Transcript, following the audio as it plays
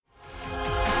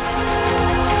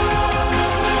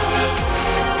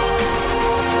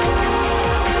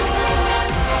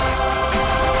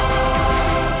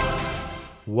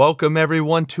Welcome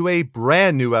everyone to a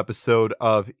brand new episode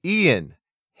of Ian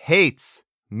Hates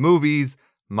Movies.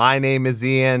 My name is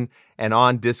Ian, and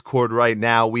on Discord right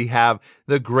now we have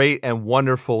the great and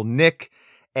wonderful Nick,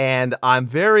 and I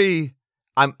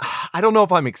don't know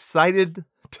if I'm excited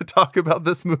to talk about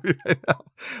this movie right now,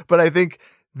 but I think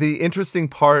the interesting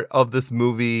part of this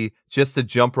movie, just to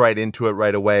jump right into it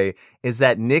right away, is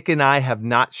that Nick and I have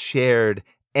not shared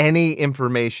any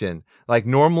information. Like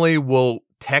normally we'll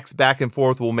text back and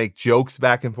forth, we'll make jokes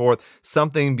back and forth,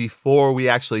 something before we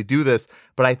actually do this.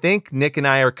 But I think Nick and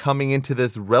I are coming into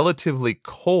this relatively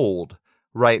cold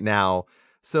right now.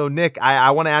 So Nick, I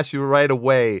want to ask you right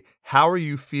away, how are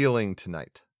you feeling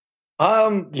tonight?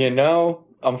 I'm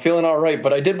feeling all right,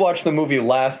 but I did watch the movie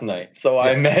last night, so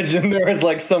I imagine there was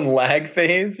like some lag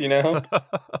phase, Yeah,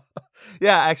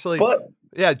 actually. But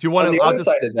yeah, do you want to? On the other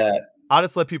side of that, I'll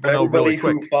just let people know really quick.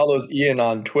 Everybody who follows Ian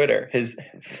on Twitter, his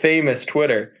famous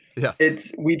Twitter,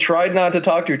 yes, we tried not to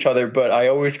talk to each other, but I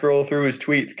always scroll through his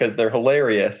tweets because they're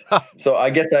hilarious. So I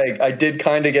guess I did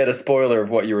kind of get a spoiler of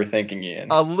what you were thinking, Ian.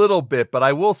 A little bit, but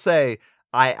I will say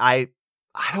I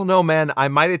don't know, man. I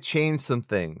might have changed some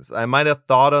things. I might have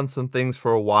thought on some things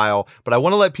for a while, but I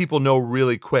want to let people know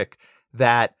really quick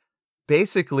that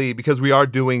basically, because we are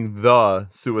doing the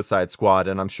Suicide Squad,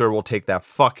 and I'm sure we'll take that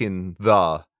fucking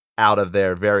the out of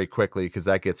there very quickly because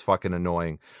that gets fucking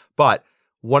annoying. But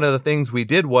one of the things we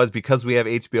did was, because we have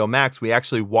HBO Max, we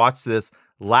actually watched this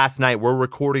last night. We're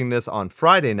recording this on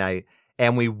Friday night,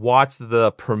 and we watched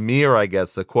the premiere, I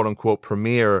guess, the quote unquote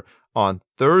premiere on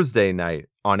Thursday night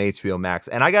on HBO Max.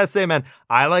 And I gotta say, man,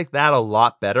 I like that a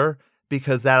lot better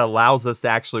because that allows us to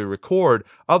actually record.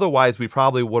 Otherwise, we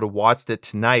probably would have watched it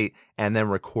tonight and then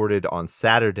recorded on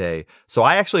Saturday. So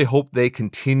I actually hope they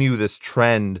continue this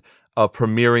trend of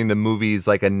premiering the movies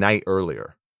like a night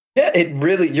earlier. Yeah,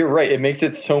 you're right. It makes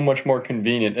it so much more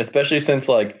convenient, especially since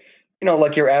like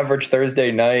your average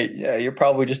Thursday night, yeah, you're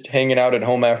probably just hanging out at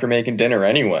home after making dinner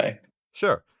anyway.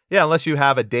 Sure. Yeah, unless you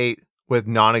have a date with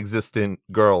non-existent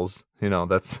girls,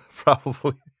 that's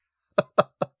probably...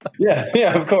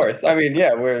 yeah, of course. I mean,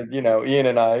 yeah, we're, Ian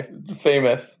and I,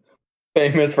 famous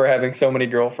for having so many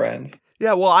girlfriends.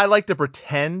 Yeah, well, I like to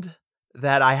pretend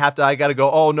that I got to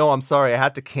go, oh, no, I'm sorry, I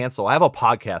have to cancel. I have a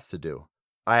podcast to do.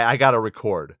 I got to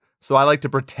record. So I like to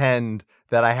pretend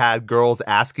that I had girls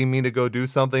asking me to go do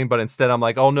something, but instead I'm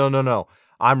like, oh, no.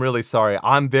 I'm really sorry.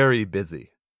 I'm very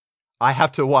busy. I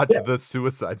have to watch The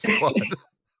Suicide Squad.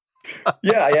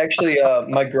 Yeah, I actually,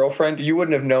 my girlfriend, you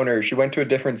wouldn't have known her. She went to a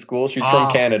different school. She's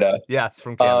from Canada. Yes,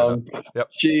 from Canada.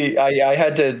 Yep. I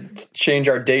had to change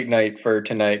our date night for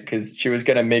tonight because she was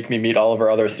going to make me meet all of her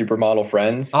other supermodel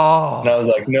friends. Oh. And I was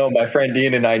like, no, my friend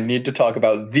Ian and I need to talk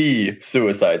about the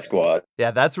Suicide Squad.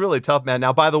 Yeah, that's really tough, man.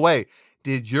 Now, by the way,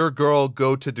 did your girl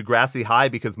go to Degrassi High?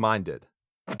 Because mine did.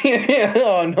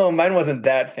 Oh, no, mine wasn't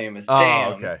that famous.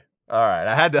 Damn. Okay. All right,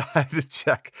 I had to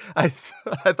check. I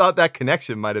thought that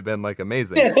connection might have been like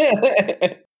amazing,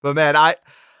 but man, I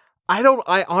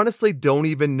honestly don't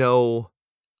even know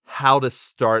how to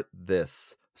start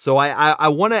this. So I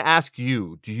want to ask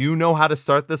you, do you know how to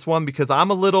start this one? Because I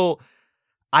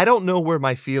don't know where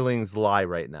my feelings lie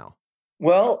right now.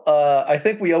 Well, I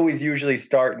think we always usually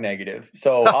start negative,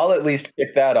 so I'll at least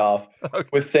kick that off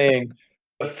with saying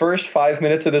the first 5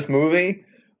 minutes of this movie,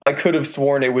 I could have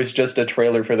sworn it was just a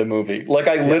trailer for the movie. Like,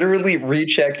 I literally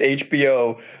rechecked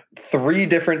HBO 3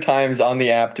 different times on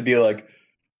the app to be like,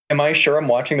 am I sure I'm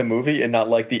watching the movie and not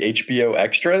like the HBO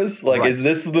extras? Like, Is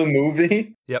this the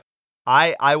movie? Yep.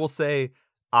 I will say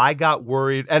I got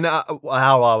worried. And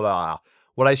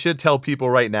what I should tell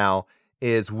people right now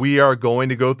is we are going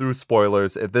to go through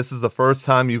spoilers. If this is the first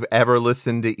time you've ever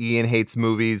listened to Ian Hates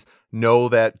Movies, know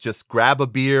that just grab a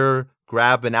beer,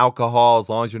 grab an alcohol, as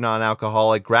long as you're not an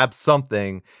alcoholic, grab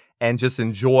something and just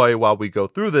enjoy while we go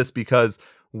through this, because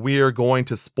we're going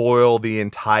to spoil the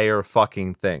entire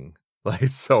fucking thing. Like,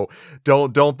 so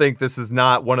don't think this is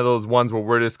not one of those ones where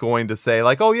we're just going to say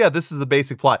like, oh yeah, this is the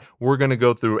basic plot. We're going to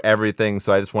go through everything.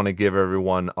 So I just want to give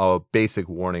everyone a basic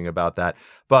warning about that.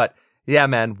 But yeah,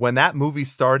 man, when that movie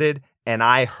started and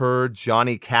I heard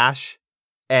Johnny Cash,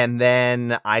 and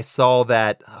then I saw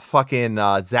that fucking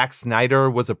Zack Snyder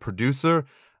was a producer,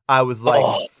 I was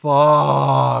like,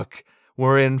 fuck,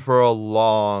 we're in for a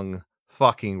long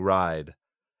fucking ride.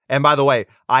 And by the way,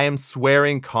 I am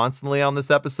swearing constantly on this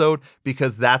episode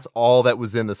because that's all that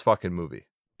was in this fucking movie.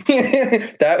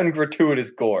 That and gratuitous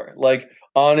gore. Like,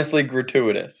 honestly,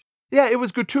 gratuitous. Yeah, it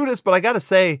was gratuitous, but I gotta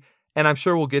say, and I'm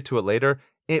sure we'll get to it later,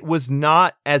 it was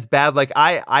not as bad. Like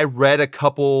I read a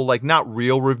couple, like not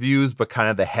real reviews, but kind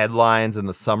of the headlines and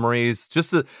the summaries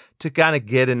just to kind of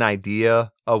get an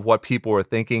idea of what people were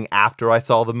thinking after I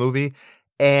saw the movie.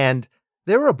 And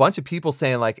there were a bunch of people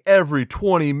saying like every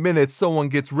 20 minutes someone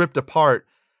gets ripped apart.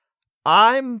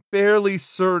 I'm fairly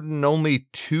certain only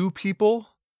 2 people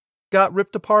got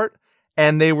ripped apart,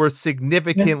 and they were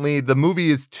significantly, the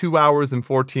movie is 2 hours and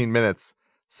 14 minutes.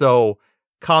 So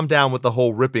calm down with the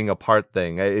whole ripping apart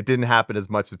thing. It didn't happen as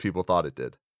much as people thought it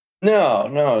did. No,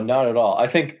 not at all. I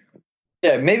think,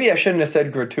 yeah, maybe I shouldn't have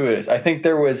said gratuitous. I think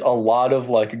there was a lot of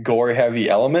like gore heavy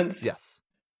elements. Yes.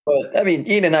 But I mean,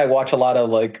 Ian and I watch a lot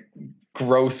of like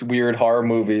gross, weird horror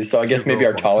movies. So I guess maybe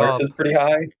our tolerance is pretty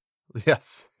high.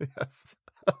 Yes.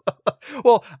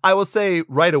 Well, I will say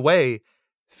right away,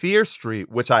 Fear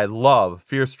Street, which I love.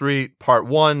 Fear Street Part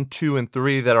 1, 2, and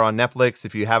 3 that are on Netflix.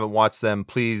 If you haven't watched them,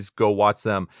 please go watch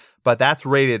them. But that's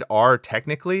rated R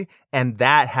technically, and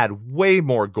that had way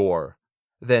more gore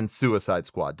than Suicide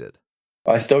Squad did.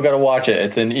 I still got to watch it.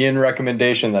 It's an Ian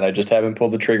recommendation that I just haven't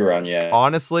pulled the trigger on yet.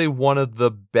 Honestly, one of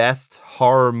the best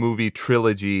horror movie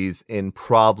trilogies in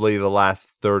probably the last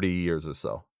 30 years or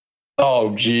so.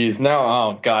 Oh, geez.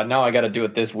 Now I got to do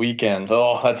it this weekend.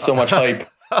 Oh, that's so much hype.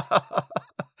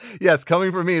 Yes,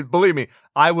 coming from me, believe me,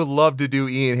 I would love to do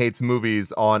Ian Hates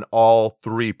Movies on all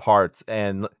 3 parts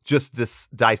and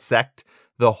just dissect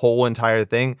the whole entire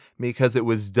thing because it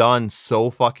was done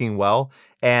so fucking well.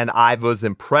 And I was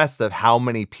impressed of how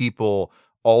many people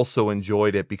also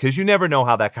enjoyed it because you never know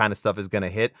how that kind of stuff is going to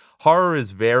hit. Horror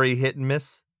is very hit and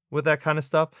miss with that kind of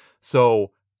stuff.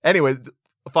 So anyway,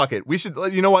 fuck it. We should,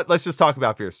 you know what? Let's just talk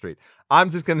about Fear Street. I'm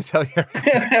just going to tell you.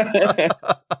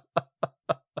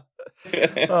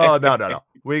 Oh, no.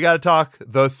 We got to talk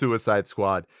The Suicide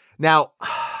Squad. Now,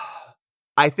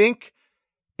 I think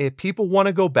if people want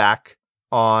to go back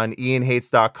on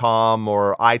ianhates.com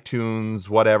or iTunes,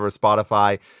 whatever,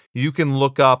 Spotify, you can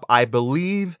look up, I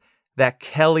believe that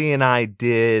Kelly and I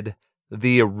did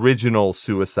the original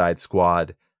Suicide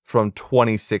Squad from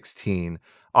 2016.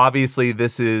 Obviously,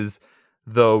 this is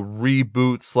the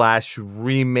reboot /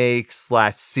 remake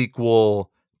 /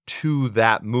 sequel to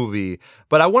that movie.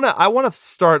 But I want to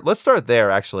start, let's start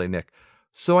there actually, Nick.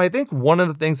 So I think one of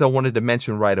the things I wanted to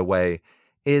mention right away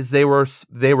is they were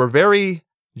very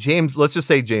let's just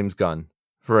say James Gunn,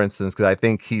 for instance, because I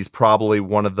think he's probably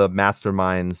one of the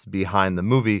masterminds behind the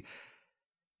movie.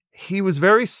 He was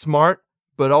very smart,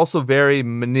 but also very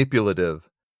manipulative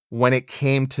when it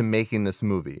came to making this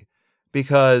movie,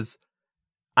 because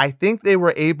I think they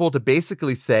were able to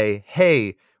basically say,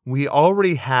 hey, we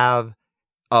already have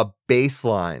a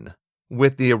baseline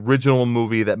with the original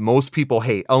movie that most people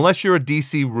hate, unless you're a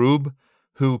DC rube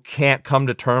who can't come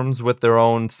to terms with their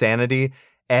own sanity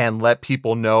and let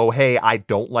people know, hey, I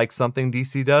don't like something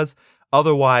DC does.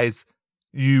 Otherwise,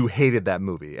 you hated that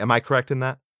movie. Am I correct in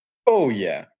that? Oh,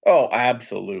 yeah. Oh,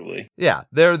 absolutely. Yeah,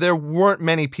 there weren't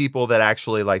many people that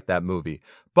actually liked that movie.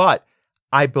 But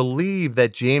I believe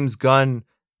that James Gunn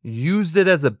used it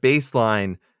as a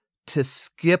baseline to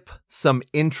skip some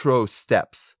intro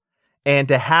steps and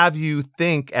to have you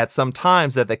think at some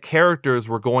times that the characters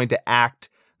were going to act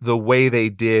the way they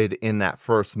did in that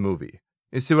first movie.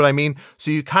 You see what I mean? So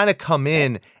you kind of come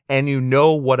in and you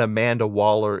know what Amanda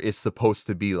Waller is supposed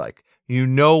to be like. You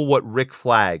know what Rick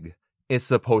Flag is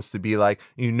supposed to be like.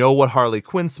 You know what Harley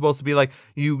Quinn's supposed to be like.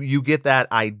 You get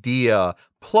that idea.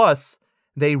 Plus,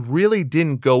 they really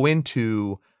didn't go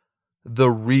into the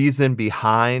reason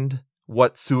behind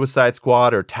what Suicide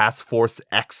Squad or Task Force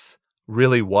X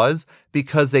really was,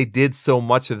 because they did so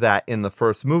much of that in the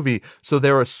first movie. So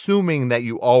they're assuming that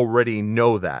you already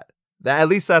know that. At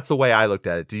least that's the way I looked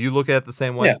at it. Do you look at it the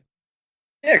same way? Yeah.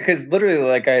 Yeah, because literally,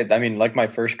 like my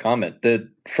first comment, the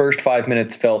first 5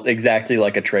 minutes felt exactly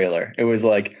like a trailer. It was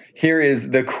like, here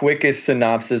is the quickest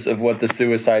synopsis of what the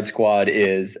Suicide Squad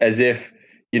is, as if,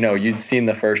 you'd seen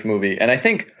the first movie. And I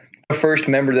think the first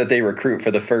member that they recruit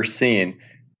for the first scene,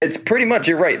 it's pretty much,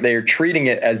 you're right, they're treating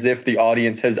it as if the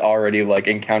audience has already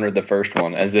encountered the first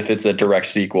one, as if it's a direct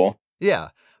sequel. Yeah,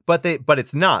 but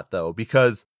it's not, though,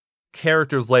 because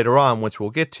characters later on, which we'll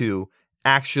get to,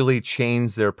 actually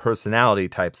change their personality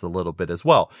types a little bit as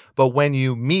well. But when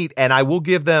you meet, and I will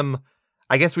give them,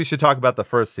 I guess we should talk about the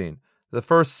first scene. The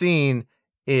first scene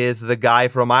is the guy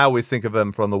from, I always think of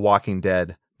him from The Walking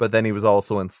Dead, but then he was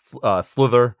also in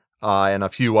Slither and a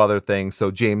few other things. So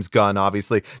James Gunn,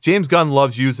 obviously. James Gunn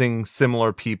loves using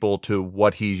similar people to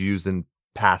what he's used in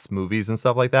past movies and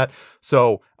stuff like that.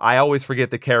 So I always forget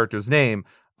the character's name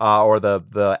or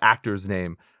the actor's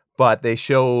name. But they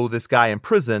show this guy in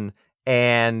prison,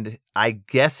 and I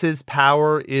guess his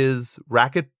power is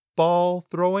ball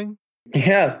throwing?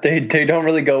 Yeah, they don't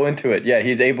really go into it. Yeah,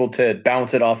 he's able to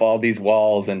bounce it off all these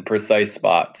walls in precise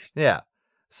spots. Yeah.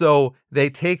 So they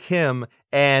take him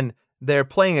and they're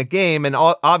playing a game. And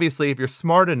obviously, if you're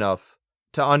smart enough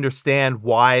to understand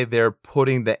why they're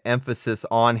putting the emphasis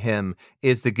on him,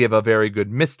 is to give a very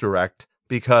good misdirect.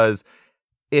 Because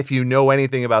if you know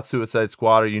anything about Suicide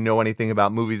Squad or you know anything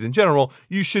about movies in general,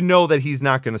 you should know that he's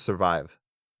not going to survive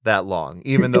that long,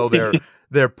 even though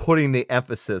they're putting the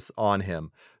emphasis on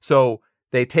him. So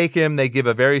they take him, they give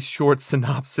a very short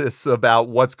synopsis about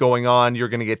what's going on. You're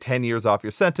going to get 10 years off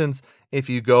your sentence if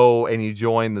you go and you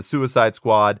join the Suicide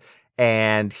Squad.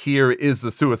 And here is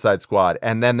the Suicide Squad.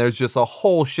 And then there's just a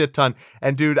whole shit ton.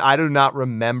 And dude, I do not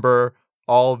remember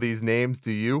all of these names.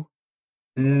 Do you?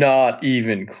 Not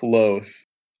even close.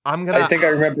 I think I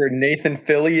remember Nathan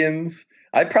Fillion's.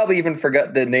 I probably even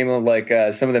forgot the name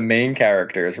of some of the main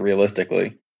characters,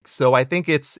 realistically. So I think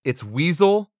it's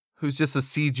Weasel, who's just a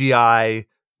CGI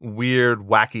weird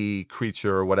wacky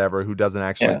creature or whatever who doesn't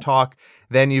actually talk.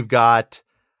 Then you've got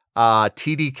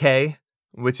TDK,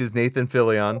 which is Nathan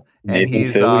Fillion, and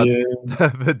he's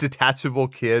the detachable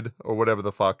kid or whatever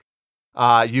the fuck.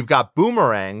 You've got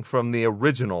Boomerang from the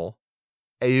original.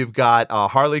 You've got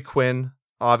Harley Quinn,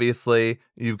 obviously.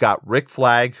 You've got Rick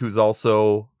Flag, who's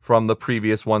also from the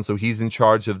previous one, so he's in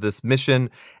charge of this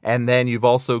mission. And then you've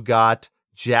also got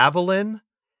Javelin,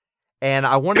 and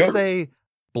I want to say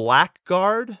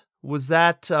Blackguard. Was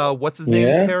that what's his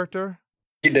name's character?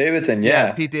 Pete Davidson.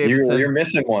 Yeah, Pete Davidson. You're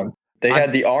missing one. They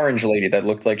had the orange lady that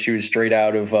looked like she was straight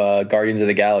out of Guardians of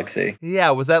the Galaxy.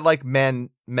 Yeah, was that like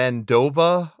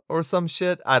Mandova or some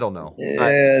shit? I don't know.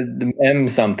 M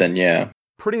something, yeah.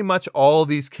 Pretty much all of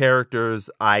these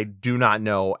characters I do not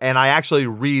know, and I actually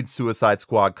read Suicide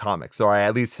Squad comics, or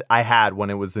at least I had when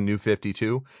it was the New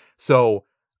 52. So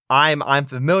I'm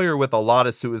familiar with a lot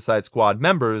of Suicide Squad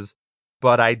members,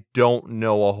 but I don't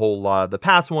know a whole lot of the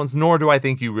past ones, nor do I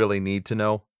think you really need to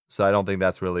know. So I don't think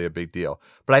that's really a big deal.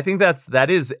 But I think that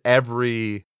is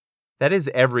every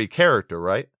character,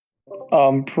 right?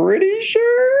 I'm pretty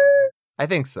sure. I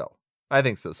think so.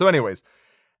 So anyways,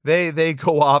 they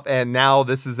go off, and now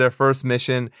this is their first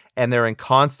mission, and they're in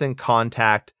constant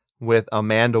contact with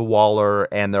Amanda Waller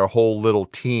and their whole little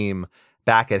team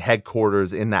back at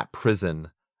headquarters in that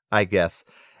prison, I guess.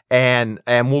 And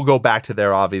we'll go back to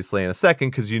there obviously in a second,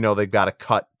 because they've got to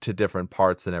cut to different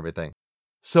parts and everything.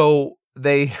 So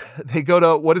they go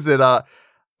to, what is it? I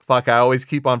always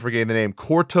keep on forgetting the name.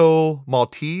 Corto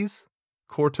Maltese,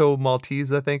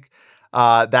 I think.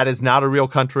 That is not a real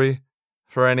country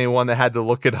for anyone that had to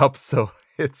look it up. So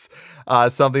it's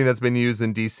something that's been used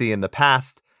in DC in the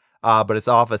past, but it's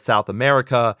off of South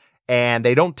America, and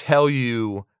they don't tell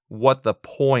you what the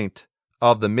point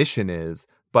of the mission is,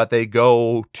 but they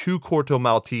go to Corto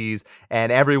Maltese,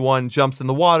 and everyone jumps in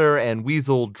the water, and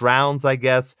Weasel drowns, I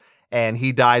guess, and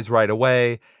he dies right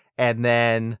away. And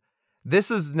then this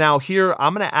is now here.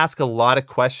 I'm going to ask a lot of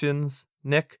questions,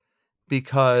 Nick,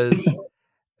 because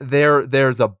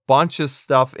there's a bunch of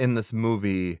stuff in this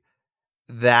movie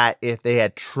that if they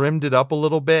had trimmed it up a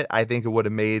little bit, I think it would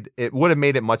have made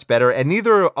it much better. And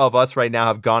neither of us right now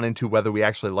have gone into whether we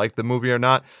actually like the movie or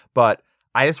not, but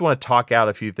I just want to talk out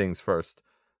a few things first.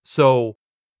 So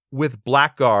with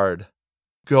Blackguard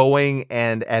going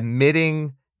and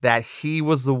admitting that he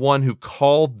was the one who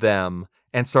called them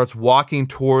and starts walking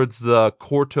towards the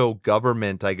Corto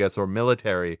government, I guess, or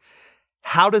military,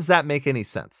 how does that make any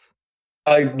sense?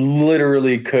 I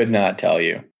literally could not tell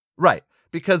you. Right,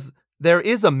 because there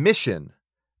is a mission.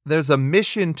 There's a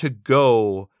mission to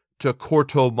go to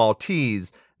Corto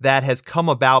Maltese that has come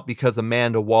about because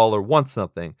Amanda Waller wants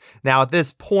something. Now, at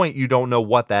this point, you don't know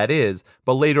what that is,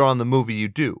 but later on in the movie, you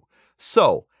do.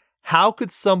 So, how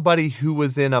could somebody who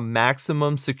was in a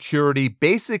maximum security,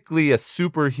 basically a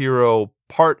superhero,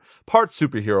 part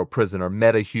superhero prison or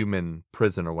metahuman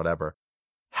prison or whatever,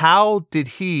 how did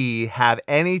he have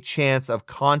any chance of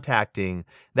contacting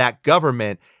that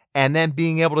government and then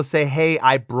being able to say, hey,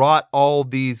 I brought all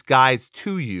these guys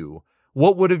to you?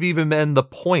 What would have even been the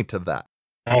point of that?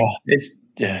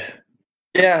 You're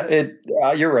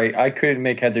right. I couldn't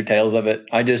make heads or tails of it.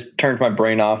 I just turned my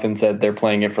brain off and said they're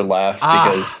playing it for laughs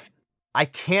because I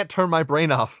can't turn my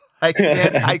brain off. I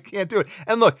can't do it.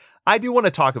 And look, I do want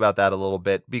to talk about that a little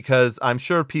bit because I'm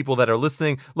sure people that are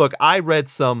listening, look, I read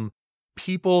some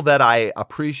people that I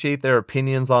appreciate their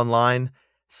opinions online.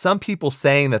 Some people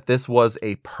saying that this was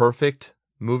a perfect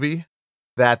movie,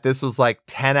 that this was like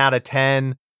 10 out of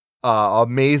 10,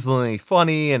 amazingly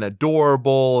funny and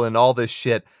adorable and all this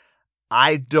shit.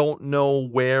 I don't know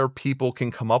where people can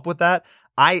come up with that.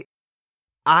 I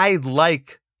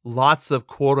like lots of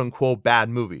quote unquote bad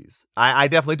movies. I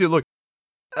definitely do. Look,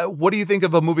 what do you think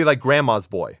of a movie like Grandma's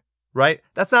Boy, right?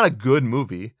 That's not a good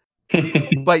movie,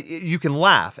 but you can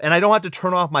laugh. And I don't have to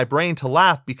turn off my brain to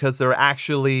laugh because there are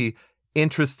actually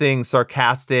interesting,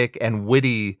 sarcastic, and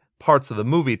witty parts of the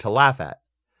movie to laugh at.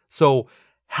 So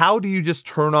how do you just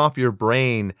turn off your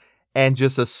brain and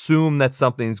just assume that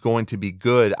something's going to be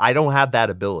good? I don't have that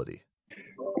ability.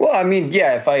 Well, I mean,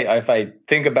 yeah, if I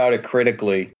think about it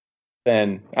critically,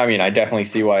 then I mean, I definitely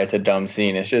see why it's a dumb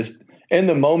scene. It's just in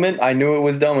the moment, I knew it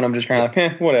was dumb, and I'm just kind of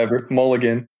like, whatever,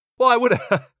 mulligan. Well, I would.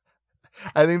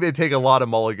 I think they take a lot of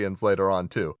mulligans later on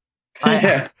too.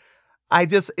 I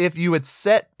just, if you had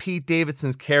set Pete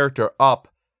Davidson's character up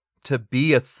to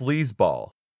be a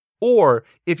sleazeball, or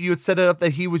if you had set it up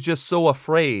that he was just so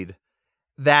afraid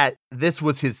that this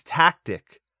was his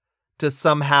tactic to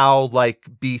somehow like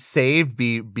be saved,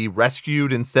 be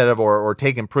rescued instead of, or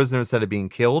taken prisoner instead of being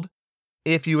killed.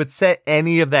 If you had set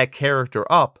any of that character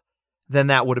up, then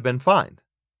that would have been fine.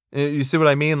 You see what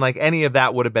I mean? Like any of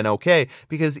that would have been okay,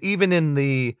 because even in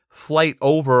the flight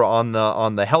over on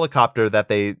the helicopter that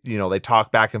they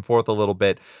talk back and forth a little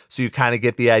bit. So you kind of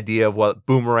get the idea of what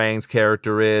Boomerang's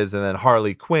character is, and then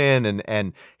Harley Quinn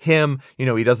and him,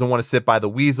 he doesn't want to sit by the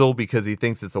weasel because he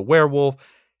thinks it's a werewolf.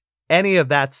 Any of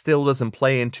that still doesn't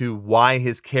play into why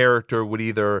his character would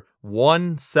either,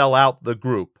 one, sell out the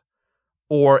group,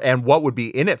 and what would be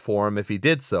in it for him if he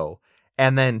did so.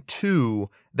 And then two,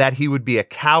 that he would be a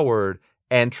coward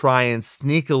and try and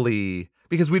sneakily,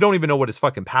 because we don't even know what his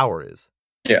fucking power is.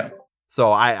 Yeah.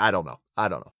 So I don't know.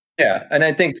 Yeah. And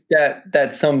I think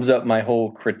that sums up my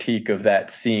whole critique of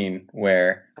that scene,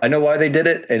 where I know why they did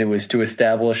it, and it was to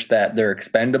establish that they're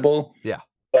expendable. Yeah.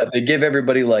 But they give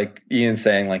everybody, like Ian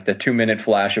saying, like the 2-minute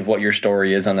flash of what your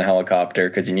story is on the helicopter,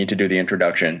 because you need to do the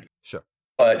introduction. Sure.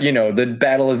 But, the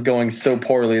battle is going so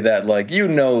poorly that,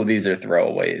 these are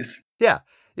throwaways. Yeah.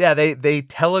 Yeah, they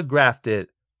telegraphed it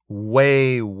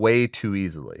way, way too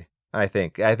easily, I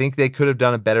think. I think they could have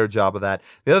done a better job of that.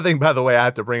 The other thing, by the way, I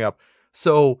have to bring up.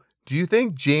 So, do you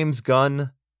think James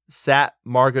Gunn sat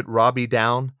Margot Robbie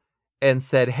down and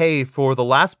said, hey, for the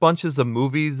last bunches of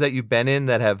movies that you've been in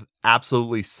that have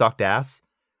absolutely sucked ass,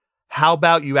 how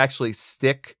about you actually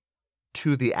stick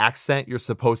to the accent you're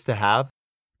supposed to have?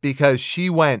 Because she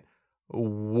went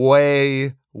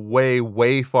way, way,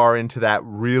 way far into that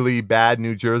really bad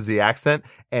New Jersey accent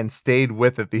and stayed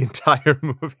with it the entire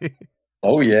movie.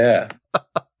 Oh, yeah.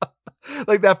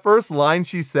 Like that first line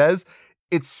she says,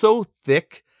 it's so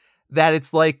thick that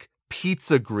it's like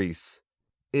pizza grease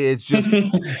is just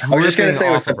I was just going to say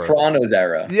it was Sopranos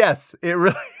era. Yes, it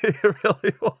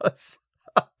really was.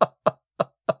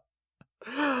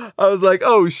 I was like,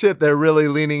 oh shit, they're really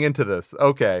leaning into this.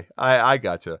 Okay, I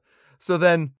gotcha. So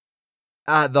then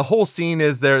the whole scene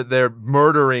is they're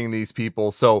murdering these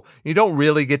people, so you don't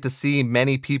really get to see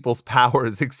many people's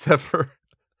powers except for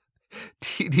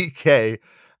TDK,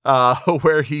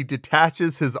 where he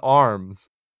detaches his arms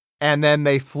and then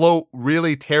they float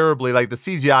really terribly. Like the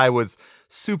CGI was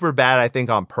super bad, I think,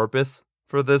 on purpose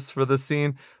for this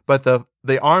scene, but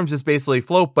the arms just basically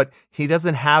float, but he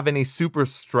doesn't have any super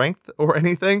strength or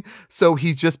anything, so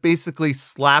he's just basically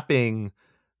slapping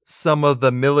some of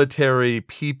the military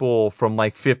people from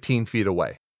like 15 feet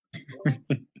away.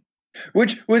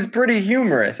 Which was pretty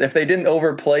humorous if they didn't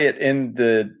overplay it in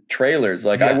the trailers.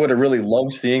 Like, yes. I would have really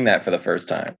loved seeing that for the first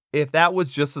time. If that was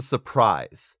just a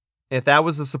surprise.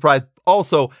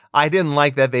 Also, I didn't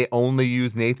like that they only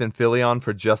used Nathan Fillion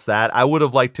for just that. I would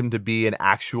have liked him to be an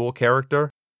actual character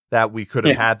that we could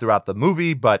have had throughout the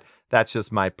movie, but that's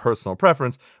just my personal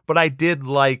preference. But I did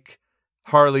like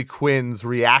Harley Quinn's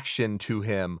reaction to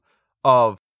him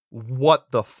of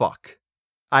what the fuck.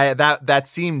 That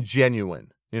seemed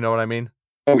genuine. You know what I mean?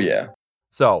 Oh, yeah.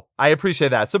 So I appreciate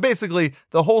that. So basically,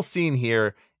 the whole scene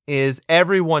here is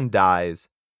everyone dies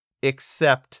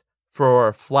except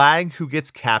for Flag, who gets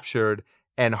captured,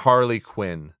 and Harley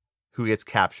Quinn, who gets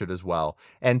captured as well.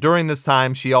 And during this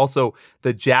time, she also,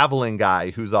 the javelin guy,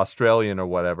 who's Australian or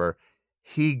whatever,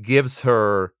 he gives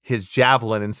her his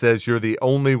javelin and says, you're the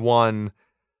only one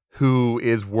who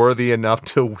is worthy enough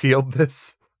to wield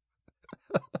this.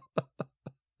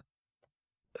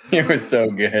 It was so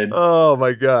good. Oh,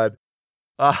 my God.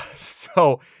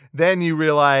 So then you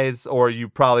realize, or you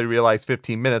probably realized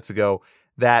 15 minutes ago,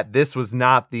 that this was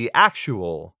not the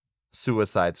actual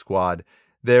Suicide Squad.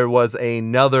 There was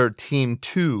another Team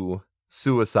 2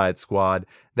 Suicide Squad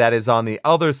that is on the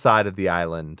other side of the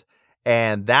island.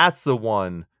 And that's the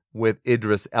one with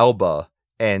Idris Elba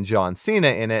and John Cena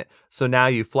in it. So now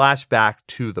you flash back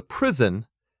to the prison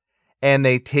and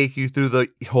they take you through the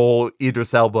whole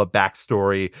Idris Elba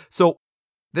backstory. So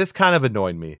this kind of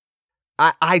annoyed me.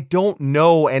 I don't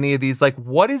know any of these. Like,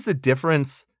 what is the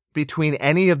difference between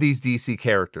any of these DC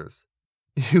characters?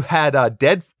 You had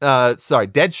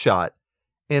Deadshot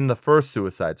in the first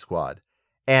Suicide Squad.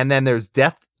 And then there's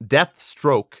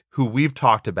Deathstroke, who we've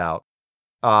talked about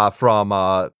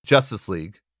from Justice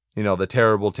League. You know, the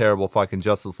terrible, terrible fucking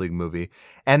Justice League movie.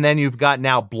 And then you've got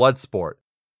now Bloodsport.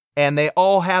 And they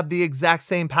all have the exact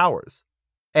same powers.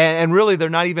 And really, they're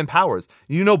not even powers.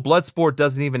 You know, Bloodsport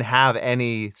doesn't even have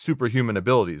any superhuman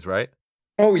abilities, right?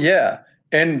 Oh, yeah.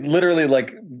 And literally,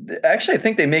 like, actually, I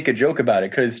think they make a joke about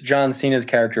it because John Cena's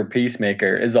character,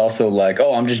 Peacemaker, is also like,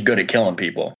 oh, I'm just good at killing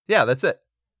people. Yeah, that's it.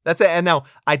 That's it. And now,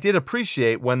 I did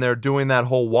appreciate when they're doing that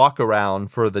whole walk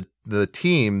around for the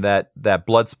team that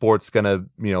Bloodsport's going to,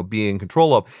 you know, be in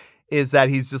control of, is that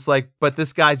he's just like, but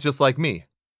this guy's just like me.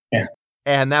 Yeah.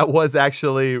 And that was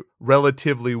actually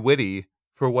relatively witty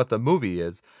for what the movie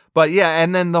is. But yeah,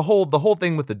 and then the whole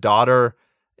thing with the daughter,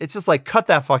 it's just like, cut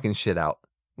that fucking shit out.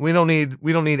 We don't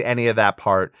need any of that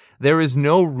part. There is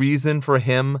no reason for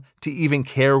him to even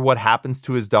care what happens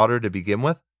to his daughter to begin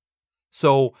with.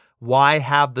 So why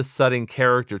have the sudden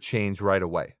character change right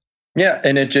away? Yeah,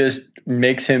 and it just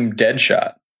makes him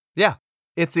Deadshot. Yeah,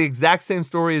 it's the exact same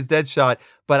story as Deadshot,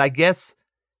 but I guess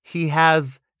he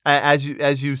has,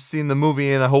 as you've seen the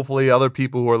movie, and hopefully other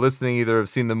people who are listening either have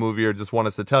seen the movie or just want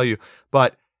us to tell you,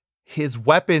 but his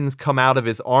weapons come out of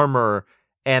his armor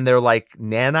and they're like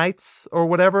nanites or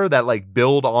whatever that like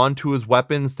build onto his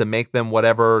weapons to make them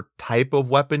whatever type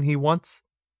of weapon he wants.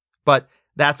 But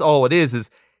that's all it is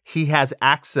he has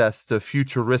access to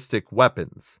futuristic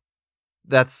weapons.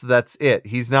 That's it.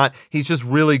 He's just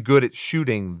really good at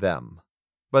shooting them,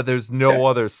 but there's no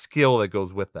other skill that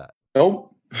goes with that.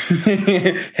 Nope.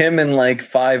 Him and like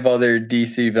 5 other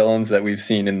DC villains that we've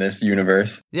seen in this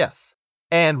universe. Yes.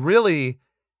 And really,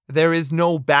 there is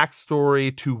no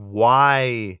backstory to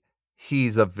why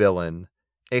he's a villain,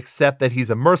 except that he's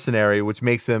a mercenary, which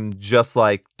makes him just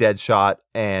like Deadshot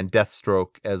and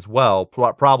Deathstroke as well.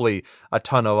 Probably a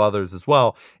ton of others as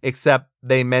well, except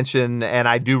they mention, and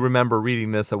I do remember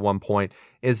reading this at one point,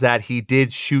 is that he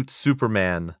did shoot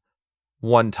Superman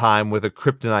one time with a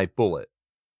kryptonite bullet.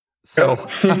 So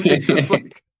it's just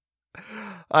like,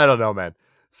 I don't know, man.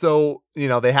 So, you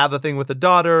know, they have the thing with the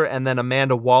daughter, and then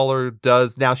Amanda Waller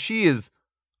does. Now, she is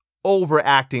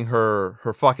overacting her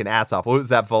fucking ass off. What was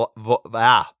that?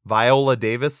 Viola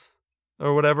Davis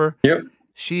or whatever? Yep.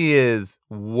 She is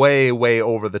way, way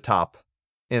over the top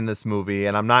in this movie,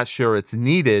 and I'm not sure it's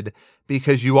needed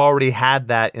because you already had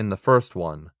that in the first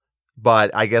one.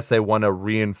 But I guess they want to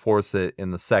reinforce it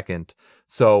in the second.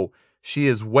 So she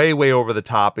is way, way over the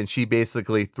top, and she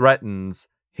basically threatens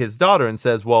his daughter and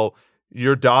says, well,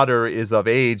 your daughter is of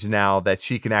age now that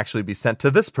she can actually be sent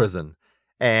to this prison.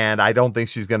 And I don't think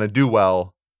she's going to do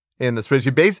well in this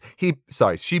prison.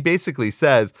 She basically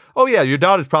says, oh yeah, your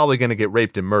daughter's probably going to get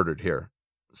raped and murdered here.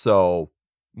 So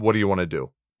what do you want to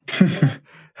do?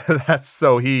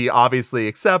 So he obviously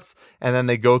accepts. And then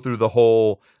they go through the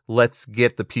whole, let's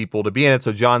get the people to be in it.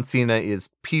 So John Cena is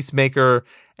Peacemaker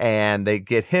and they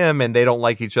get him and they don't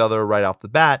like each other right off the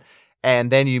bat.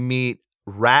 And then you meet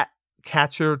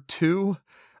Ratcatcher 2.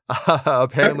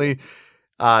 Apparently,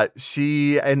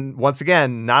 she, and once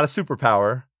again, not a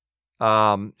superpower.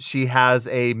 She has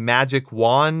a magic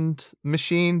wand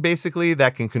machine, basically,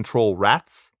 that can control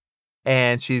rats.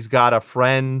 And she's got a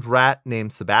friend rat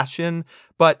named Sebastian.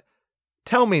 But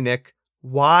tell me, Nick,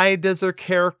 why does her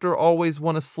character always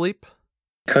want to sleep?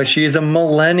 Because she's a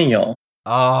millennial.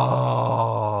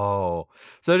 Oh.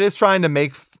 So they're trying to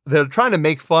make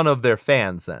fun of their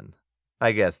fans then.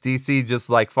 I guess DC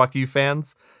just like, fuck you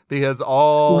fans, because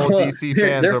all DC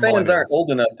fans their are fans millennials. aren't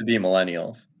old enough to be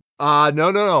millennials.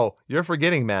 No. You're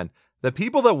forgetting, man. The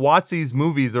people that watch these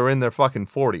movies are in their fucking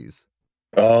 40s.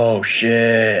 Oh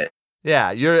shit.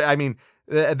 Yeah,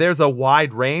 there's a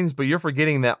wide range, but you're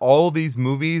forgetting that all these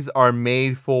movies are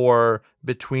made for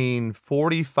between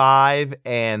 45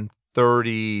 and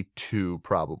 32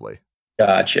 probably.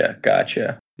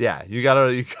 Gotcha. Yeah, you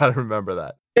gotta remember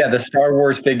that. Yeah, the Star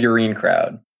Wars figurine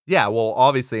crowd. Yeah, well,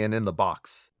 obviously, and in the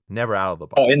box. Never out of the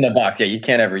box. Oh, in the box. Yeah, you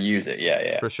can't ever use it.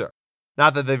 Yeah. For sure.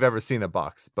 Not that they've ever seen a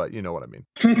box, but you know what I mean.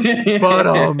 But,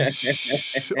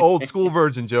 old school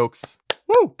virgin jokes.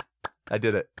 Woo! I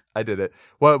did it.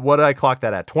 What did I clock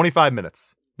that at? 25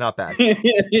 minutes. Not bad.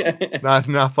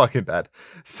 Not fucking bad.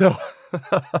 So,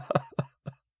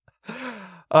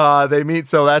 they meet.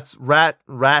 So that's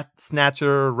Ratcatcher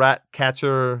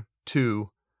 2.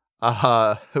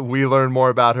 We learn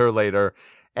more about her later.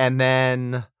 And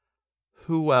then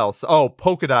who else? Oh,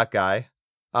 Polka Dot Guy.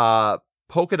 Now,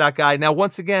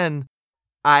 once again,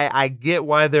 I get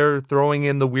why they're throwing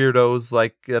in the weirdos,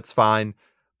 like, that's fine.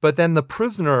 But then the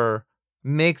prisoner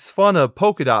makes fun of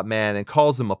Polka Dot Man and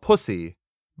calls him a pussy,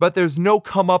 but there's no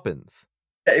comeuppance.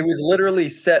 It was literally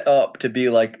set up to be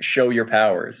like, show your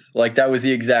powers. Like, that was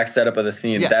the exact setup of the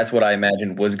scene. Yes. That's what I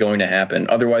imagined was going to happen.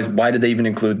 Otherwise, why did they even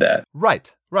include that?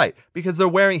 Right. Because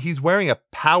he's wearing a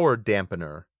power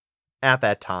dampener at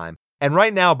that time. And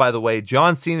right now, by the way,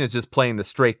 John Cena is just playing the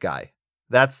straight guy.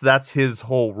 That's his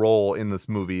whole role in this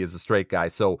movie, is a straight guy.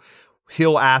 So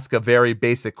he'll ask a very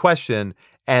basic question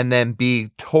and then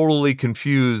be totally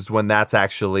confused when that's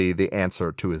actually the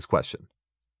answer to his question.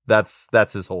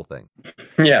 That's his whole thing.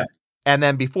 Yeah. And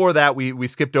then before that, we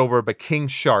skipped over, but King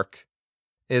Shark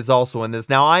is also in this.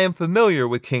 Now, I am familiar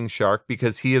with King Shark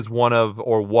because he is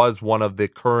was one of the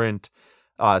current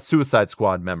Suicide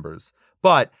Squad members.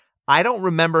 But I don't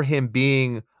remember him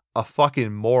being a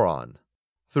fucking moron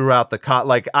throughout the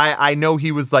like, I know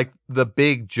he was like the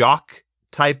big jock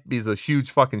type. He's a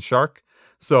huge fucking shark.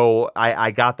 So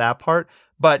I got that part.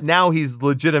 But now he's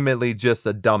legitimately just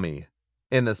a dummy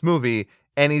in this movie.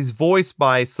 And he's voiced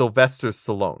by Sylvester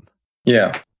Stallone.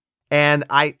 Yeah. And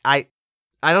I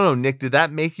don't know, Nick, did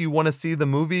that make you want to see the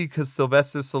movie because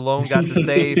Sylvester Stallone got to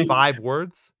say 5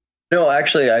 words? No,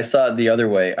 actually, I saw it the other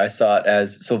way. I saw it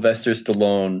as Sylvester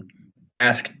Stallone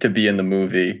asked to be in the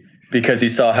movie because he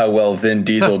saw how well Vin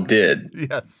Diesel did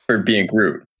yes. for being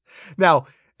Groot. Now,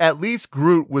 at least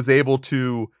Groot was able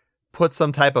to put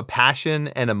some type of passion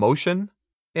and emotion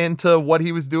into what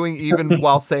he was doing, even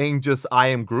while saying just, I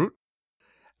am Groot.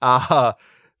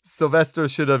 Sylvester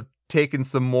should have taken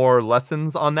some more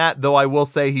lessons on that, though I will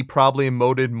say he probably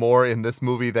emoted more in this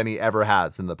movie than he ever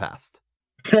has in the past.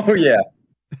 Oh, yeah.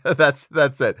 That's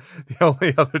it. The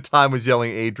only other time was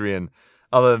yelling Adrian.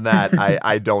 Other than that,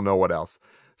 I don't know what else.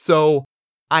 So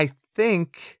I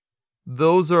think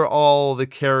those are all the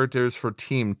characters for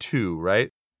Team 2, right?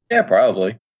 Yeah,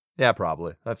 probably. Yeah,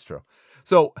 probably. That's true.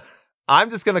 So I'm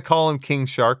just going to call him King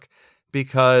Shark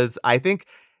because I think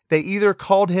they either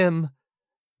called him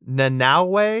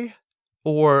Nanaue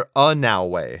or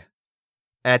Anaue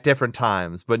at different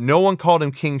times, but no one called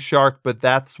him King Shark, but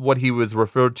that's what he was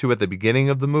referred to at the beginning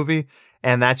of the movie,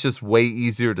 and that's just way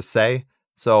easier to say,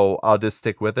 so I'll just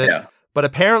stick with it. Yeah. But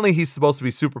apparently he's supposed to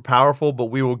be super powerful, but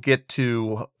we will get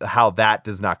to how that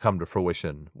does not come to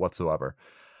fruition whatsoever.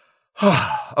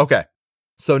 Okay,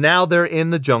 so now they're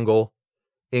in the jungle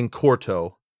in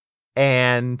Corto,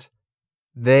 and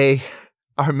they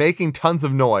are making tons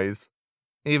of noise,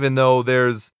 even though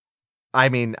there's,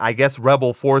 I guess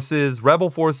rebel forces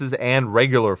and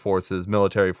regular forces,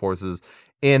 military forces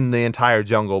in the entire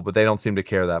jungle, but they don't seem to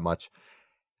care that much.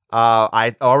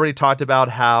 I already talked about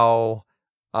how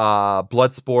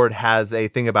Bloodsport has a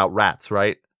thing about rats,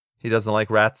 right? He doesn't like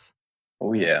rats.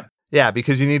 Oh, yeah. Yeah,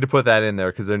 because you need to put that in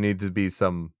there because there need to be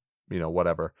some,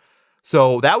 whatever.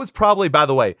 So that was probably, by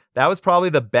the way,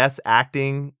 the best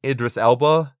acting Idris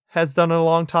Elba has done in a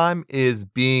long time, is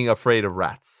being afraid of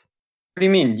rats. What do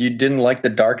you mean? You didn't like The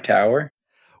Dark Tower?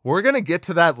 We're going to get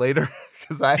to that later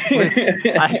because I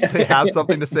actually have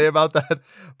something to say about that.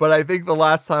 But I think the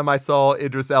last time I saw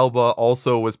Idris Elba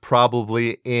also was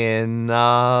probably in, what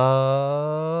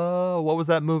was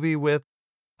that movie with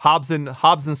Hobbs and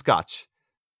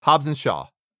Shaw.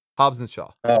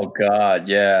 Oh, God,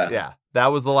 yeah. Yeah, that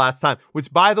was the last time.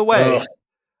 Which, by the way, Ugh.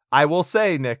 I will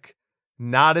say, Nick,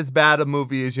 not as bad a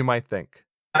movie as you might think.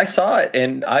 I saw it,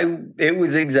 and it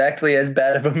was exactly as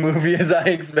bad of a movie as I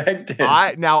expected.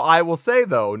 Now, I will say,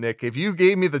 though, Nick, if you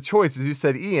gave me the choice, as you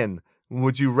said, Ian,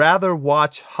 would you rather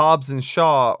watch Hobbs and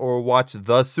Shaw or watch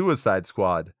The Suicide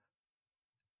Squad?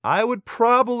 I would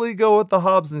probably go with the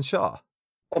Hobbs and Shaw.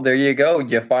 Well, there you go.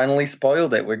 You finally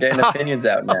spoiled it. We're getting opinions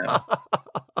out now.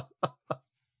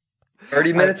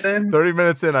 30 minutes in? 30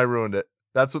 minutes in, I ruined it.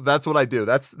 That's what I do.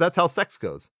 That's how sex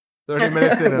goes. 30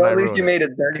 minutes in, and well, at least you made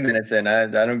it 30 minutes in. I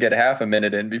don't get half a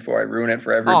minute in before I ruin it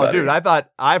for everybody. Oh, dude,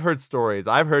 I've heard stories.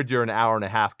 I've heard you're an hour and a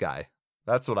half guy.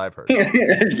 That's what I've heard.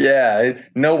 Yeah,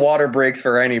 no water breaks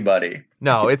for anybody.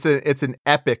 No, it's an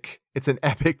epic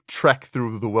trek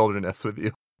through the wilderness with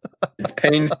you. It's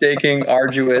painstaking,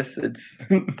 arduous. It's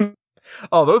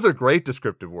Oh, those are great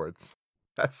descriptive words.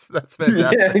 That's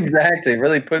fantastic. Yeah, exactly. It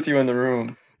really puts you in the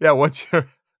room. Yeah, once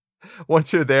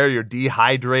you're there, you're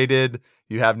dehydrated,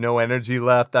 you have no energy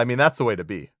left. I mean, that's the way to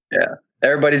be. Yeah.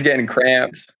 Everybody's getting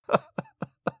cramps.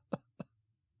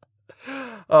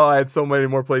 Oh, I had so many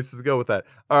more places to go with that.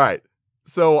 All right.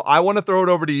 So I want to throw it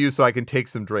over to you so I can take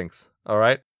some drinks. All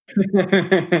right.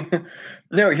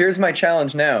 No, here's my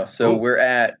challenge now. So We're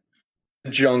at the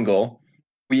jungle.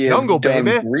 We have done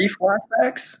baby. 3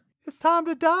 flashbacks. It's time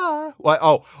to die. What?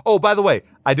 Oh, by the way,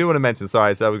 I do want to mention,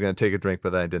 sorry, I said I was going to take a drink,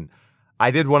 but then I didn't.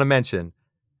 I did want to mention,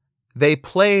 they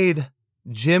played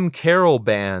Jim Carroll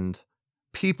Band,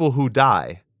 People Who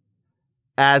Die,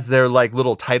 as their like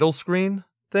little title screen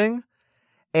thing.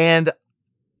 And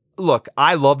look,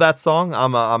 I love that song.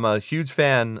 I'm a huge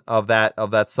fan of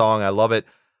that song. I love it.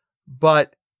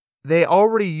 But they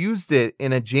already used it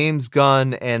in a James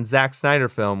Gunn and Zack Snyder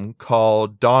film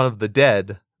called Dawn of the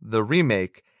Dead, the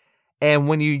remake. And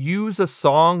when you use a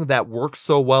song that works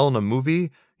so well in a movie,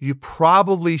 you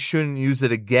probably shouldn't use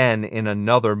it again in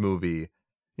another movie.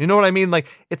 You know what I mean? Like,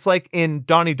 it's like in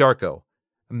Donnie Darko,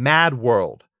 Mad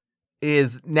World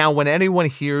is now when anyone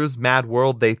hears Mad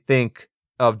World, they think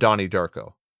of Donnie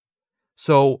Darko.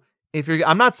 So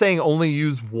I'm not saying only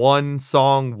use one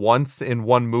song once in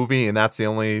one movie and that's the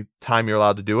only time you're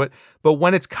allowed to do it. But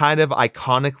when it's kind of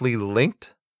iconically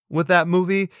linked with that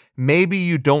movie, maybe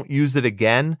you don't use it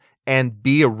again and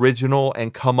be original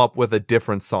and come up with a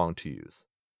different song to use.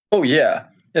 Oh, yeah.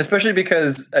 Especially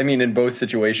because, I mean, in both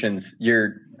situations,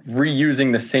 you're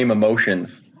reusing the same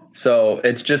emotions. So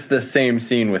it's just the same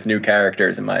scene with new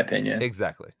characters, in my opinion.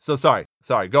 Exactly. So sorry.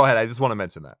 Go ahead. I just want to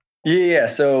mention that. Yeah.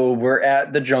 So we're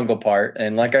at the jungle part.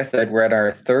 And like I said, we're at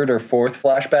our third or fourth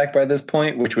flashback by this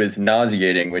point, which was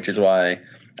nauseating, which is why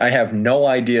I have no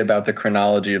idea about the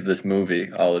chronology of this movie,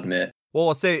 I'll admit. Well,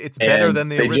 I'll say it's better than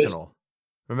the original.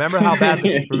 Remember how bad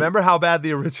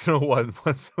the original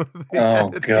was. Oh,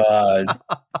 God.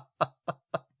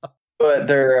 But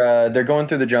they're going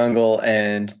through the jungle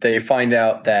and they find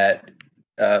out that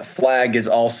Flag has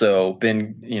also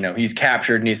been, he's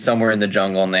captured and he's somewhere in the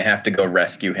jungle and they have to go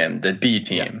rescue him, the B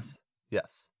team.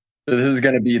 Yes. So this is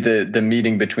going to be the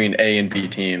meeting between A and B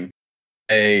team.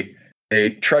 They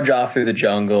trudge off through the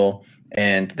jungle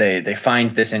and they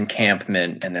find this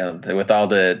encampment and they're with all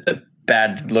the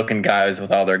bad looking guys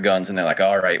with all their guns and they're like,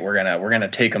 all right, we're gonna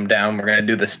take them down, we're gonna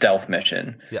do the stealth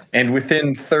mission. Yes. And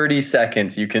within 30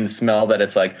 seconds you can smell that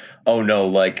it's like, oh no,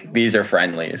 like these are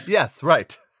friendlies. Yes,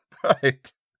 right.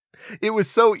 It was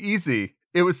so easy,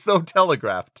 it was so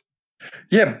telegraphed.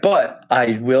 Yeah, but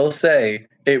I will say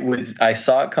I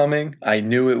saw it coming, I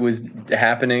knew it was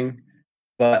happening,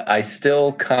 but I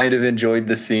still kind of enjoyed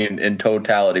the scene in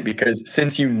totality because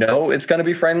since it's going to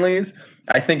be friendlies,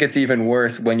 I think it's even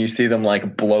worse when you see them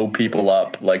like blow people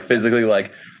up, like physically,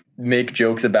 like make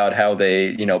jokes about how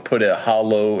they, put a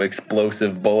hollow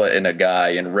explosive bullet in a guy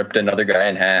and ripped another guy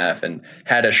in half and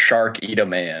had a shark eat a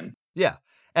man. Yeah.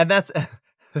 And that's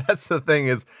the thing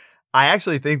is, I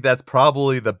actually think that's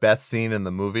probably the best scene in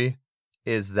the movie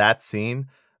is that scene.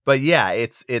 But yeah,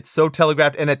 it's so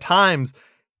telegraphed. And at times,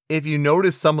 if you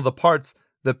notice some of the parts,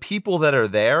 the people that are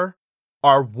there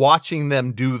are watching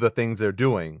them do the things they're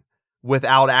doing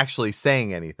without actually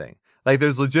saying anything. Like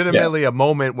there's legitimately a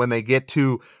moment when they get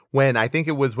to I think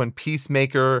it was when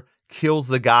Peacemaker kills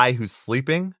the guy who's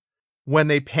sleeping. When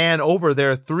they pan over,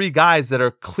 there are three guys that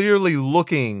are clearly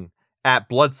looking at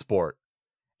Bloodsport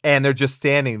and they're just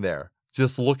standing there,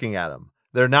 just looking at him.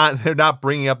 They're not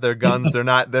bringing up their guns. They're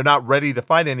not ready to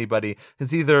fight anybody.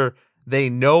 It's either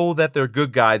they know that they're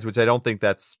good guys, which I don't think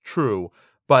that's true,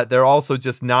 but they're also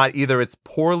just not, either it's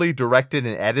poorly directed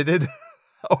and edited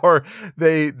or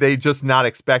they just not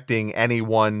expecting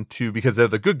anyone to, because they're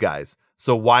the good guys.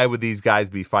 So why would these guys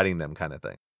be fighting them kind of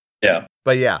thing? Yeah.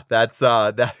 But yeah, that's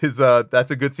a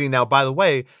good scene. Now, by the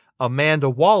way, Amanda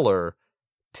Waller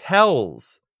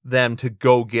tells them to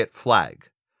go get Flag.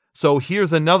 So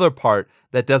here's another part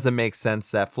that doesn't make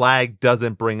sense that Flag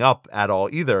doesn't bring up at all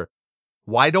either.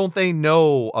 Why don't they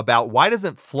know why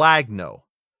doesn't Flag know?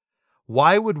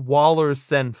 Why would Waller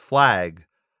send Flag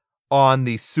on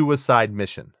the suicide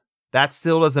mission? That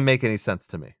still doesn't make any sense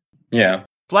to me. Yeah.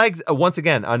 Flag's, once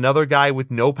again, another guy with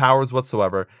no powers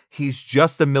whatsoever. He's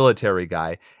just a military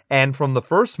guy. And from the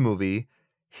first movie,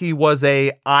 he was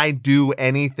I do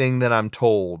anything that I'm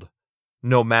told,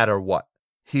 no matter what.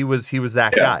 He was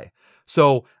that guy.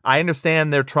 So I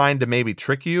understand they're trying to maybe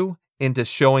trick you into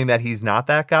showing that he's not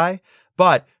that guy.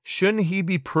 But shouldn't he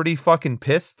be pretty fucking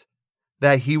pissed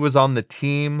that he was on the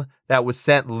team that was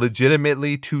sent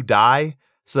legitimately to die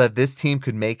so that this team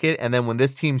could make it? And then when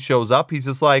this team shows up, he's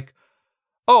just like,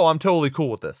 oh, I'm totally cool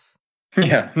with this.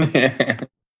 Yeah.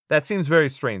 That seems very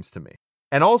strange to me.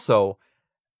 And also,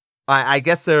 I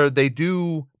guess they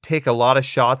do take a lot of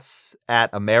shots at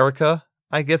America,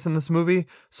 I guess, in this movie.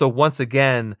 So once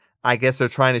again, I guess they're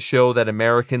trying to show that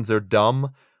Americans are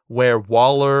dumb, where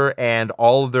Waller and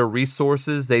all of their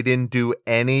resources, they didn't do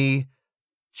any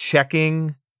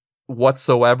checking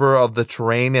whatsoever of the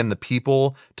terrain and the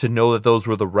people to know that those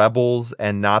were the rebels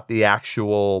and not the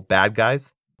actual bad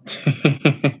guys.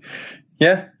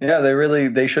 Yeah,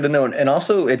 they should have known. And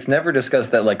also, it's never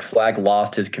discussed that like Flag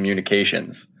lost his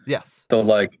communications. Yes. So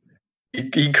like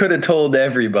he could have told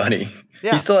everybody.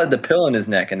 Yeah. He still had the pill in his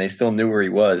neck, and they still knew where he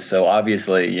was. So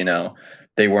obviously,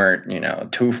 they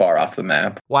weren't, too far off the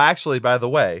map. Well, actually, by the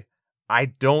way, I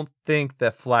don't think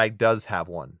that Flag does have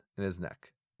one in his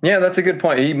neck. Yeah, that's a good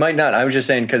point. He might not. I was just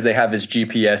saying because they have his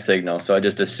GPS signal, so I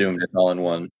just assumed it's all in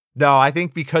one. No, I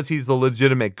think because he's the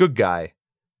legitimate good guy,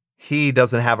 he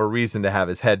doesn't have a reason to have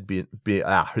his head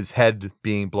his head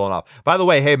being blown off. By the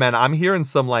way, hey man, I'm hearing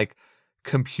some like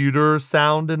computer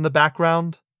sound in the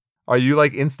background. Are you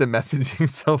like instant messaging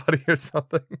somebody or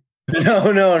something?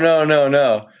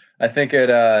 No. I think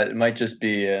it might just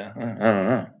be I don't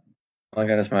know. Oh my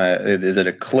God, is it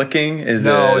a clicking? It's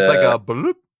like a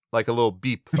bloop, like a little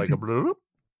beep, like a bloop.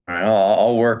 All right,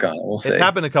 I'll work on it. We'll see. It's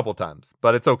happened a couple times,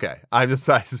 but it's okay. I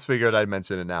just figured I'd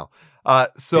mention it now.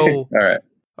 So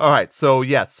all right. So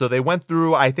yes, so they went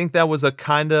through. I think that was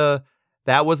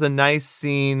a nice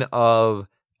scene of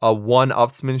a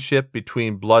one-upsmanship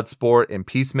between Bloodsport and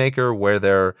Peacemaker, where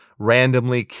they're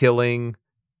randomly killing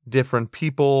different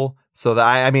people. So that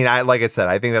I like I said,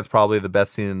 I think that's probably the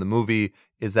best scene in the movie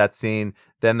is that scene.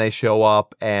 Then they show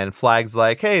up and Flag's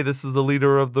like, "Hey, this is the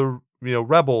leader of the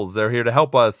rebels. They're here to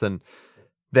help us." And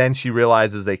then she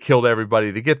realizes they killed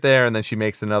everybody to get there, and then she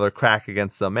makes another crack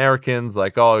against the Americans,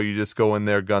 like, "Oh, you just go in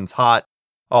there, guns hot,"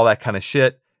 all that kind of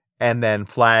shit. And then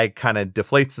Flag kind of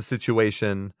deflates the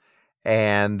situation,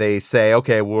 and they say,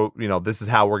 "Okay, well, this is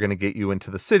how we're going to get you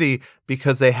into the city,"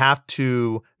 because they have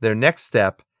to. Their next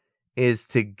step is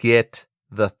to get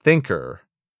the Thinker,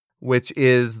 which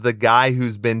is the guy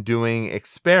who's been doing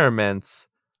experiments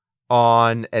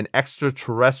on an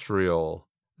extraterrestrial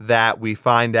that we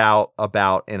find out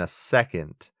about in a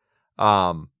second.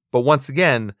 But once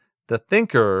again, the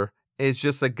Thinker is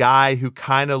just a guy who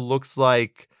kind of looks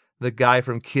like the guy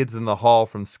from Kids in the Hall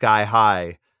from Sky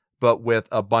High, but with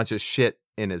a bunch of shit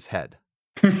in his head.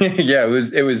 Yeah,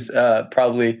 it was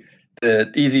probably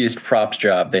the easiest props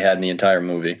job they had in the entire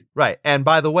movie. Right. And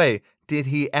by the way, did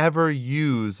he ever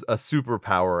use a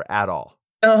superpower at all?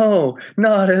 No,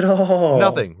 not at all.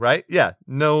 Nothing, right? Yeah.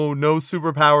 No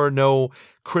superpower, no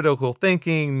critical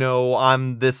thinking, no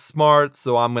I'm this smart,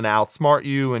 so I'm going to outsmart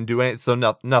you and do anything. So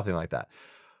nothing like that.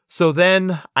 So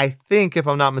then I think, if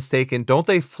I'm not mistaken, don't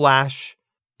they flash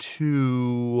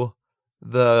to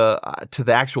the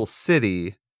actual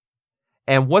city?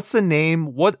 And what's the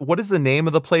name? What is the name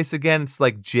of the place again? It's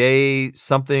like J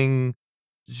something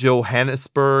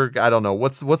Johannesburg. I don't know.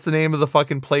 What's the name of the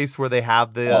fucking place where they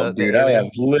have the dude, I have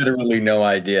literally no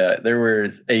idea. There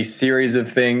was a series of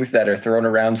things that are thrown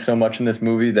around so much in this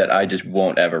movie that I just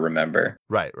won't ever remember.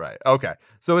 Right. Okay.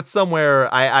 So it's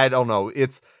somewhere, I don't know.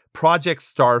 It's Project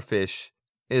Starfish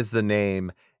is the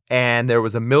name, and there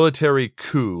was a military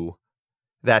coup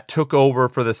that took over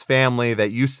for this family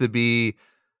that used to be,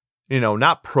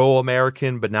 not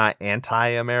pro-American, but not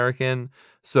anti-American.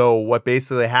 So what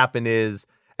basically happened is,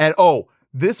 and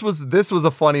this was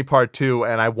a funny part too,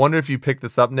 and I wonder if you picked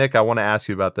this up, Nick. I want to ask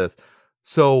you about this.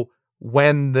 So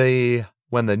when the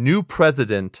new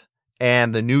president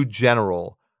and the new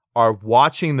general are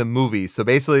watching the movie, so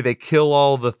basically they kill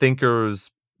all the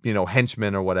Thinker's,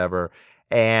 henchmen or whatever,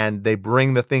 and they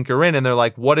bring the Thinker in, and they're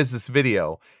like, "What is this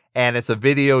video?" And it's a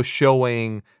video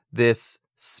showing this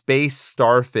space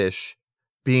starfish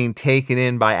being taken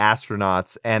in by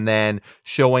astronauts, and then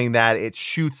showing that it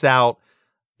shoots out,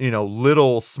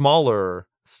 little smaller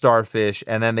starfish,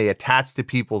 and then they attach to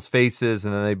people's faces,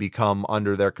 and then they become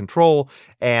under their control,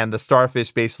 and the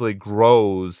starfish basically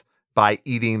grows by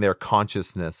eating their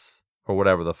consciousness or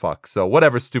whatever the fuck. So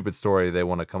whatever stupid story they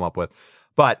want to come up with.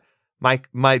 But Mike,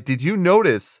 did you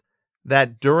notice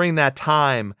that during that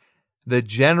time, the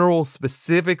general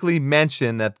specifically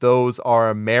mentioned that those are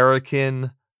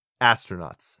American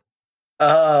astronauts?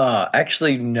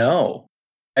 Actually, no.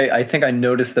 I think I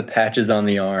noticed the patches on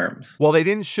the arms. Well, they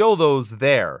didn't show those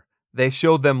there. They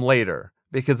showed them later,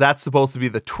 because that's supposed to be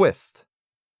the twist,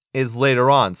 is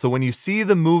later on. So when you see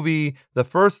the movie the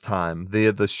first time,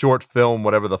 the short film,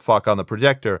 whatever the fuck, on the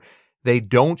projector, they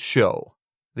don't show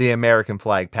the American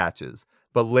flag patches.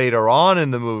 But later on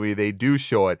in the movie, they do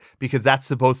show it, because that's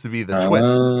supposed to be the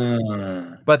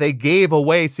twist. But they gave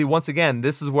away. See, once again,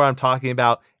 this is where I'm talking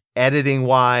about editing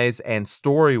wise and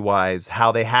story wise,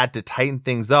 how they had to tighten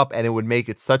things up and it would make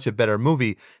it such a better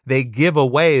movie. They give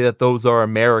away that those are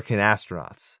American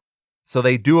astronauts. So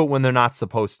they do it when they're not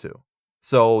supposed to.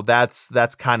 So that's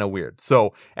kind of weird.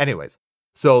 So anyways,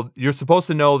 so you're supposed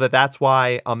to know that that's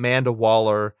why Amanda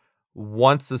Waller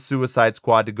wants the Suicide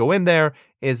Squad to go in there,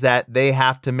 is that they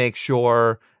have to make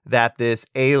sure that this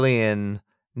alien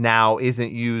now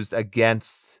isn't used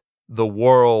against the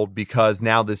world because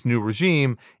now this new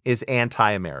regime is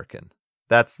anti-American.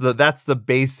 That's the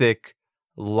basic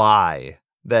lie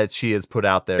that she has put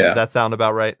out there. Yeah. Does that sound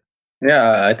about right?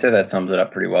 Yeah, I'd say that sums it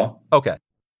up pretty well. Okay.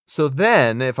 So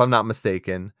then, if I'm not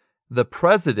mistaken, the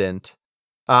president,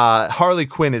 Harley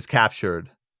Quinn, is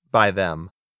captured by them.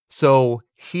 So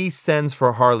he sends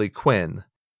for Harley Quinn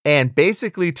and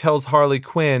basically tells Harley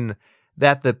Quinn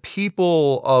that the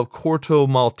people of Corto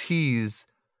Maltese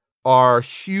are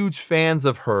huge fans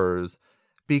of hers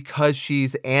because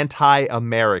she's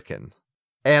anti-American.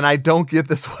 And I don't get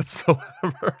this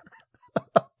whatsoever.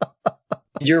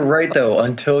 You're right, though.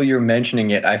 Until you're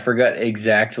mentioning it, I forgot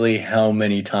exactly how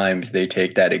many times they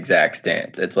take that exact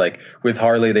stance. It's like with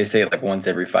Harley, they say it like once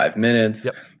every 5 minutes.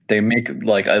 Yep. They make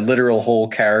like a literal whole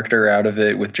character out of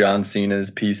it with John Cena's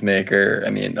Peacemaker.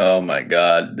 I mean, oh my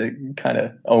God, they're kind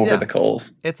of over the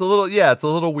coals. It's a little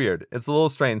weird. It's a little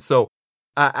strange. So,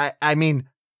 I mean,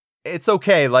 it's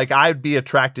okay. Like, I'd be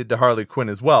attracted to Harley Quinn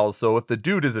as well. So if the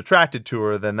dude is attracted to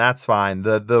her, then that's fine.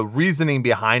 The reasoning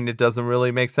behind it doesn't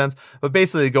really make sense. But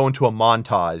basically, go into a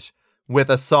montage with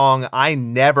a song I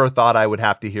never thought I would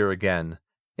have to hear again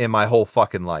in my whole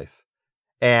fucking life.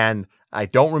 And I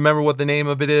don't remember what the name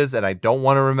of it is, and I don't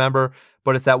want to remember,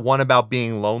 but it's that one about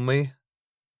being lonely.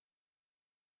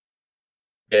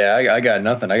 Yeah, I got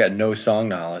nothing. I got no song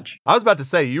knowledge. I was about to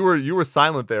say, you were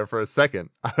silent there for a second.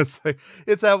 I was like,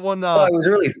 it's that one. I was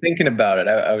really thinking about it.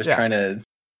 I was trying to,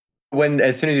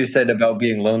 as soon as you said about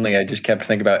being lonely, I just kept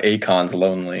thinking about Akon's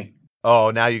Lonely.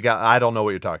 Oh, now I don't know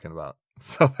what you're talking about.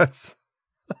 So that's,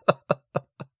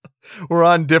 we're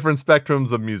on different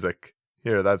spectrums of music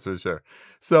here, that's for sure.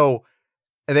 So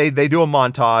they do a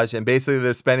montage, and basically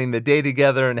they're spending the day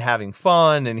together and having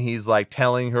fun, and he's like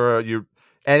telling her,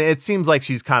 and it seems like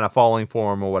she's kind of falling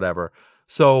for him or whatever.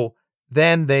 So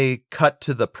then they cut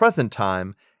to the present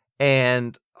time,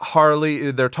 and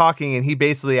they're talking, and he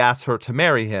basically asks her to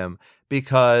marry him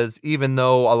because even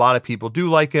though a lot of people do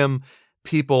like him,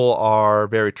 people are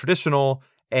very traditional.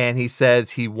 And he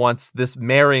says he wants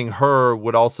marrying her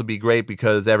would also be great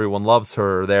because everyone loves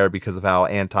her there because of how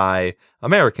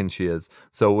anti-American she is.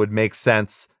 So it would make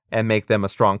sense and make them a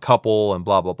strong couple and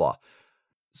blah, blah, blah.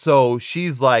 So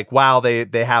she's like, wow, they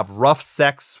have rough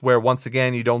sex where once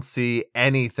again, you don't see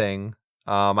anything.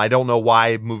 I don't know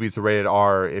why movies are rated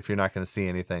R if you're not going to see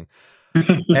anything.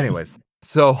 Anyways,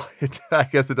 so I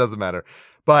guess it doesn't matter.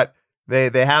 But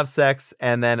they have sex,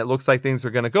 and then it looks like things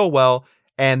are going to go well.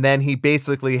 And then he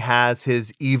basically has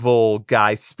his evil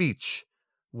guy speech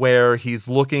where he's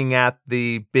looking at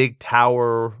the big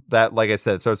tower that, like I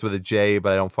said, it starts with a J,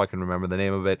 but I don't fucking remember the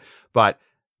name of it. But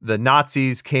the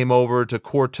Nazis came over to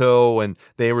Corto and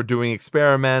they were doing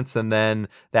experiments, and then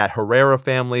that Herrera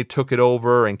family took it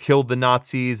over and killed the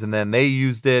Nazis, and then they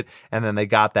used it, and then they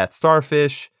got that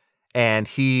starfish, and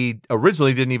he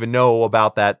originally didn't even know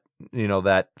about that,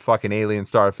 that fucking alien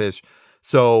starfish.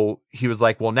 So he was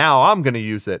like, well, now I'm going to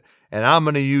use it, and I'm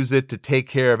going to use it to take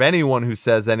care of anyone who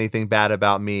says anything bad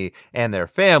about me and their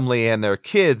family and their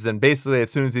kids. And basically,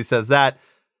 as soon as he says that,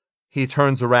 he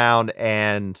turns around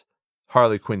and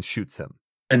Harley Quinn shoots him.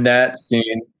 And that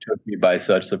scene took me by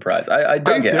such surprise. I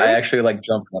dug it. I actually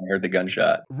jumped when I heard the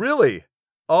gunshot. Really?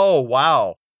 Oh,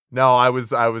 wow. No, I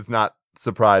was not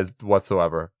surprised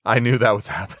whatsoever. I knew that was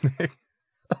happening.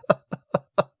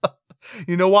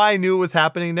 You know why I knew it was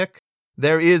happening, Nick?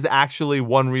 There is actually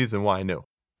one reason why I knew.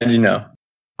 How did you know?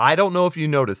 I don't know if you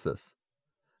noticed this,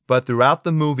 but throughout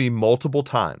the movie multiple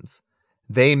times,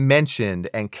 they mentioned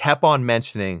and kept on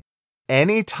mentioning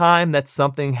any time that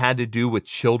something had to do with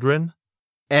children,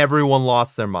 everyone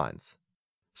lost their minds.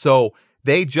 So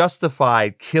they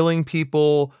justified killing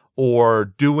people or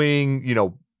doing,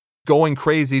 going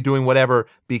crazy, doing whatever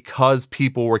because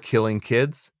people were killing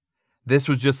kids. This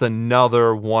was just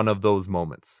another one of those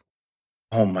moments.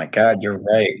 Oh my God, you're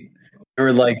right. There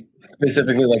were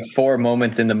specifically 4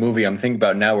 moments in the movie I'm thinking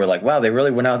about now where wow, they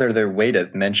really went out of their way to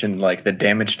mention the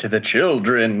damage to the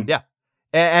children. Yeah.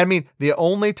 And I mean, the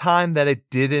only time that it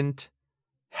didn't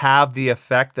have the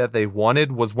effect that they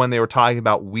wanted was when they were talking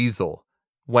about Weasel.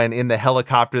 When in the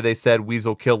helicopter they said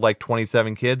Weasel killed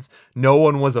 27 kids. No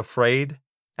one was afraid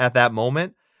at that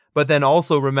moment. But then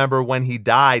also remember when he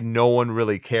died, no one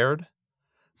really cared.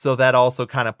 So that also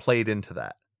kind of played into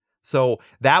that. So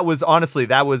that was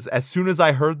as soon as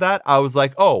I heard that, I was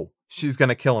like, oh, she's going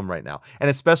to kill him right now. And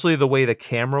especially the way the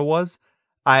camera was,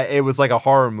 it was like a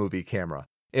horror movie camera.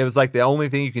 It was like the only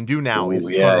thing you can do now is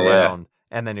turn around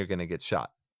and then you're going to get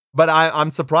shot. But I'm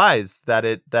surprised that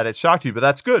it shocked you, but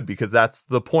that's good because that's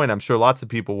the point. I'm sure lots of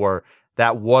people were.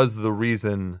 That was the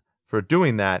reason for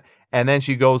doing that. And then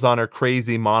she goes on her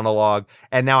crazy monologue.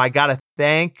 And now I gotta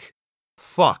thank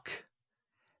fuck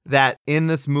that in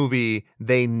this movie,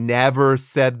 they never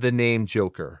said the name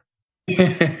Joker.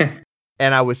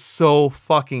 And I was so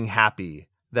fucking happy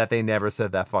that they never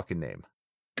said that fucking name.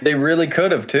 They really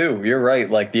could have, too. You're right.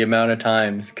 Like the amount of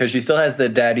times, because she still has the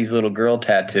daddy's little girl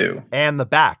tattoo. And the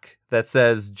back that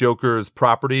says Joker's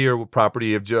property or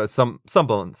property of some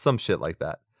shit like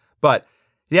that. But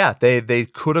yeah, they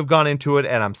could have gone into it,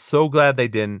 and I'm so glad they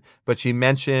didn't. But she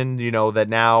mentioned, that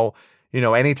now,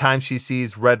 anytime she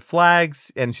sees red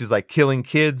flags, and she's like, killing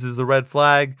kids is a red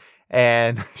flag.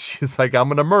 And she's like, I'm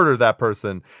going to murder that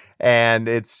person. And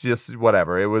it's just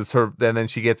whatever. It was her. And then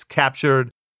she gets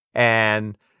captured.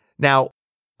 And now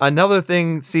another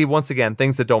thing, see, once again,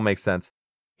 things that don't make sense.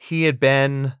 He had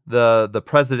been, the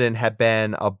president had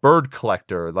been a bird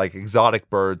collector, like exotic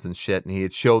birds and shit. And he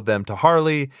had showed them to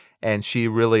Harley, and she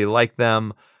really liked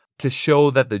them. To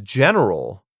show that the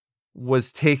general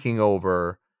was taking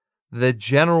over, the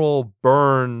general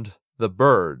burned the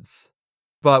birds.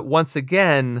 But once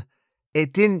again,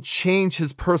 it didn't change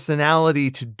his personality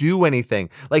to do anything.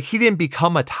 Like, he didn't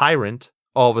become a tyrant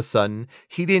all of a sudden.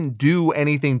 He didn't do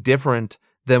anything different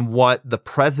than what the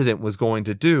president was going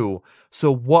to do.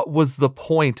 So what was the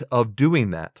point of doing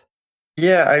that?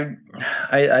 Yeah,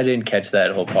 I didn't catch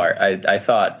that whole part. I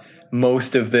thought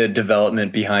most of the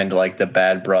development behind like the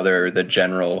bad brother or the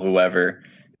general, whoever,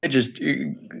 it just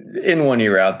in one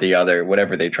ear out the other,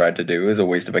 whatever they tried to do, is a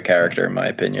waste of a character, in my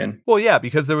opinion. Well, yeah,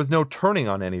 because there was no turning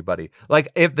on anybody. Like,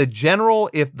 if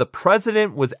the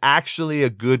president was actually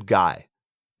a good guy,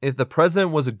 if the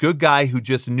president was a good guy who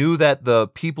just knew that the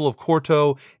people of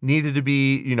Corto needed to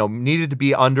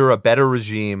be under a better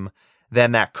regime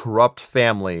than that corrupt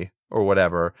family or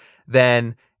whatever,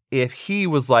 then if he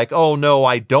was like, oh no,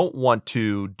 I don't want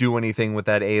to do anything with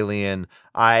that alien,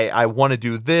 I want to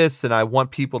do this and I want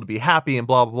people to be happy and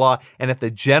blah, blah, blah. And if the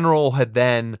general had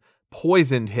then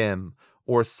poisoned him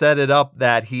or set it up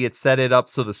that he had set it up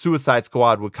so the Suicide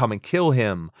Squad would come and kill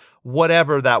him,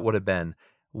 whatever that would have been.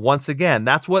 Once again,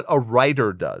 that's what a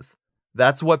writer does.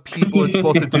 That's what people are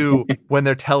supposed to do when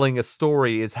they're telling a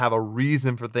story, is have a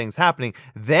reason for things happening.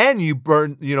 Then you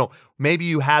burn, maybe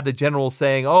you had the general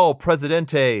saying, oh,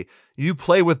 Presidente, you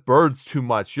play with birds too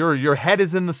much. Your head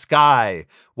is in the sky.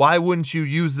 Why wouldn't you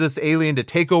use this alien to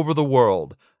take over the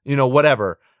world?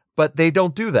 Whatever. But they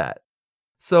don't do that.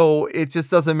 So it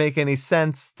just doesn't make any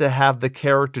sense to have the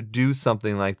character do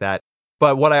something like that.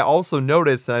 But what I also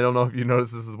noticed, and I don't know if you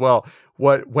noticed this as well,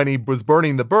 when he was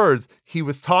burning the birds, he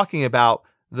was talking about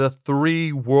the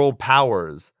 3 world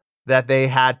powers that they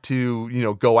had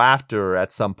to, go after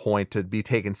at some point to be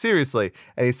taken seriously.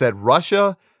 And he said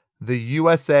Russia, the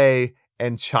USA,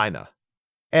 and China.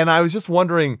 And I was just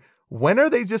wondering, when are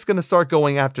they just going to start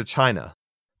going after China?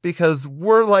 Because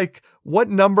we're like, what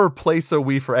number place are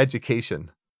we for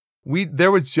education?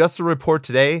 There was just a report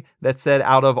today that said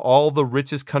out of all the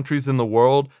richest countries in the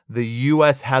world, the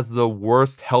U.S. has the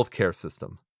worst healthcare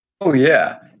system. Oh,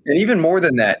 yeah. And even more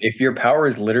than that, if your power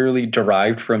is literally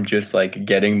derived from just like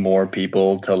getting more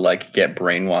people to like get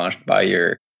brainwashed by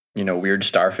your, weird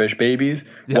starfish babies,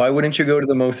 Why wouldn't you go to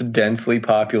the most densely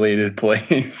populated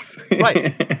place?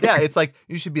 Right. Yeah. It's like,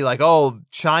 you should be like, oh,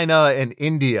 China and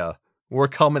India, we're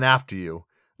coming after you.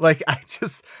 Like,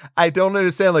 I don't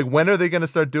understand. Like, when are they going to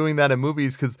start doing that in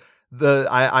movies? Because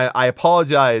I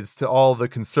apologize to all the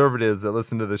conservatives that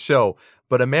listen to the show,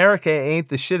 but America ain't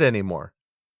the shit anymore.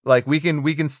 Like, we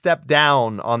can step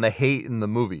down on the hate in the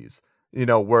movies.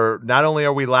 We're not only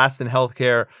are we last in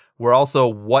healthcare, we're also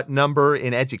what number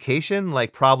in education?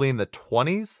 Like, probably in the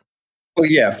 20s. Oh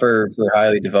yeah, for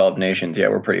highly developed nations, yeah,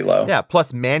 we're pretty low. Yeah.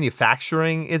 Plus,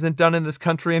 manufacturing isn't done in this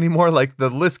country anymore. Like, the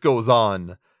list goes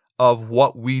on of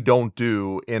what we don't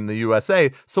do in the USA.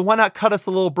 So why not cut us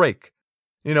a little break?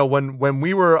 When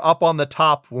we were up on the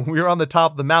top, when we were on the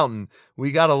top of the mountain,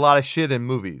 we got a lot of shit in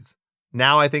movies.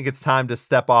 Now I think it's time to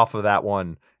step off of that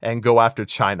one and go after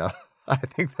China. I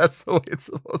think that's the way it's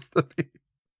supposed to be.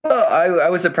 Well, I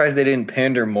was surprised they didn't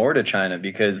pander more to China,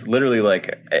 because literally,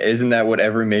 like, isn't that what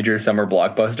every major summer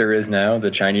blockbuster is now?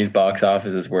 The Chinese box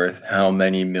office is worth how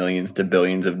many millions to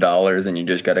billions of dollars, and you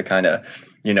just got to kind of,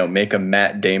 make a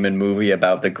Matt Damon movie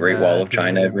about the Great Wall of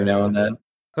China every now and then.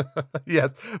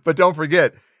 Yes, but don't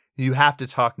forget, you have to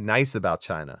talk nice about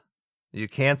China. You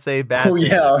can't say bad things.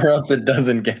 Yeah, or else it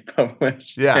doesn't get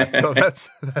published. Yeah, so that's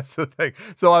the thing.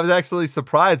 So I was actually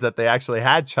surprised that they actually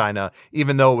had China,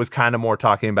 even though it was kind of more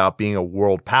talking about being a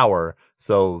world power.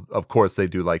 So of course they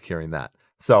do like hearing that.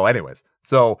 So anyways,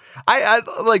 so I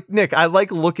like Nick, I like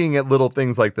looking at little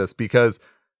things like this because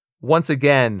once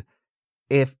again,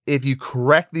 if you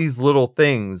correct these little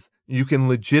things, you can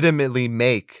legitimately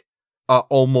make a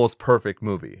almost perfect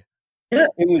movie. Yeah,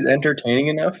 it was entertaining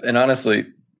enough, and honestly,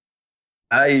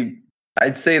 I'd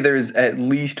say there's at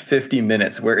least 50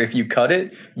 minutes where if you cut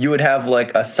it, you would have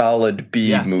like a solid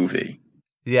B movie.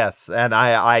 Yes, and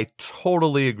I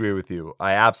totally agree with you.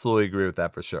 I absolutely agree with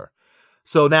that for sure.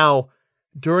 So now,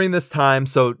 during this time,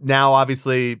 so now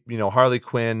obviously, Harley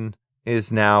Quinn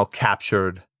is now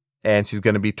captured and she's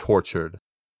going to be tortured.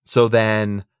 So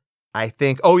then I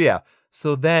think,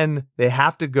 so then they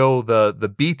have to go,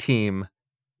 the B team,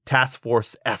 Task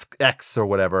Force X or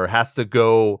whatever, has to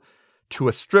go to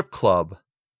a strip club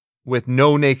with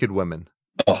no naked women.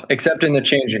 Oh, except in the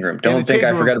changing room. Don't think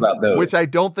I forgot about those. Which I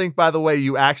don't think, by the way,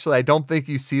 I don't think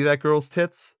you see that girl's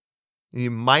tits. You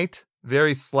might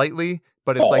very slightly,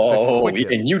 but it's like the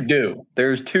quickest. And you do.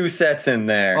 There's 2 sets in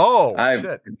there.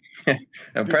 Shit.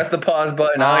 Press the pause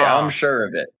button. I'm sure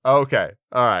of it. Okay.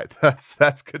 All right.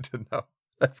 That's good to know.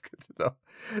 That's good to know.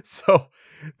 So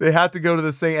they have to go to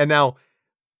this thing. And now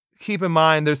keep in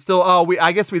mind, there's still,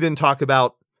 I guess we didn't talk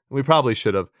about, we probably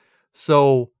should have.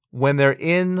 So when they're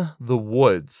in the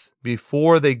woods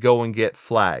before they go and get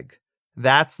Flag,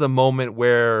 that's the moment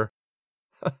where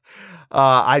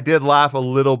I did laugh a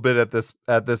little bit at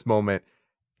this moment.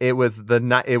 It was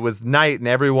night and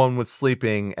everyone was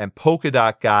sleeping, and Polka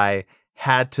Dot Guy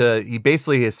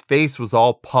his face was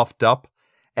all puffed up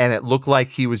and it looked like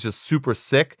he was just super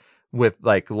sick with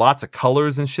like lots of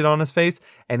colors and shit on his face,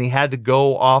 and he had to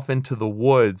go off into the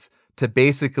woods to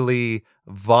basically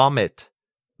vomit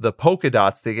the polka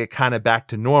dots to get kind of back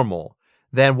to normal.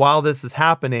 Then while this is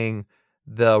happening,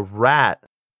 the rat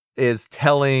is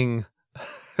telling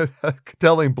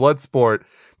Bloodsport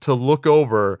to look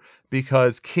over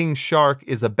because King Shark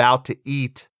is about to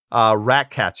eat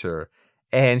Ratcatcher.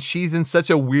 And she's in such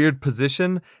a weird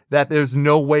position that there's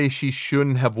no way she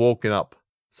shouldn't have woken up.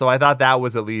 So I thought that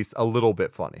was at least a little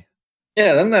bit funny.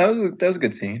 Yeah, that was a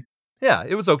good scene. Yeah,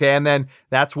 it was okay. And then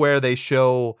that's where they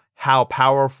show how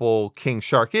powerful King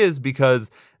Shark is, because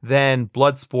then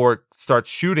Bloodsport starts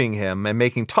shooting him and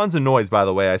making tons of noise, by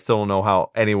the way. I still don't know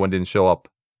how anyone didn't show up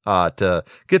to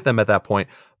get them at that point.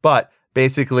 But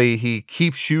basically, he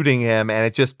keeps shooting him and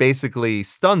it just basically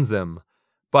stuns him.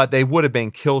 But they would have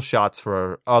been kill shots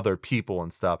for other people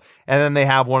and stuff. And then they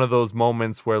have one of those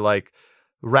moments where like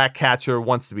Ratcatcher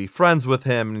wants to be friends with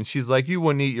him, and she's like, you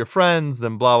wouldn't eat your friends,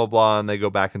 and blah, blah, blah, and they go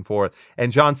back and forth.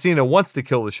 And John Cena wants to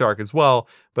kill the shark as well,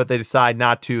 but they decide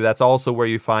not to. That's also where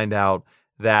you find out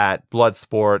that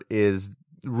Bloodsport is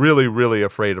really, really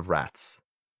afraid of rats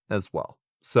as well.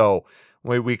 So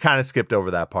we kind of skipped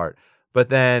over that part. But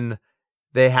then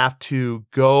they have to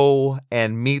go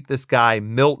and meet this guy,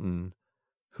 Milton,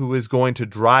 who is going to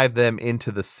drive them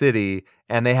into the city.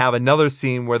 And they have another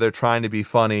scene where they're trying to be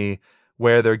funny,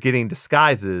 where they're getting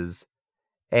disguises,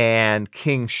 and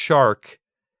King Shark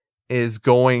is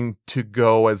going to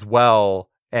go as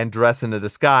well and dress in a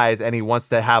disguise, and he wants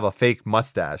to have a fake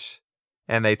mustache,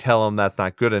 and they tell him that's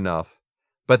not good enough.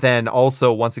 But then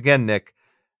also, once again, Nick,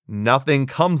 nothing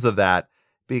comes of that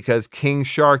because King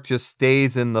Shark just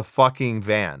stays in the fucking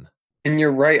van. And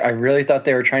you're right. I really thought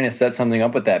they were trying to set something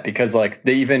up with that, because like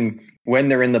when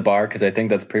they're in the bar, because I think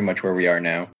that's pretty much where we are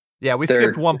now. Yeah, we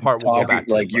skipped one part. We'll go back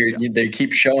to it, they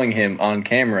keep showing him on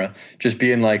camera just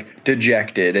being like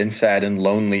dejected and sad and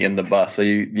lonely in the bus. So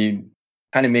you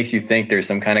kind of makes you think there's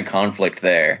some kind of conflict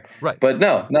there. Right. But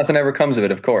no, nothing ever comes of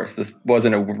it, of course. This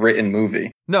wasn't a written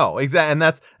movie. No, exactly. And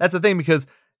that's the thing, because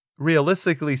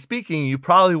realistically speaking, you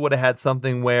probably would have had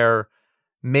something where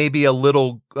maybe a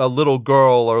little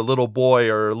girl or a little boy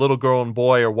or a little girl and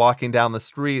boy are walking down the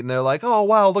street and they're like, oh,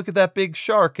 wow, look at that big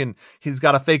shark. And he's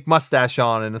got a fake mustache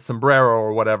on and a sombrero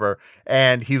or whatever.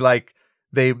 And he like,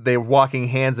 they're walking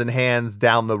hands in hands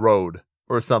down the road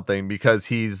or something because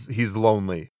he's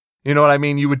lonely. You know what I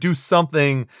mean? You would do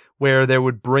something where there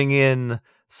would bring in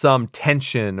some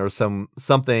tension or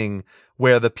something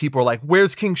where the people are like,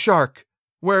 where's King Shark?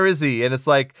 Where is he? And it's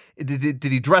like, did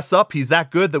he dress up? He's that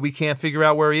good that we can't figure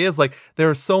out where he is. Like, there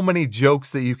are so many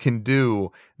jokes that you can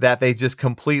do that they just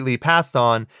completely passed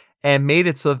on and made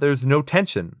it so that there's no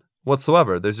tension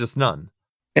whatsoever. There's just none.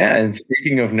 Yeah, and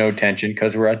speaking of no tension,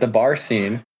 because we're at the bar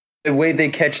scene, the way they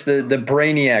catch the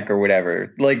Brainiac or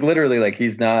whatever, like literally, like he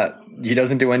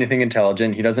doesn't do anything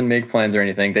intelligent. He doesn't make plans or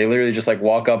anything. They literally just like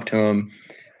walk up to him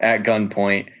at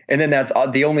gunpoint, and then that's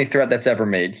the only threat that's ever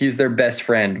made. He's their best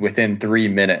friend within 3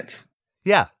 minutes.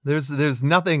 Yeah, there's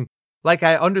nothing. Like,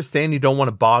 I understand you don't want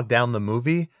to bog down the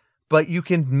movie, but you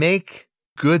can make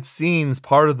good scenes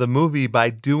part of the movie by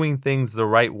doing things the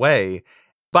right way.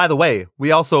 By the way, we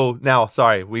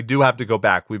do have to go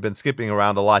back. We've been skipping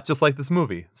around a lot, just like this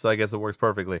movie. So I guess it works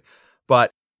perfectly.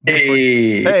 But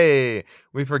we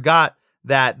forgot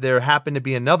that there happened to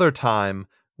be another time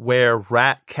where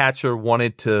Ratcatcher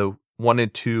wanted to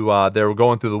they were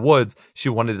going through the woods. She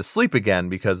wanted to sleep again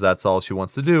because that's all she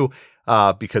wants to do,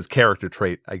 because character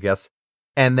trait, I guess.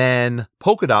 And then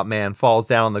Polka Dot Man falls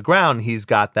down on the ground. He's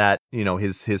got that,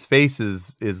 his face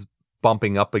is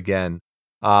bumping up again.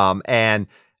 And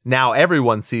now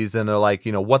everyone sees and they're like,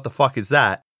 what the fuck is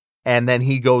that? And then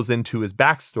he goes into his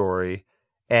backstory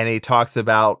and he talks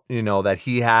about, that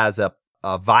he has a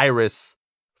virus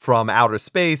from outer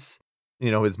space.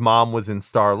 His mom was in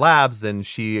Star Labs and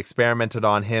she experimented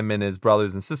on him and his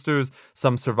brothers and sisters.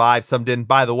 Some survived, some didn't.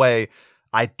 By the way,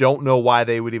 I don't know why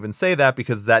they would even say that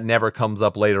because that never comes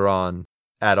up later on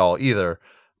at all either.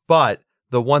 But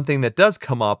the one thing that does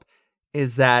come up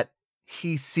is that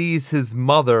he sees his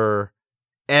mother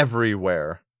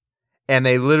everywhere. And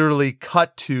they literally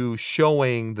cut to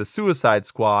showing the Suicide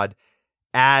Squad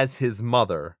as his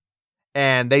mother.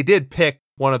 And they did pick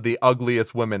one of the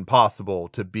ugliest women possible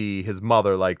to be his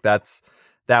mother. Like that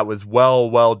was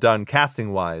well done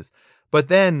casting wise. But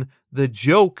then the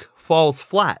joke falls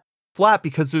flat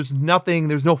because there's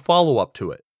no follow up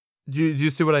to it. Do you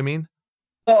see what I mean?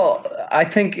 Well, I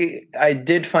think I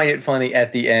did find it funny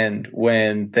at the end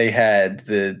when they had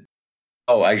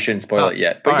I shouldn't spoil it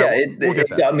yet. But right,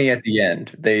 it got me at the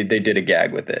end. They did a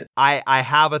gag with it. I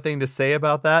have a thing to say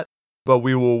about that, but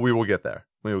we will get there.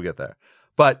 We will get there.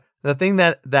 But the thing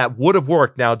that would have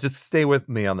worked, now just stay with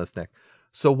me on this, Nick.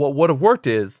 So what would have worked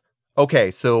is,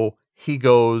 okay, so he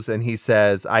goes and he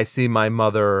says, I see my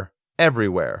mother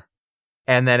everywhere.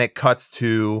 And then it cuts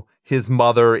to his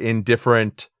mother in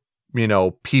different,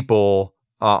 people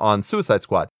on Suicide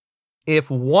Squad. If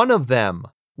one of them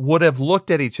would have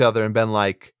looked at each other and been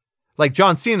like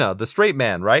John Cena, the straight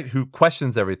man, right? Who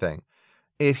questions everything.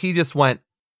 If he just went,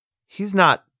 he's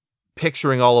not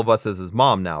picturing all of us as his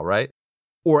mom now, right?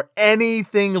 Or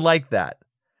anything like that.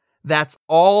 That's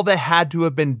all that had to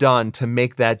have been done to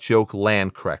make that joke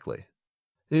land correctly.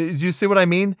 Do you see what I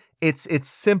mean? It's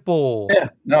simple. Yeah,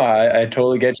 no, I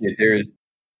totally get you.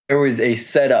 There was a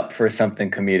setup for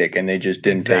something comedic, and they just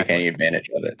didn't take any advantage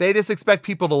of it. They just expect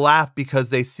people to laugh because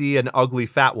they see an ugly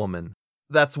fat woman.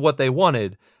 That's what they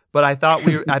wanted. But I thought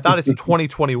it's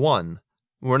 2021.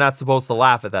 We're not supposed to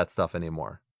laugh at that stuff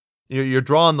anymore. You're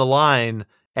drawing the line,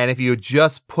 and if you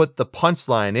just put the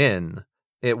punchline in,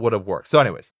 it would have worked. So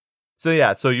anyways. So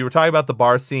you were talking about the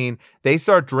bar scene. They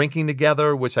start drinking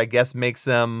together, which I guess makes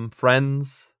them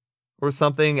friends or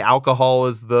something. Alcohol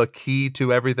is the key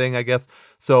to everything, I guess.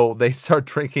 So they start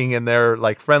drinking and they're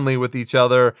like friendly with each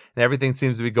other and everything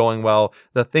seems to be going well.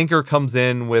 The Thinker comes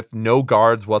in with no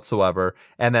guards whatsoever.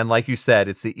 And then, like you said,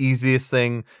 it's the easiest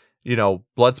thing.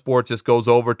 Bloodsport just goes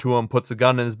over to him, puts a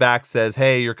gun in his back, says,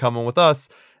 hey, you're coming with us.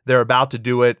 They're about to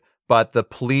do it. But the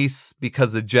police,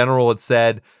 because the general had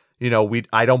said,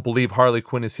 I don't believe Harley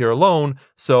Quinn is here alone,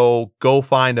 so go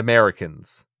find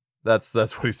Americans. That's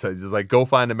what he says. He's like, go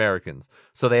find Americans.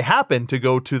 So they happen to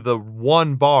go to the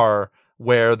one bar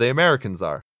where the Americans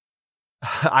are.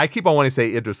 I keep on wanting to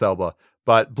say Idris Elba,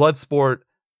 but Bloodsport,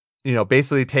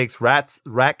 basically takes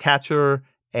Ratcatcher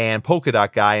and Polka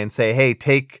Dot Guy and say, hey,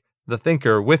 take the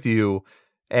Thinker with you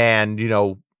and,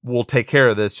 we'll take care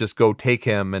of this. Just go take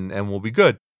him and we'll be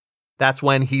good. That's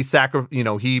when he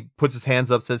he puts his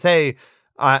hands up, says, hey,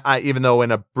 I even though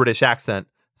in a British accent,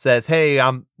 says, hey,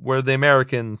 we're the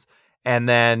Americans. And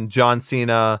then John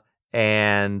Cena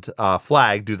and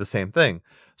Flag do the same thing.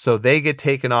 So they get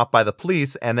taken off by the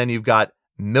police. And then you've got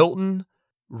Milton,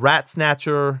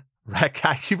 Ratcatcher,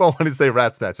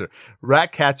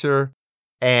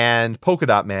 and Polka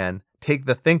Dot Man take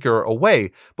the Thinker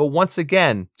away. But once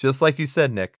again, just like you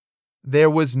said, Nick,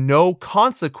 there was no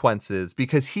consequences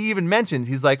because he even mentions,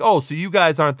 he's like, oh, so you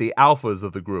guys aren't the alphas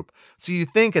of the group. So you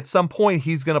think at some point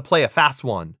he's going to play a fast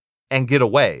one and get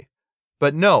away.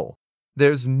 But no,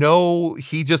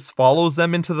 he just follows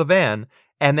them into the van.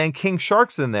 And then King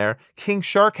Shark's in there. King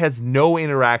Shark has no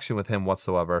interaction with him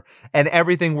whatsoever. And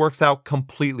everything works out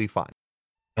completely fine.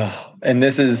 And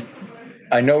this is,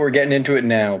 I know we're getting into it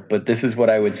now, but this is what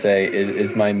I would say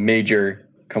is my major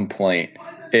complaint.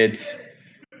 It's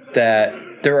that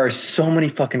there are so many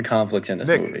fucking conflicts in this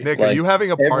movie. Nick, are you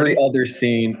having a party? Every other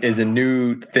scene is a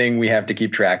new thing we have to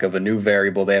keep track of, a new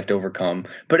variable they have to overcome.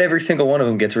 But every single one of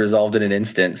them gets resolved in an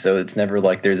instant, so it's never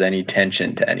like there's any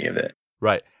tension to any of it.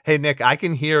 Right. Hey, Nick, I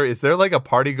can hear, is there like a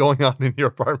party going on in your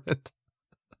apartment?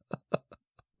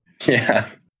 Yeah.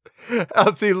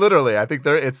 See, literally, I think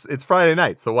it's Friday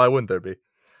night, so why wouldn't there be?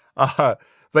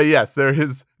 But yes, there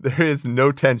is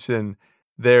no tension.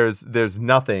 There's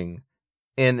nothing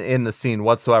in the scene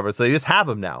whatsoever. So you just have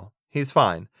him now. He's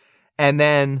fine. And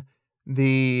then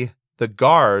the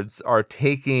guards are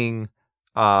taking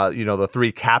the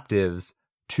three captives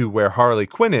to where Harley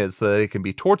Quinn is so that they can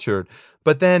be tortured.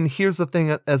 But then here's the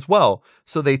thing as well.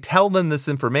 So they tell them this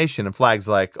information and Flag's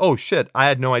like, oh shit, I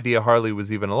had no idea Harley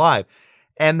was even alive.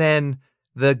 And then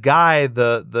the guy,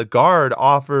 the guard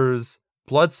offers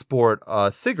Bloodsport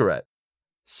a cigarette.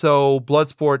 So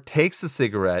Bloodsport takes a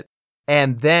cigarette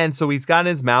and then, so he's got it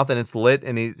in his mouth and it's lit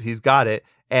and he's got it.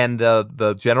 And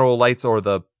the general lights or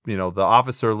the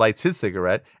officer lights his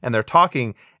cigarette and they're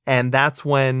talking. And that's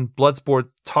when Bloodsport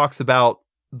talks about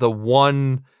the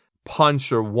one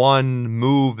punch or one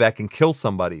move that can kill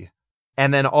somebody.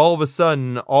 And then all of a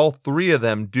sudden, all three of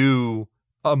them do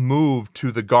a move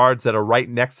to the guards that are right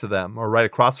next to them or right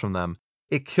across from them.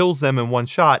 It kills them in one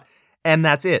shot. And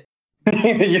that's it.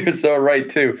 You're so right,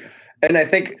 too. And I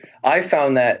think I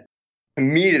found that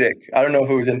comedic. I don't know if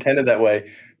it was intended that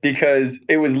way, because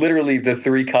it was literally the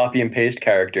three copy and paste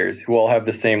characters who all have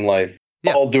the same life,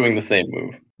 yes, all doing the same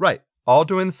move. Right. All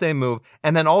doing the same move.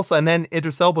 And then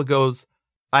Idris Elba goes,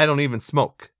 I don't even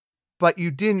smoke. But you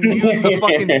didn't use the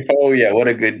fucking... Oh, yeah. What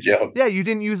a good joke. Yeah, you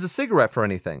didn't use a cigarette for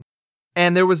anything.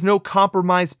 And there was no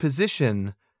compromised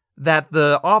position that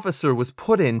the officer was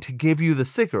put in to give you the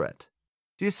cigarette.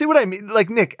 Do you see what I mean? Like,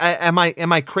 Nick, am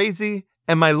I crazy?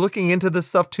 Am I looking into this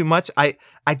stuff too much? I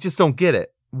just don't get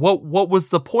it. What was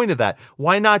the point of that?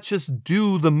 Why not just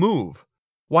do the move?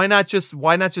 Why not just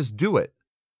do it?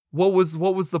 What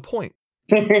was the point?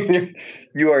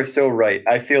 You are so right.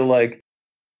 I feel like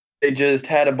they just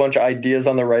had a bunch of ideas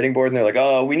on the writing board and they're like,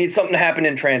 oh, we need something to happen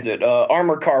in transit.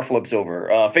 Armored car flips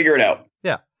over. Figure it out.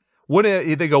 Yeah.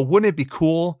 Wouldn't it be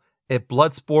cool if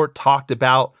Bloodsport talked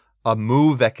about a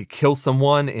move that could kill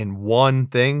someone in one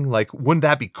thing? Like, wouldn't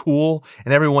that be cool?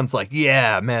 And everyone's like,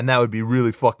 yeah, man, that would be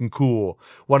really fucking cool.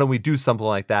 Why don't we do something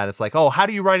like that? It's like, oh, how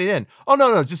do you write it in? Oh,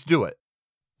 no, just do it.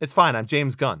 It's fine. I'm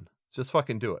James Gunn. Just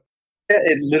fucking do it. Yeah,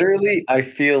 it literally, I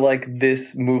feel like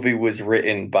this movie was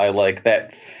written by like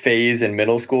that phase in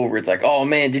middle school where it's like, oh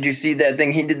man, did you see that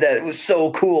thing? He did that. It was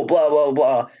so cool, blah, blah,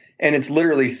 blah. And it's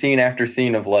literally scene after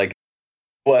scene of like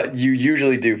what you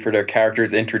usually do for their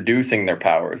characters introducing their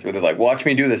powers, where they're like, watch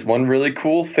me do this one really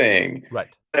cool thing.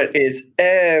 Right. But it's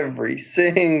every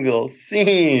single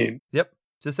scene. Yep.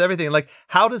 Just everything. Like,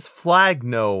 how does Flag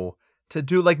know to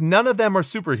do, like, none of them are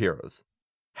superheroes.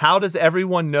 How does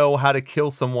everyone know how to kill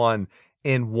someone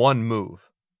in one move?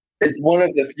 It's one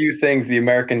of the few things the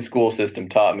American school system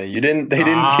taught me. They didn't teach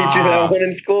you that one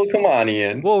in school? Come on,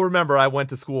 Ian. Well, remember, I went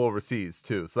to school overseas,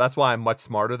 too. So that's why I'm much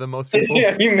smarter than most people.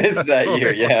 Yeah, you missed that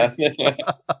year, yeah.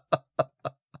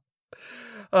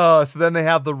 So then they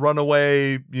have the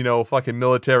runaway, fucking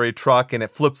military truck, and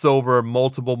it flips over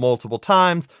multiple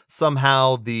times.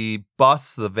 Somehow the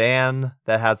bus, the van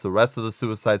that has the rest of the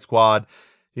Suicide Squad,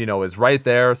 is right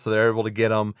there. So they're able to get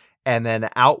them. And then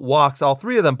out walks all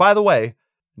three of them. By the way,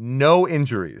 no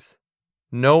injuries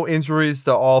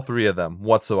to all three of them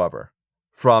whatsoever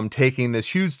from taking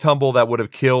this huge tumble that would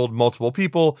have killed multiple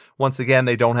people. Once again,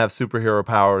 they don't have superhero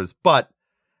powers, but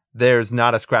there's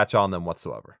not a scratch on them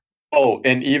whatsoever. Oh,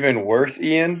 and even worse,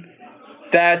 Ian,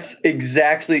 that's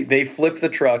exactly, they flip the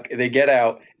truck, they get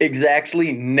out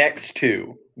exactly next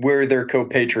to where their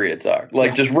compatriots are. Like,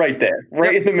 yes, just right there,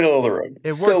 right in the middle of the road.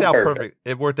 It worked out perfect.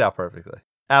 It worked out perfectly.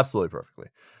 Absolutely perfectly.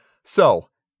 So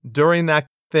during that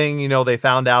thing, they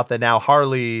found out that now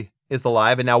Harley is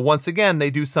alive. And now once again, they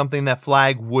do something that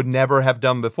Flag would never have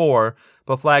done before.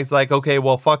 But Flag's like, okay,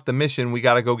 well, fuck the mission. We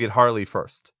got to go get Harley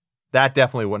first. That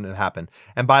definitely wouldn't have happened.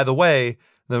 And by the way,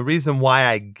 the reason why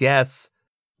I guess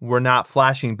we're not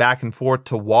flashing back and forth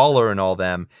to Waller and all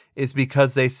them is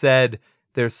because they said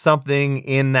there's something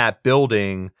in that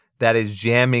building that is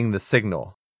jamming the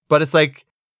signal. But it's like,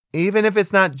 even if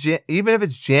it's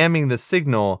jamming the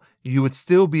signal, you would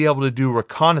still be able to do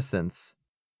reconnaissance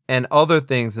and other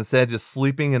things instead of just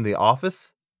sleeping in the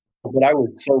office. But I was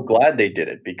so glad they did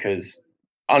it, because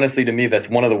honestly, to me, that's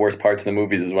one of the worst parts of the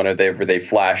movies is whenever they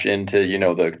flash into,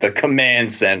 the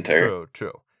command center.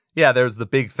 True. Yeah, there's the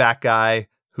big fat guy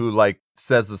who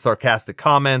says the sarcastic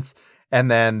comments. And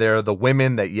then there are the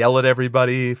women that yell at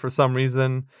everybody for some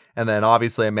reason. And then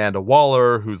obviously Amanda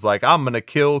Waller, who's like, I'm going to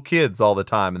kill kids all the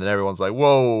time. And then everyone's like,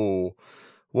 whoa,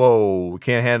 we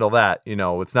can't handle that.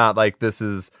 It's not like this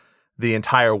is the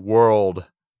entire world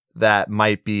that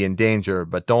might be in danger,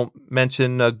 but don't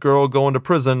mention a girl going to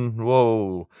prison.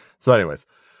 Whoa. So anyways,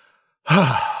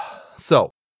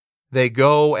 so they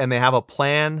go and they have a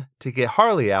plan to get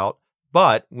Harley out,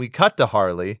 But we cut to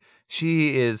Harley.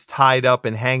 She is tied up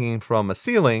and hanging from a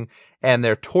ceiling, and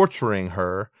they're torturing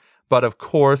her. But of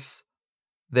course,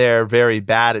 they're very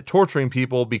bad at torturing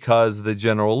people because the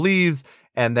general leaves,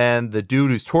 and then the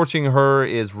dude who's torturing her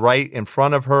is right in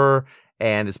front of her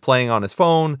and is playing on his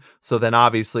phone. So then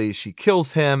obviously she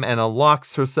kills him and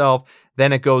unlocks herself.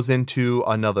 Then it goes into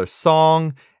another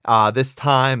song. This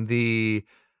time the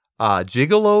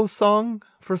Gigolo song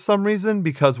for some reason,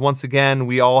 because once again,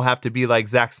 we all have to be like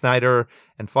Zack Snyder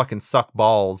and fucking suck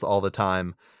balls all the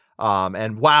time.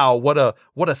 And wow, what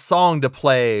a song to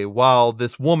play while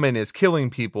this woman is killing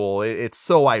people. It's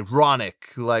so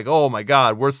ironic. Like, oh my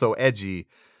God, we're so edgy.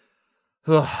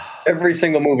 Every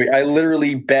single movie. I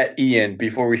literally bet Ian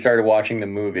before we started watching the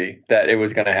movie that it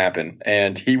was going to happen.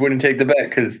 And he wouldn't take the bet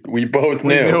because we both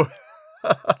knew.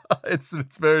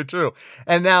 It's very true.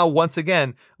 And now, once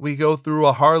again, we go through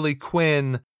a Harley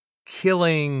Quinn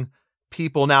killing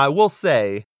people. Now, I will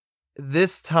say,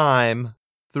 this time,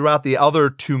 throughout the other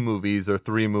 2 movies or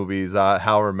 3 movies,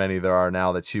 however many there are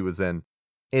now that she was in,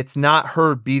 it's not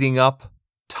her beating up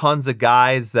tons of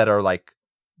guys that are like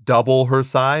double her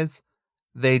size.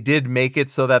 They did make it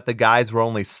so that the guys were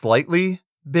only slightly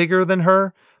bigger than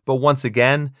her. But once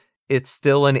again, it's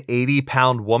still an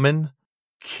 80-pound woman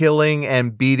killing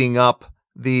and beating up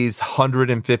these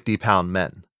 150-pound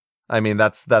men. I mean,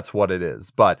 that's what it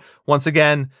is. But once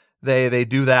again, they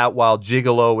do that while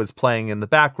Gigolo is playing in the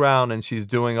background, and she's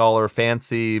doing all her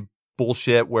fancy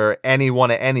bullshit where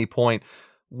anyone at any point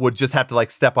would just have to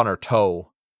like step on her toe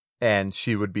and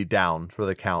she would be down for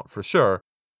the count for sure.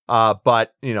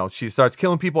 But, you know, she starts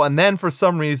killing people. And then for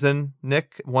some reason,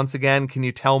 Nick, once again, can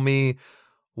you tell me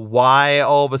why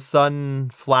all of a sudden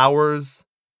flowers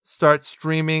start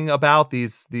streaming about?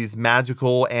 These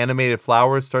magical animated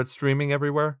flowers start streaming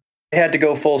everywhere? They had to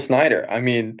go full Snyder. I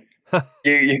mean,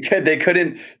 he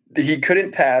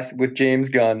couldn't pass with James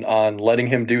Gunn on letting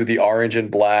him do the orange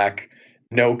and black,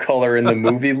 no color in the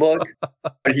movie look.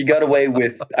 But he got away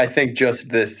with, I think, just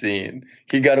this scene.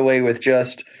 He got away with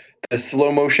just the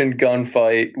slow motion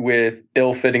gunfight with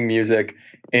ill-fitting music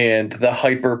and the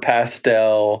hyper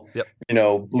pastel,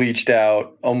 bleached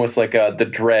out, almost like the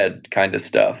Dread kind of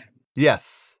stuff.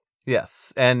 Yes.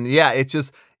 And yeah,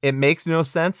 it makes no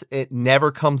sense. It never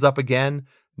comes up again.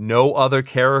 No other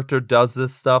character does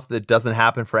this stuff. That doesn't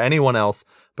happen for anyone else.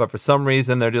 But for some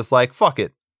reason, they're just like, fuck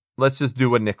it. Let's just do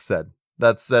what Nick said.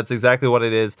 That's exactly what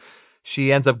it is.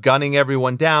 She ends up gunning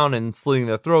everyone down and slitting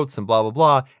their throats and blah, blah,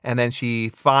 blah. And then she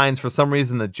finds, for some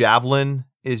reason, the javelin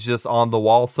is just on the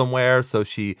wall somewhere. So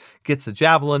she gets the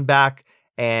javelin back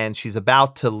and she's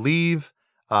about to leave,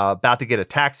 about to get a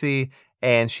taxi.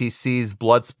 And she sees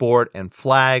Bloodsport and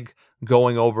Flag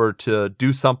going over to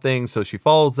do something. So she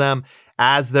follows them.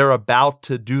 As they're about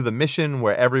to do the mission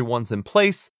where everyone's in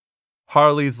place,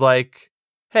 Harley's like,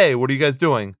 hey, what are you guys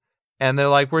doing? And they're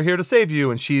like, we're here to save you.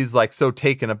 And she's like so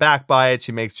taken aback by it.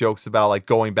 She makes jokes about like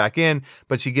going back in,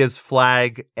 but she gives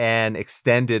Flag an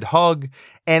extended hug.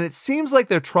 And it seems like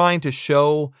they're trying to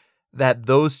show that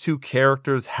those two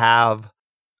characters have,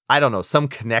 I don't know, some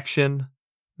connection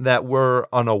that we're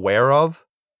unaware of.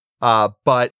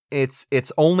 But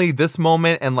it's only this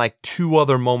moment and like 2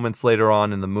 other moments later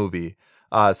on in the movie.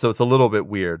 So it's a little bit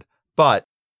weird, but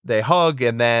they hug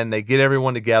and then they get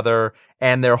everyone together,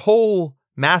 and their whole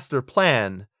master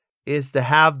plan is to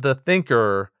have the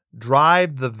Thinker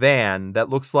drive the van that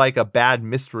looks like a bad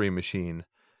mystery machine,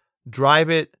 drive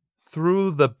it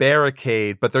through the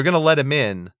barricade, but they're going to let him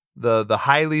in the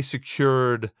highly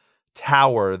secured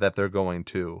tower that they're going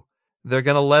to. They're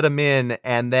going to let him in,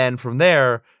 and then from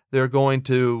there, they're going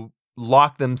to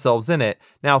lock themselves in it.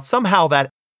 Now, somehow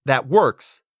that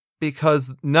works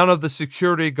because none of the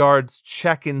security guards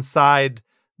check inside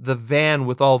the van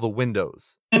with all the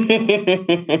windows. And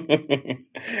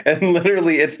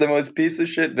literally, it's the most piece of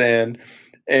shit van.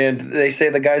 And they say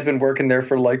the guy's been working there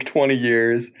for like 20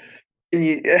 years.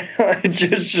 It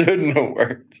just shouldn't have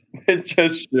worked. It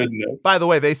just shouldn't have. By the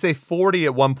way, they say 40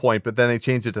 at one point, but then they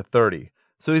changed it to 30.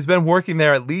 So he's been working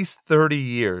there at least 30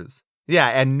 years. Yeah,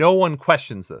 and no one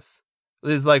questions this.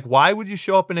 It's like, why would you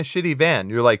show up in a shitty van?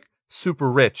 You're like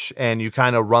super rich and you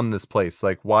kind of run this place.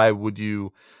 Like, why would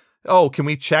you? Oh, can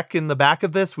we check in the back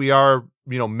of this? We are,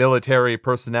 military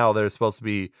personnel. They're supposed to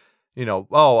be,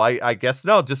 I guess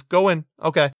no, just go in.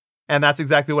 Okay. And that's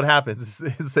exactly what happens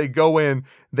is they go in,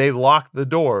 they lock the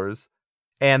doors,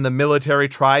 and the military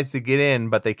tries to get in,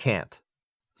 but they can't.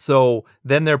 So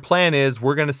then their plan is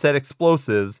we're going to set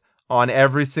explosives on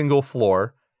every single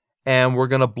floor and we're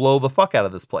going to blow the fuck out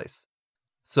of this place.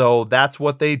 So that's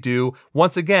what they do.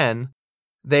 Once again,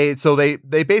 they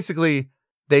basically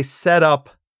set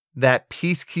up that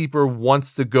Peacekeeper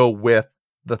wants to go with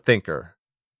the Thinker,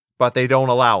 but they don't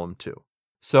allow him to.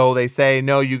 So they say,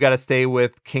 no, you got to stay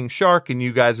with King Shark, and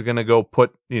you guys are going to go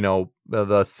put,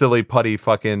 the silly putty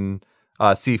fucking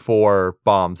C4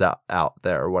 bombs out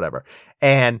there or whatever.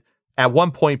 And at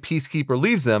one point, Peacekeeper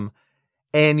leaves him,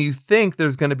 and you think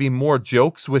there's going to be more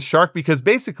jokes with Shark, because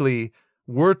basically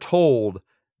we're told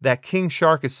that King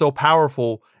Shark is so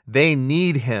powerful, they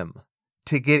need him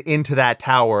to get into that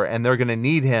tower, and they're going to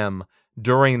need him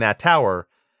during that tower.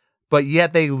 But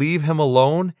yet they leave him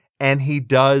alone, and he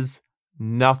does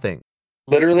nothing.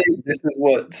 Literally, this is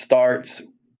what starts.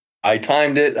 I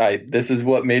timed it. This is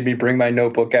what made me bring my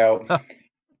notebook out.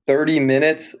 30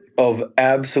 minutes of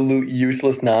absolute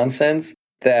useless nonsense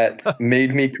that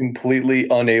made me completely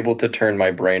unable to turn my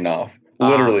brain off.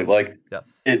 Literally,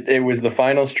 yes. It was the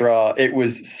final straw. It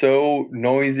was so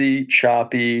noisy,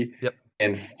 choppy,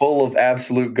 and full of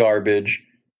absolute garbage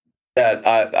that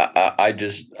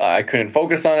I couldn't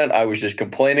focus on it. I was just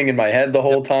complaining in my head the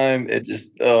whole time. It just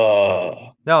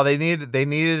No, they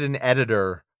needed an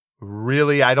editor.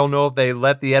 Really, I don't know if they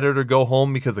let the editor go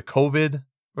home because of COVID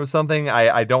or something.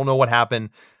 I don't know what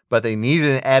happened, but they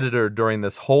needed an editor during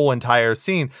this whole entire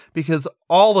scene because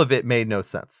all of it made no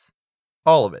sense.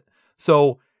 All of it.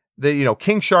 So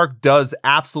King Shark does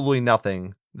absolutely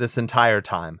nothing this entire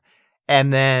time.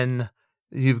 And then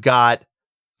you've got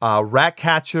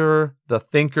Ratcatcher, the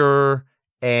Thinker,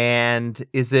 and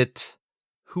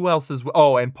who else is?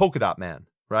 Oh, and Polka Dot Man,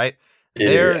 right?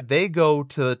 Yeah. They go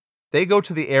to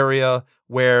the area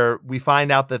where we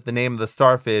find out that the name of the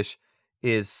starfish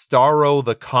is Starro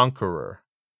the Conqueror.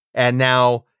 And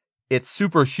now it's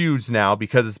super huge now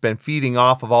because it's been feeding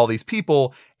off of all these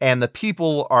people, and the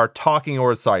people are talking,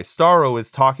 Starro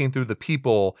is talking through the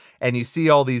people, and you see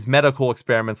all these medical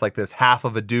experiments like this half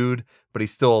of a dude, but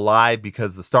he's still alive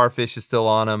because the starfish is still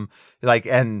on him.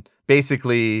 And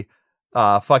basically,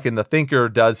 fucking the Thinker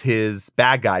does his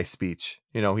bad guy speech.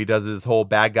 He does his whole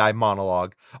bad guy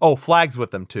monologue. Oh, Flag's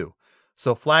with them too.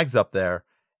 So Flag's up there,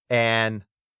 and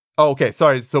okay,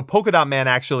 sorry. So Polka Dot Man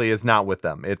actually is not with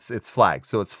them. It's Flag.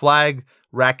 So it's Flag,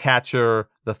 Ratcatcher,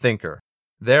 the Thinker.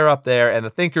 They're up there, and the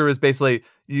Thinker is basically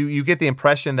you get the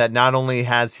impression that not only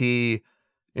has he,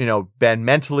 been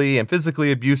mentally and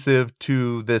physically abusive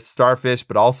to this starfish,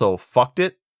 but also fucked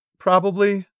it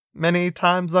probably many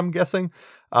times, I'm guessing.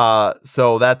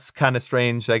 So that's kind of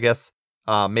strange, I guess.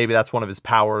 Maybe that's one of his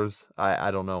powers.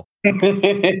 I don't know.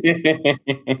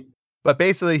 But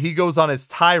basically, he goes on his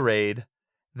tirade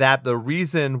that the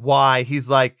reason why he's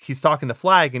talking to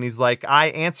Flag, and he's like, I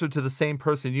answer to the same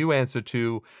person you answer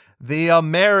to. The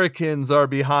Americans are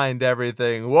behind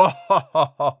everything.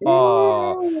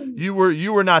 Whoa. You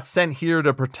were not sent here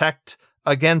to protect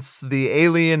against the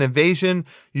alien invasion.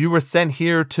 You were sent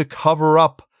here to cover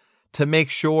up, to make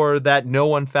sure that no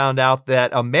one found out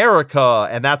that America,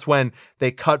 and that's when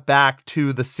they cut back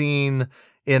to the scene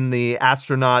in the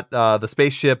astronaut, the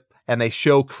spaceship, and they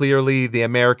show clearly the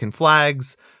American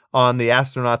flags on the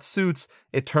astronaut suits.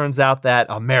 It turns out that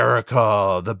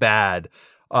America, the bad,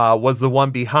 was the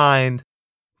one behind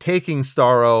taking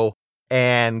Starro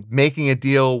and making a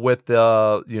deal with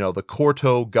the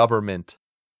Corto government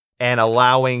and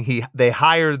allowing they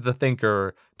hired the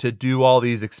Thinker to do all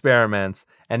these experiments.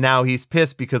 And now he's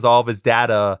pissed because all of his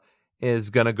data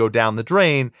is going to go down the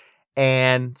drain.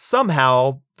 And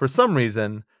somehow, for some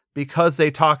reason, because they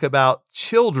talk about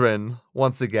children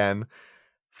once again,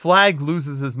 Flag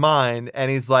loses his mind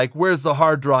and he's like, where's the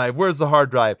hard drive? Where's the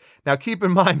hard drive? Now, keep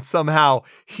in mind, somehow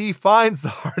he finds the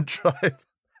hard drive.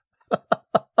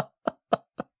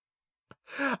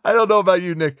 I don't know about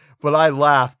you, Nick, but I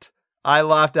laughed. I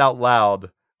laughed out loud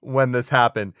when this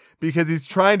happened because he's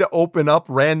trying to open up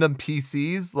random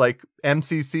PCs like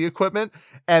MCC equipment,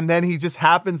 and then he just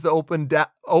happens to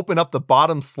open up the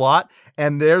bottom slot,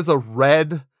 and there's a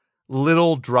red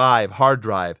little hard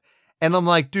drive. And I'm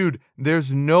like, dude,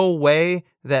 there's no way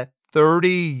that 30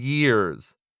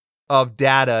 years of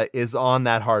data is on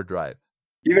that hard drive.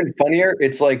 Even funnier,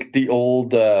 it's like the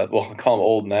old, I call them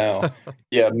old now.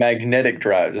 Yeah, magnetic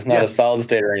drives. It's not a solid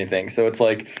state or anything. So it's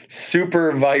like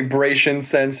super vibration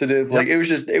sensitive. Yep. Like it was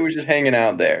just hanging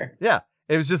out there. Yeah,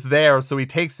 it was just there. So he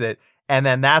takes it. And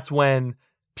then that's when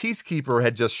Peacekeeper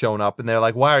had just shown up and they're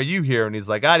like, why are you here? And he's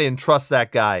like, I didn't trust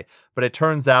that guy. But it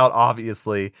turns out,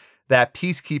 obviously, that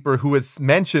Peacekeeper, who is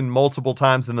mentioned multiple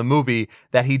times in the movie,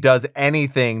 that he does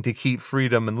anything to keep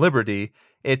freedom and liberty.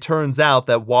 It turns out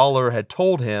that Waller had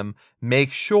told him, make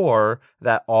sure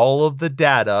that all of the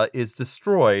data is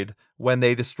destroyed when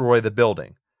they destroy the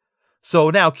building. So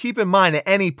now keep in mind, at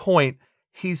any point,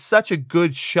 he's such a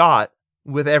good shot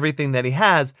with everything that he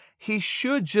has, he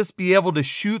should just be able to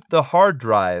shoot the hard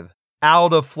drive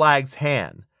out of Flag's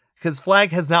hand. Because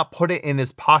Flag has not put it in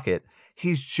his pocket.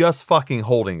 He's just fucking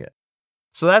holding it.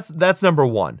 So that's number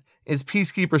one, is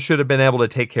Peacekeeper should have been able to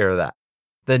take care of that.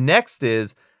 The next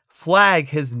is Flag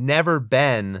has never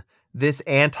been this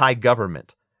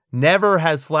anti-government. Never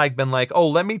has Flag been like, oh,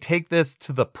 let me take this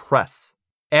to the press.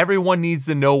 Everyone needs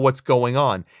to know what's going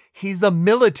on. He's a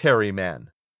military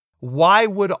man. Why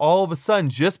would all of a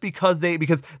sudden,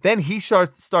 because then he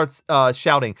starts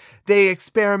shouting, they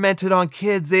experimented on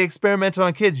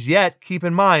kids, yet keep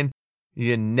in mind,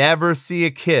 you never see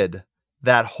a kid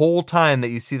that whole time that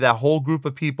you see that whole group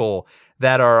of people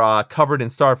that are covered in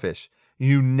starfish.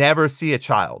 You never see a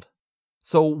child.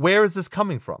 So where is this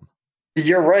coming from?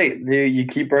 You're right. You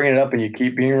keep bringing it up and you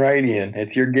keep being right, Ian.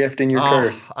 It's your gift and your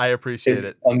curse. I appreciate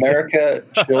it. America,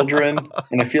 children,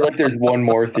 and I feel like there's one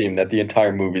more theme that the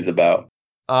entire movie's about.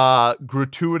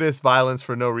 Gratuitous violence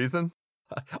for no reason.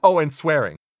 Oh, and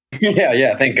swearing.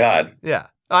 Yeah, thank God. Yeah.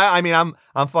 I mean,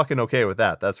 I'm fucking okay with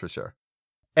that. That's for sure.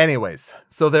 Anyways,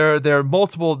 so there are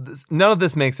multiple. None of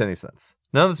this makes any sense.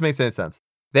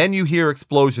 Then you hear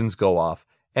explosions go off,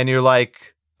 and you're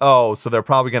like, oh, so they're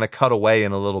probably going to cut away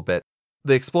in a little bit.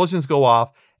 The explosions go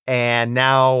off, and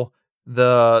now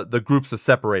the groups are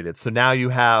separated. So now you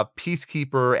have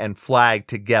Peacekeeper and Flag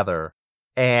together,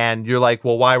 and you're like,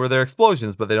 well, why were there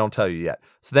explosions? But they don't tell you yet.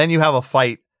 So then you have a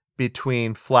fight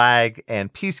between Flag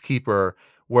and Peacekeeper,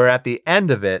 where at the end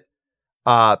of it,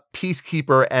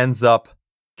 Peacekeeper ends up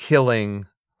killing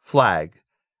Flag,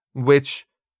 which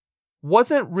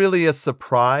wasn't really a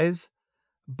surprise,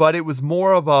 but it was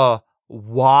more of a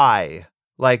why.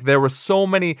 Like there was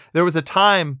a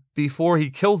time before he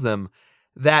kills him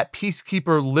that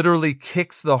Peacekeeper literally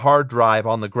kicks the hard drive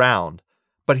on the ground,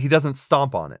 but he doesn't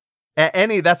stomp on it.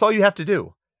 That's all you have to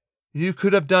do. You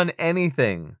could have done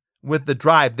anything with the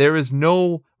drive. There is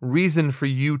no reason for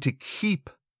you to keep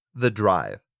the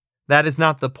drive. That is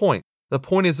not the point. The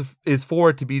point is for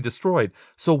it to be destroyed.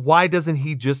 So why doesn't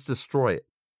he just destroy it?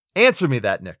 Answer me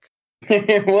that, Nick.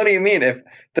 What do you mean? If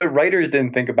the writers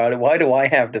didn't think about it, why do I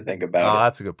have to think about it? Oh,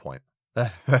 that's a good point.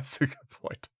 That's a good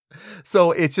point.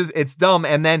 So it's dumb.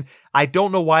 And then I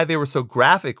don't know why they were so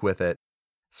graphic with it.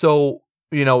 So,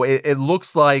 it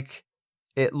looks like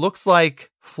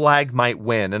Flag might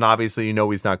win. And obviously,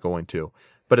 he's not going to.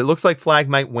 But it looks like Flag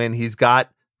might win. He's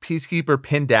got Peacekeeper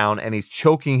pinned down and he's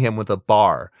choking him with a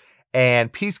bar.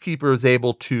 And Peacekeeper is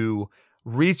able to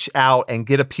reach out and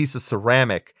get a piece of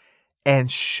ceramic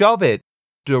and shove it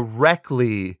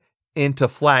directly into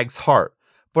Flag's heart.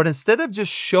 But instead of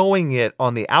just showing it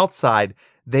on the outside,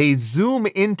 they zoom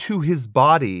into his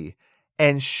body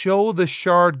and show the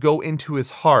shard go into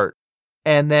his heart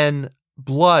and then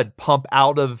blood pump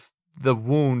out of the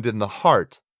wound in the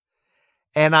heart.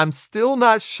 And I'm still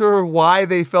not sure why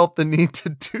they felt the need to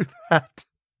do that.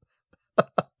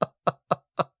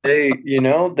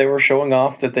 They were showing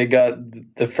off that they got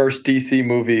the first DC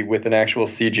movie with an actual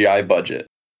CGI budget.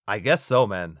 I guess so,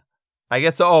 man. I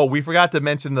guess so. Oh, we forgot to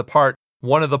mention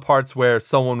one of the parts where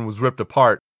someone was ripped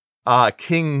apart.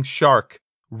 King Shark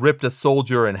ripped a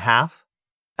soldier in half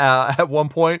at one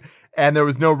point, and there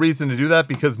was no reason to do that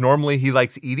because normally he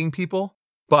likes eating people,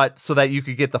 but so that you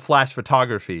could get the flash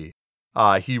photography,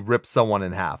 he ripped someone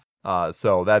in half.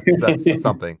 So that's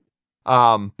something.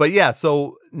 But yeah,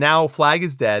 so now Flag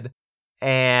is dead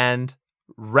and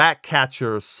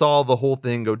Ratcatcher saw the whole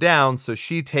thing go down. So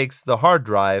she takes the hard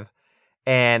drive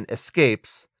and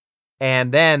escapes.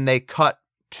 And then they cut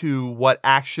to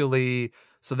sorry,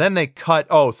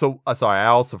 I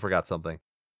also forgot something.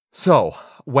 So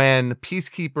when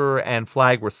Peacekeeper and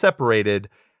Flag were separated,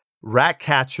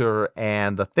 Ratcatcher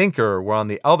and the Thinker were on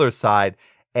the other side,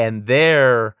 and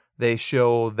there they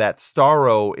show that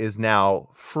Starro is now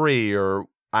free, or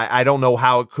I don't know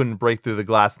how it couldn't break through the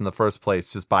glass in the first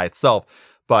place just by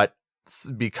itself, but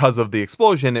because of the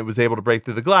explosion, it was able to break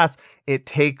through the glass. It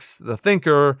takes the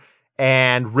Thinker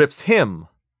and rips him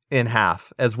in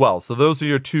half as well. So those are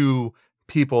your two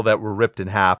people that were ripped in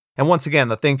half. And once again,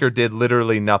 the Thinker did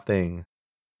literally nothing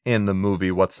in the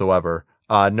movie whatsoever.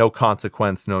 No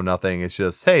consequence, no nothing. It's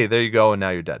just, hey, there you go, and now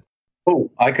you're dead.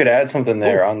 Oh, I could add something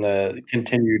there on the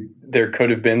continued. There could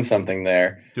have been something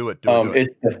there. Do it.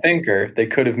 It's the Thinker. They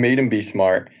could have made him be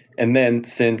smart. And then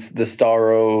since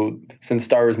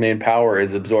Starro's main power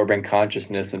is absorbing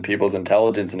consciousness and people's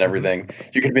intelligence and everything,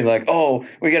 you could be like, oh,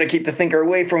 we got to keep the Thinker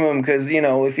away from him because,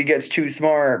 if he gets too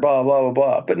smart, blah, blah, blah,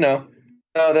 blah. But no,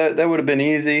 that would have been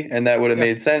easy and that would have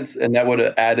made sense and that would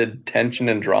have added tension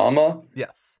and drama.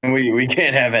 Yes. And we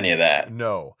can't have any of that.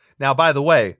 No. Now, by the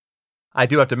way, I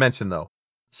do have to mention, though,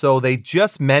 So they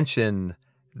just mentioned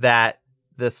that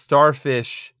the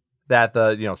starfish that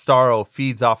the, Starro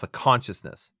feeds off of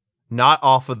consciousness, not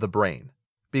off of the brain.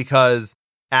 Because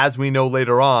as we know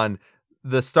later on,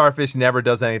 the starfish never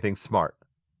does anything smart.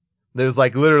 There's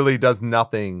literally does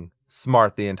nothing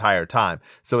smart the entire time.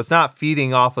 So it's not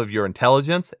feeding off of your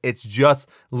intelligence. It's just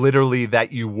literally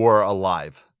that you were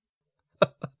alive.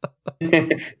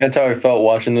 That's how I felt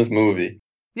watching this movie.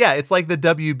 Yeah, it's like the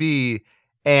WB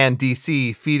and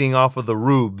DC feeding off of the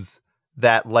rubes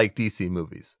that like DC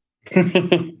movies.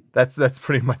 That's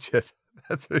pretty much it.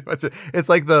 That's pretty much it. It's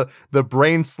like the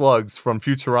brain slugs from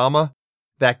Futurama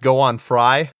that go on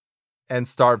Fry and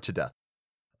starve to death.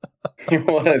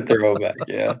 What a throwback,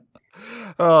 yeah.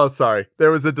 Oh, sorry.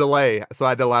 There was a delay, so I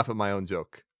had to laugh at my own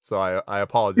joke. So I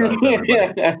apologize,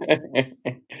 everybody.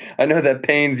 I know that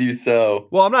pains you so.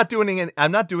 Well, I'm not doing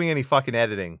any fucking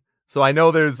editing. So I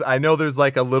know there's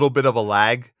like a little bit of a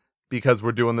lag because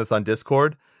we're doing this on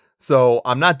Discord. So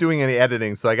I'm not doing any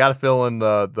editing. So I got to fill in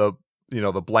the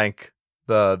blank,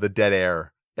 the dead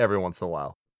air every once in a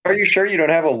while. Are you sure you don't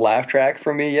have a laugh track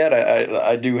for me yet?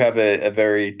 I do have a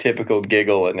very typical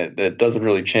giggle, and it doesn't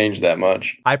really change that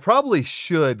much. I probably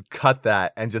should cut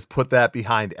that and just put that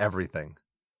behind everything.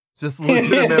 Just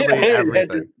legitimately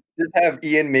everything. Just have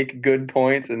Ian make good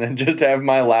points and then just have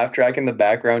my laugh track in the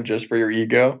background just for your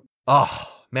ego.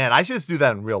 Oh, man, I should just do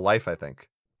that in real life, I think.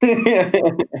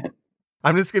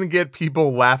 I'm just going to get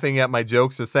people laughing at my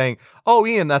jokes or saying, oh,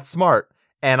 Ian, that's smart.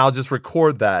 And I'll just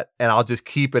record that and I'll just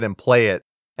keep it and play it.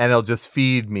 And it'll just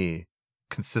feed me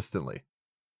consistently.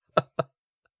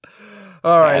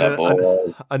 All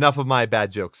right, enough of my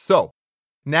bad jokes. So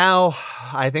now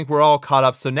I think we're all caught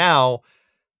up. So now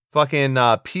fucking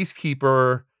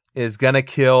Peacekeeper is going to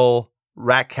kill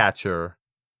Ratcatcher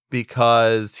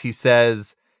because he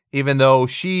says, even though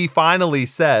she finally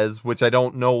says, which I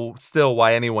don't know still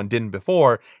why anyone didn't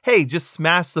before, hey, just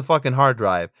smash the fucking hard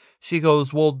drive. She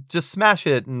goes, well, just smash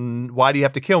it. And why do you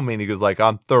have to kill me? And he goes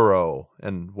I'm thorough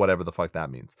and whatever the fuck that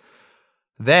means.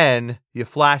 Then you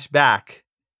flash back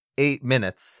 8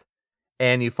 minutes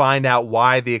and you find out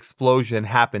why the explosion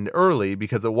happened early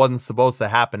because it wasn't supposed to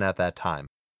happen at that time.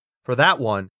 For that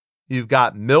one, you've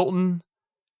got Milton,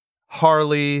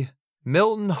 Harley,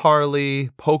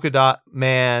 Polka Dot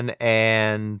Man,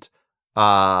 and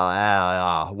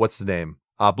what's his name?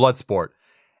 Bloodsport.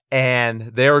 And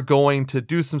they're going to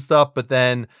do some stuff, but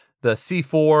then the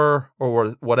C4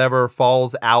 or whatever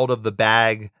falls out of the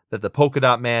bag that the Polka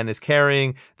Dot Man is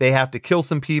carrying. They have to kill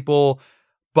some people,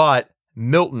 but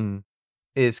Milton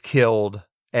is killed.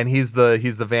 And he's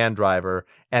the van driver.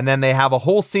 And then they have a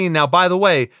whole scene. Now, by the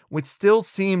way, which still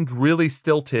seemed really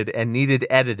stilted and needed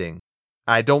editing.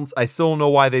 I still don't know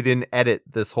why they didn't edit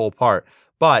this whole part.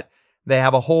 But they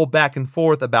have a whole back and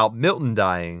forth about Milton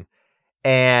dying.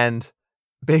 And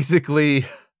basically,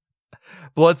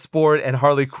 Bloodsport and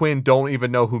Harley Quinn don't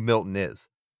even know who Milton is.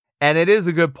 And it is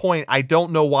a good point. I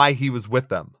don't know why he was with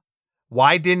them.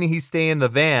 Why didn't he stay in the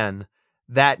van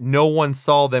that no one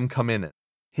saw them come in it?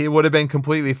 He would have been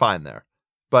completely fine there.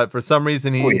 But for some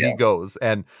reason, he goes.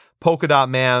 And Polka Dot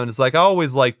Man is like, I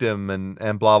always liked him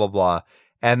and blah, blah, blah.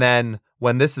 And then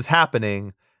when this is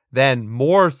happening, then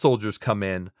more soldiers come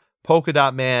in. Polka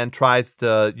Dot Man tries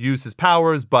to use his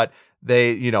powers, but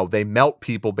they melt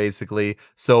people basically.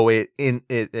 So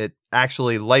it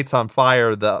actually lights on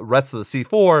fire the rest of the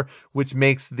C4, which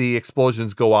makes the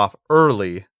explosions go off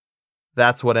early.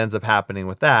 That's what ends up happening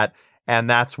with that. And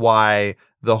that's why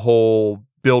the whole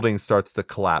building starts to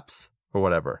collapse or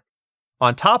whatever.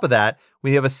 On top of that,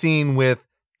 we have a scene with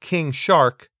King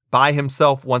Shark by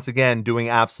himself once again doing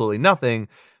absolutely nothing,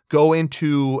 go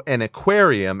into an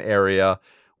aquarium area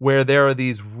where there are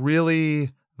these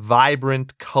really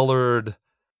vibrant colored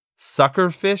sucker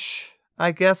fish,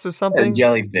 I guess, or something.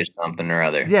 Jellyfish something or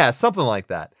other. Yeah, something like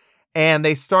that. And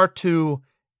they start to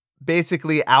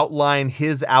basically outline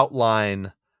his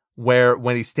outline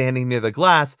when he's standing near the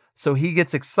glass. So he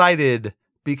gets excited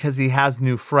because he has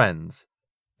new friends.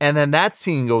 And then that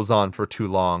scene goes on for too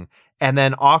long and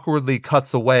then awkwardly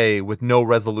cuts away with no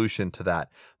resolution to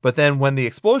that. But then when the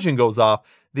explosion goes off,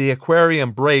 the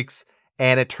aquarium breaks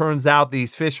and it turns out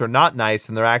these fish are not nice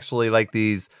and they're actually like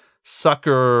these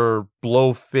sucker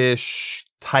blowfish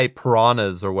type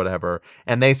piranhas or whatever.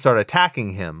 And they start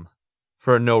attacking him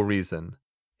for no reason.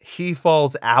 He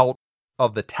falls out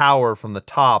of the tower from the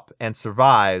top and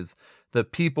survives. The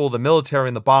people, the military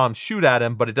and the bombs shoot at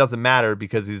him, but it doesn't matter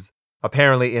because he's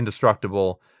apparently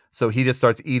indestructible. So he just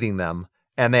starts eating them.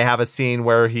 And they have a scene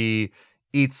where he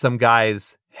eats some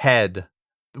guy's head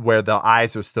where the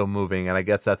eyes are still moving. And I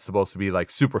guess that's supposed to be like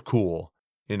super cool,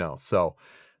 So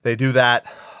they do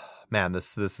that. man,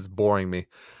 this is boring me.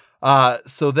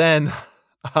 So then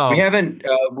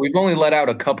we've only let out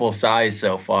a couple sighs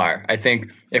so far. I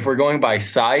think if we're going by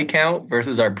sigh count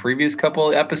versus our previous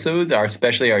couple episodes,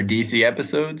 especially our DC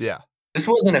episodes, yeah, this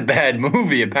wasn't a bad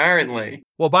movie, apparently.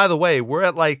 Well, by the way, we're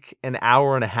at like an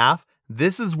hour and a half.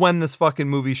 This is when this fucking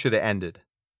movie should have ended.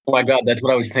 Oh my God, that's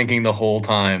what I was thinking the whole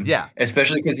time. Yeah.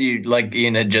 Especially because you, like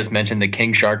Ian had just mentioned, the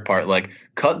King Shark part. Like,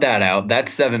 cut that out.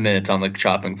 That's 7 minutes on the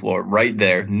chopping floor right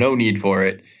there. No need for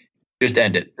it. Just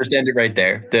end it. Just end it right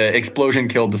there. The explosion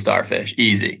killed the starfish.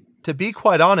 Easy. To be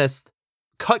quite honest,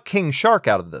 cut King Shark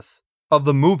out of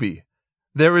the movie.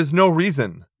 There is no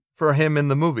reason for him in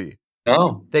the movie.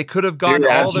 No. They could have gone You're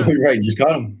absolutely right. Just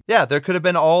cut him. Yeah, there could have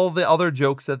been all the other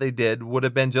jokes that they did would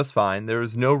have been just fine. There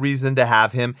is no reason to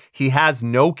have him. He has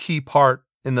no key part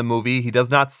in the movie. He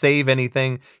does not save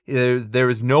anything. There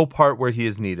is no part where he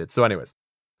is needed. So anyways,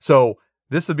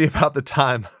 this would be about the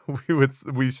time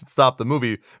we should stop the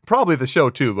movie. Probably the show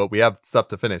too, but we have stuff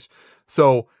to finish.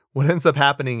 So what ends up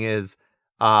happening is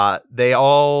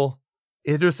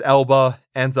Idris Elba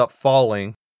ends up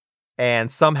falling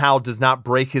and somehow does not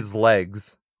break his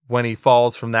legs when he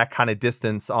falls from that kind of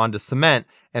distance onto cement,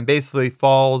 and basically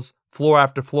falls floor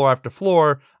after floor after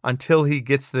floor until he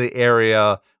gets to the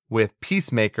area with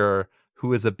Peacemaker,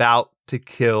 who is about to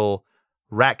kill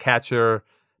Ratcatcher.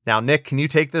 Now, Nick, can you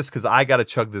take this? Because I got to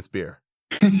chug this beer.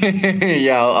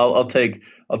 Yeah, I'll take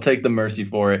the mercy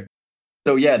for it.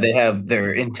 So yeah, they have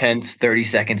their intense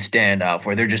 30-second standoff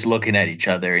where they're just looking at each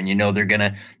other, and they're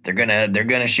gonna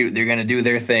shoot, they're gonna do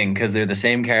their thing because they're the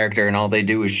same character and all they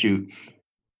do is shoot.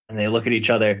 And they look at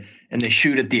each other and they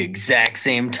shoot at the exact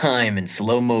same time in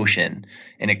slow motion.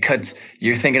 And it cuts.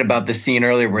 You're thinking about the scene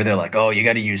earlier where they're like, "Oh, you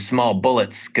got to use small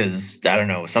bullets because I don't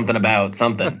know, something about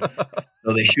something."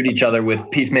 So they shoot each other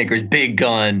with Peacemaker's big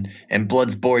gun and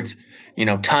Bloodsport's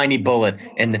tiny bullet,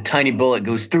 and the tiny bullet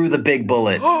goes through the big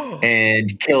bullet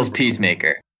and kills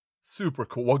Peacemaker. Super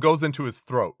cool. Well, it goes into his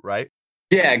throat, right?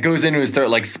 Yeah, it goes into his throat,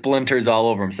 like splinters all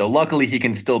over him. So luckily he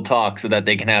can still talk so that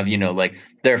they can have,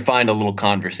 find a little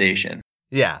conversation.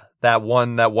 Yeah, that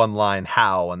one line,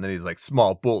 how, and then he's like,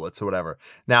 small bullets or whatever.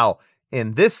 Now,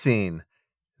 in this scene,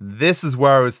 this is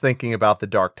where I was thinking about the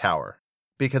Dark Tower.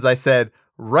 Because I said,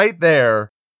 right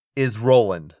there is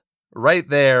Roland. Right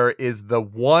there is the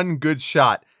one good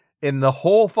shot in the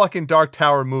whole fucking Dark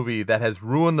Tower movie that has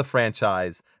ruined the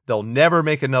franchise. They'll never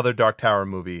make another Dark Tower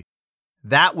movie.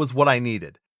 That was what I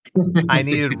needed. I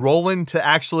needed Roland to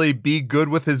actually be good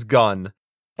with his gun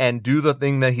and do the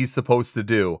thing that he's supposed to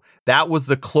do. That was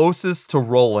the closest to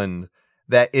Roland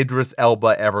that Idris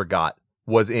Elba ever got,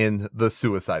 was in the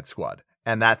Suicide Squad.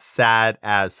 And that's sad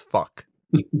as fuck.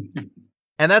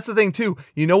 And that's the thing too.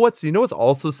 You know what's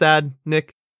also sad,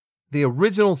 Nick? The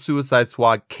original Suicide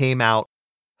Squad came out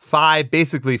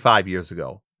basically 5 years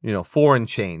ago. 4 and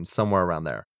change, somewhere around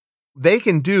there. They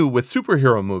can do with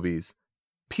superhero movies.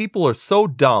 People are so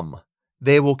dumb,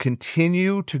 they will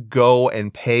continue to go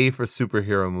and pay for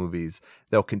superhero movies.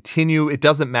 They'll continue. It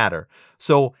doesn't matter.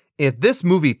 So if this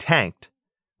movie tanked,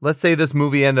 let's say this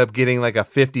movie ended up getting like a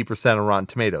 50% of Rotten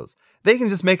Tomatoes, they can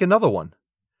just make another one.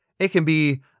 It can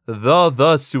be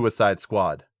the Suicide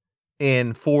Squad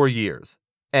in 4 years,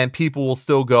 and people will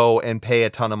still go and pay a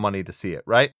ton of money to see it,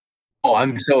 right? Oh,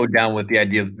 I'm so down with the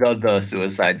idea of the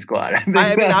Suicide Squad.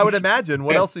 I would imagine.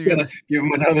 What else are you going to give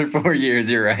them another 4 years?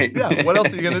 You're right. Yeah. What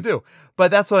else are you going to do?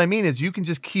 But that's what I mean is you can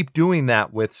just keep doing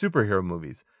that with superhero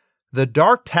movies. The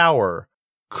Dark Tower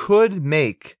could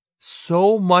make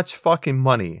so much fucking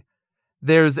money.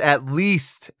 There's at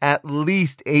least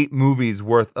 8 movies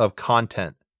worth of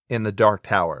content in the Dark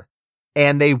Tower,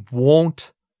 and they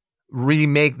won't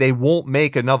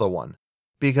make another one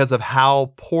because of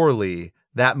how poorly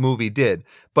that movie did.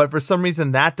 But for some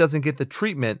reason, that doesn't get the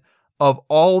treatment of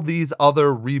all these other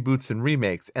reboots and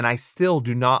remakes, and I still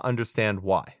do not understand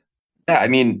why. Yeah, I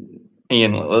mean,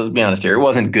 Ian, let's be honest here. It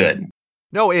wasn't good.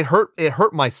 No, it hurt. It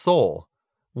hurt my soul.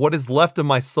 What is left of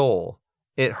my soul,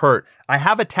 it hurt. I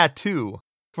have a tattoo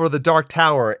for the Dark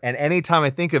Tower, and anytime I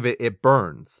think of it, it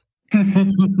burns.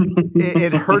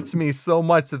 It hurts me so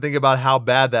much to think about how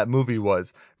bad that movie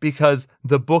was because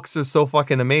the books are so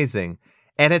fucking amazing.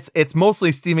 And it's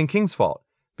mostly Stephen King's fault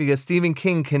because Stephen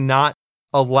King cannot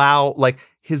allow, like,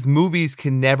 his movies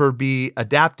can never be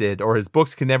adapted or his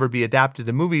books can never be adapted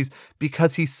to movies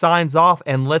because he signs off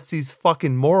and lets these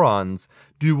fucking morons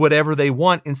do whatever they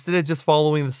want instead of just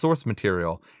following the source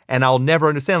material. And I'll never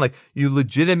understand, like, you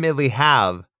legitimately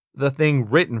have the thing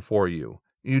written for you.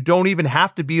 You don't even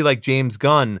have to be like James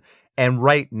Gunn and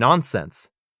write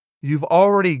nonsense. You've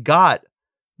already got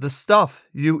the stuff.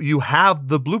 You have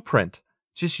the blueprint.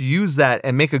 Just use that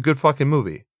and make a good fucking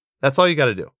movie. That's all you got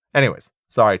to do. Anyways,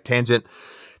 sorry, tangent.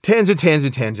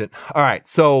 All right,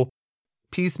 so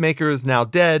Peacemaker is now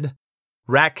dead.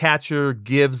 Ratcatcher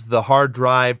gives the hard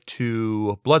drive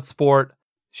to Bloodsport.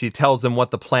 She tells him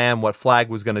what Flag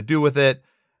was going to do with it.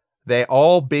 They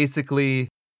all basically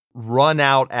run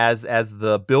out as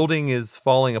the building is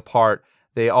falling apart.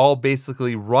 They all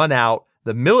basically run out.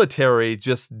 The military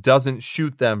just doesn't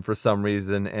shoot them for some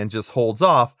reason and just holds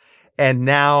off. And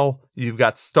now you've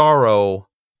got Starro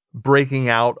breaking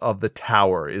out of the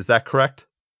tower. Is that correct?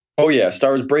 Oh, yeah.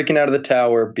 Starro's breaking out of the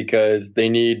tower because they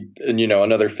need,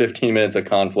 another 15 minutes of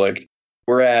conflict.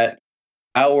 We're at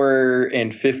hour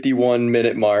and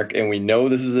 51-minute mark, and we know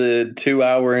this is a 2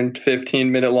 hour and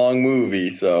 15-minute long movie.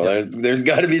 So there's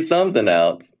got to be something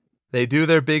else. They do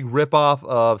their big ripoff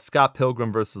of Scott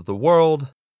Pilgrim versus the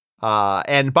World.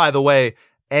 And by the way,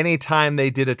 anytime they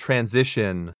did a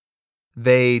transition,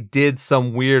 they did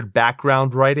some weird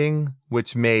background writing,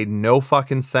 which made no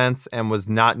fucking sense and was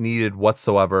not needed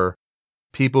whatsoever.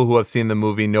 People who have seen the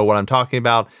movie know what I'm talking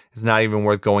about. It's not even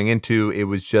worth going into. It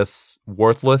was just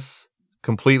worthless.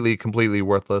 Completely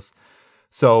worthless.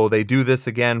 So they do this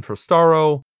again for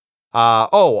Starro.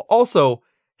 Also,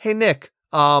 hey, Nick,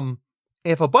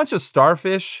 if a bunch of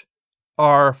starfish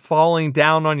are falling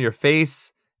down on your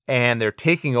face and they're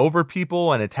taking over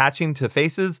people and attaching to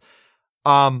faces,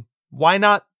 why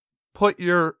not put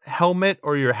your helmet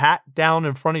or your hat down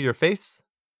in front of your face?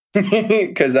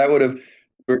 Because that would have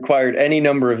required any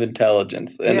number of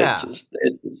intelligence. And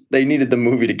they needed the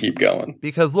movie to keep going.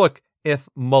 Because look, if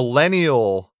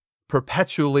Millennial,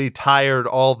 perpetually tired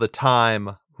all the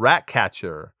time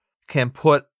Ratcatcher can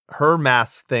put her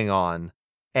mask thing on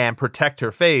and protect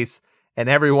her face, and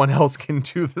everyone else can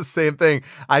do the same thing,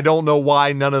 I don't know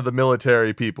why none of the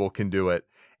military people can do it.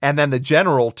 And then the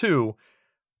general, too,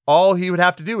 all he would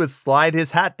have to do is slide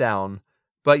his hat down,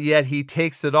 but yet he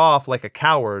takes it off like a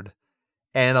coward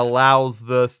and allows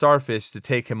the starfish to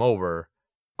take him over.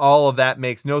 All of that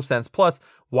makes no sense. Plus,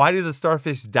 why do the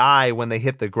starfish die when they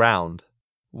hit the ground?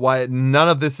 Why? None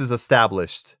of this is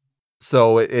established.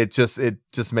 So it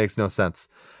just makes no sense.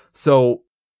 So,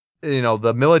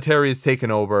 the military is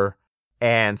taken over,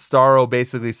 and Starro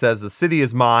basically says the city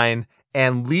is mine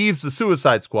and leaves the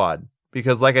Suicide Squad.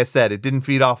 Because like I said, it didn't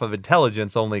feed off of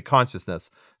intelligence, only consciousness.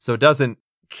 So it doesn't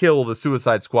kill the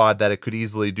Suicide Squad that it could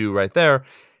easily do right there.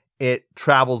 It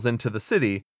travels into the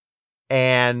city,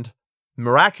 and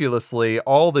miraculously,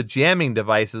 all the jamming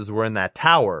devices were in that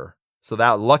tower. So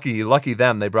that lucky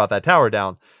them, they brought that tower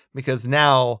down, because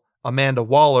now Amanda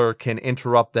Waller can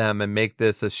interrupt them and make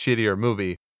this a shittier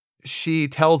movie. She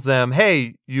tells them,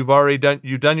 hey, you've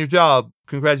done your job.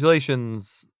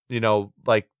 Congratulations.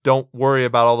 Don't worry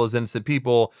about all those innocent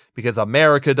people because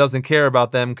America doesn't care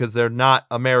about them because they're not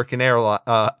American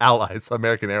allies.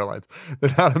 American Airlines.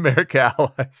 They're not America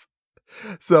allies.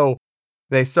 So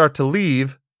they start to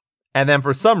leave. And then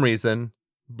for some reason,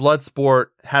 Bloodsport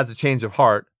has a change of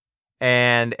heart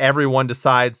and everyone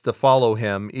decides to follow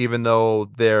him, even though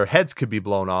their heads could be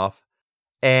blown off.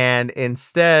 And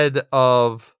instead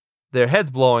of their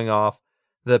heads blowing off,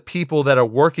 the people that are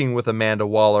working with Amanda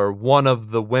Waller, one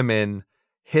of the women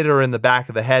hit her in the back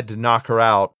of the head to knock her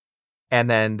out. And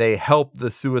then they help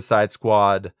the Suicide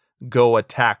Squad go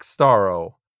attack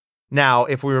Starro. Now,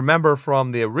 if we remember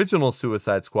from the original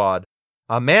Suicide Squad,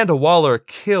 Amanda Waller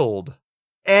killed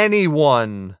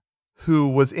anyone who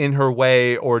was in her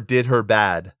way or did her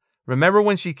bad. Remember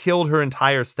when she killed her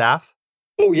entire staff?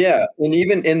 Oh, yeah. And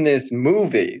even in this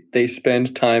movie, they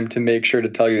spend time to make sure to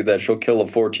tell you that she'll kill a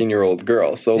 14-year-old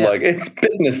girl. So, it's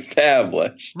been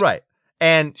established. Right.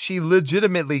 And she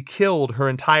legitimately killed her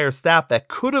entire staff that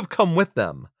could have come with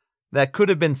them, that could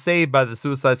have been saved by the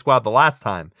Suicide Squad the last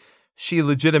time. She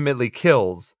legitimately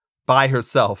kills by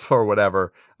herself or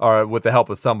whatever, or with the help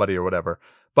of somebody or whatever.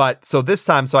 But so this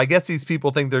time, I guess these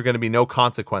people think there are going to be no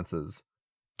consequences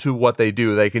to what they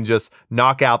do. They can just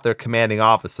knock out their commanding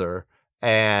officer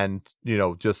and,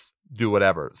 just do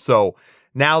whatever. So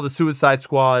now the Suicide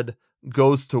Squad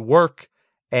goes to work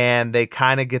and they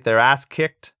kind of get their ass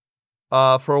kicked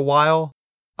for a while.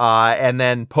 And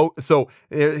then, so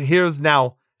here's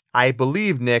now, I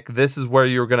believe, Nick, this is where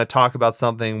you're going to talk about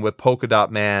something with Polka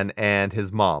Dot Man and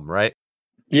his mom, right?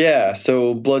 Yeah.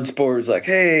 So Bloodsport is like,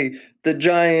 hey, the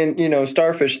giant,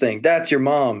 starfish thing, that's your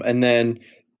mom. And then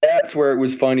that's where it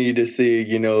was funny to see,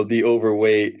 the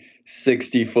overweight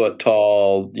 60-foot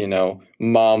tall,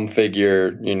 mom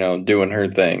figure, doing her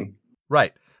thing.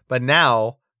 Right. But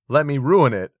now let me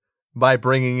ruin it by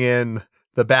bringing in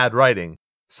the bad writing.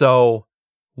 So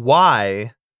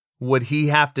why would he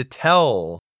have to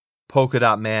tell Polka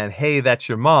Dot Man, hey, that's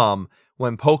your mom,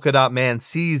 when Polka Dot Man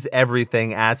sees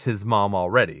everything as his mom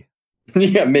already.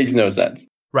 Yeah, it makes no sense.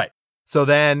 Right. So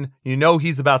then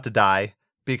he's about to die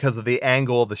because of the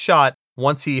angle of the shot.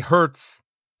 Once he hurts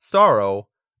Starro,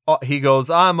 he goes,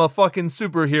 "I'm a fucking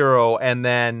superhero," and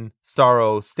then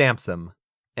Starro stamps him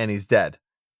and he's dead.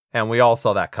 And we all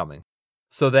saw that coming.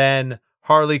 So then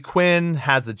Harley Quinn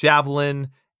has a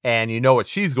javelin, and you know what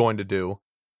she's going to do.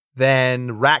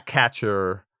 Then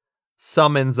Ratcatcher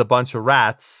summons a bunch of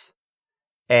rats,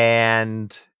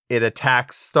 and it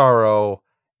attacks Starro,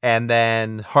 and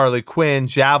then Harley Quinn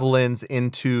javelins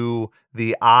into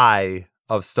the eye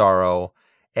of Starro,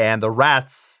 and the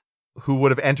rats, who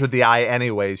would have entered the eye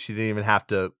anyways, she didn't even have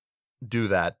to do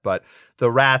that, but the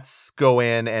rats go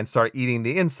in and start eating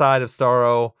the inside of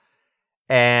Starro.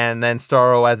 And then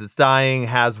Starro, as it's dying,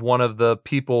 has one of the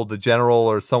people, the general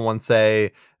or someone,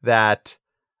 say that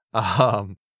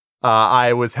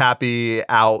I was happy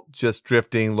out just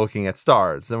drifting, looking at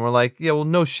stars. And we're like, yeah, well,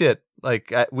 no shit.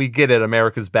 Like, we get it.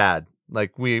 America's bad.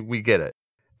 Like, we get it.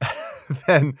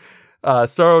 Then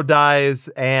Starro dies,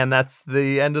 and that's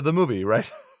the end of the movie, right?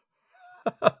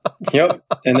 Yep.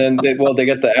 And then, they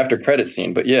get the after credit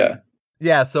scene, but yeah.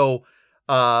 Yeah, so...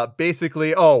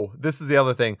 basically, this is the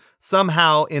other thing.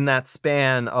 Somehow in that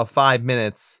span of 5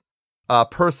 minutes, a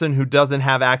person who doesn't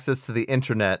have access to the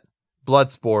internet,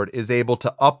 Bloodsport, is able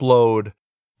to upload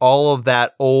all of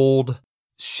that old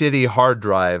shitty hard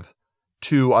drive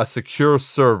to a secure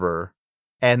server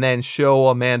and then show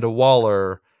Amanda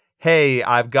Waller, hey,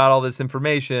 I've got all this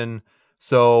information.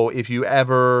 So if you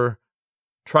ever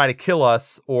try to kill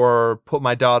us or put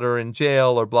my daughter in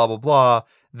jail or blah, blah, blah,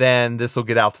 then this will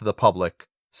get out to the public.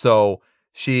 So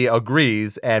she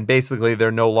agrees, and basically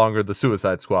they're no longer the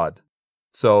Suicide Squad.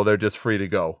 So they're just free to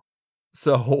go.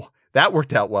 So that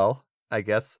worked out well, I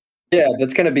guess. Yeah,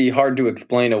 that's going to be hard to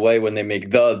explain away when they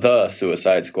make the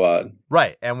Suicide Squad.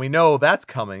 Right, and we know that's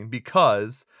coming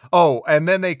because... and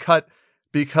then they cut...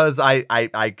 Because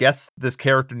I guess this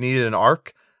character needed an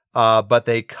arc, but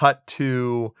they cut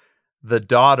to the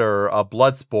daughter of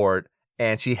Bloodsport,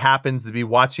 and she happens to be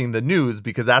watching the news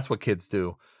because that's what kids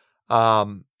do.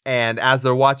 And as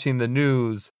they're watching the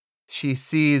news, she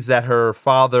sees that her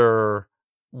father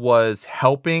was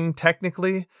helping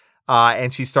technically,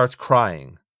 and she starts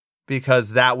crying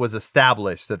because that was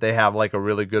established that they have like a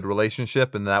really good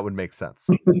relationship, and that would make sense.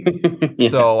 Yeah.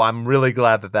 So I'm really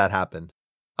glad that happened.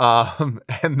 And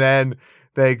then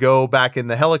they go back in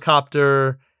the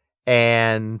helicopter,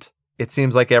 and it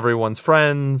seems like everyone's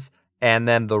friends, and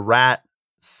then the rat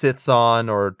sits on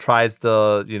or tries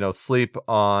to, sleep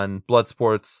on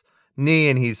Bloodsport's knee,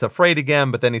 and he's afraid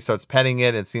again, but then he starts petting it,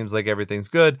 and it seems like everything's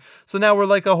good. So now we're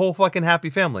like a whole fucking happy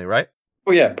family, right?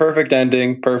 Oh yeah, perfect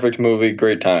ending, perfect movie,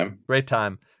 great time. Great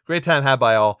time had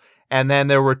by all. And then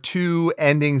there were 2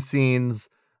 ending scenes.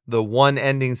 The one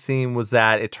ending scene was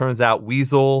that it turns out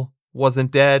Weasel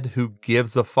wasn't dead. Who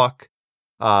gives a fuck?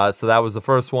 So that was the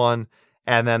first one.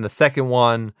 And then the second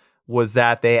one was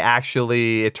that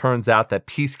it turns out that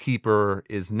Peacekeeper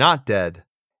is not dead,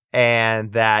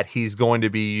 and that he's going to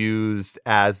be used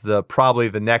as probably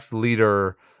the next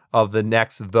leader of the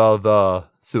next the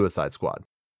Suicide Squad.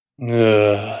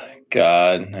 Ugh,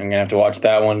 God, I'm gonna have to watch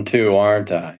that one too,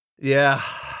 aren't I? Yeah,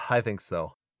 I think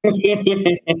so.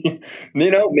 Maybe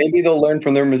they'll learn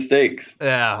from their mistakes.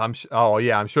 Yeah, I'm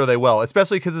sure they will.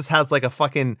 Especially because this has like a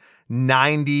fucking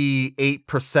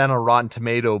 98% of Rotten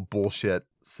Tomato bullshit.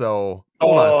 So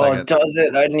hold on a second. Does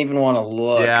it? I didn't even want to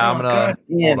look. Yeah, hold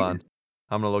on.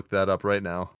 I'm gonna look that up right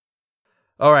now.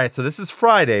 All right, so this is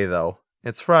Friday though.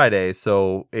 It's Friday,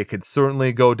 so it could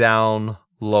certainly go down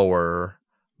lower.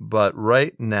 But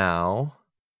right now,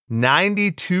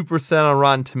 92% on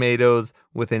Rotten Tomatoes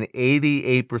with an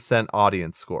 88%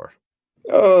 audience score.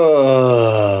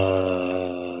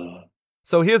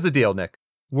 So here's the deal, Nick.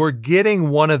 We're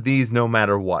getting one of these no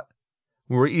matter what.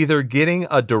 We're either getting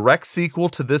a direct sequel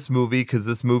to this movie because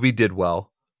this movie did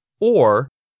well, or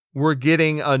we're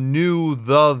getting a new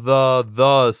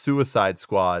the Suicide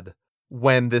Squad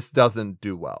when this doesn't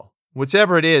do well.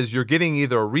 Whichever it is, you're getting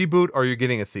either a reboot or you're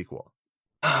getting a sequel.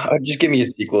 Just give me a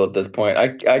sequel at this point.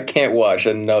 I can't watch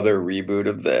another reboot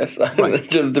of this, right.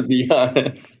 Just to be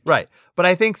honest. Right. But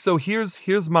I think so.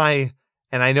 Here's my,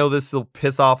 and I know this will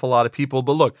piss off a lot of people,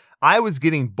 but look, I was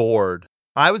getting bored.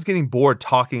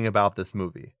 Talking about this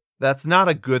movie. That's not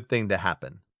a good thing to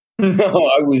happen.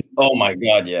 No, oh my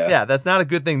God, yeah. Yeah, that's not a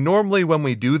good thing. Normally when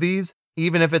we do these,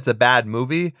 even if it's a bad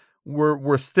movie,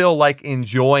 we're still like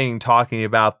enjoying talking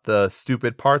about the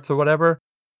stupid parts or whatever.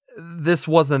 This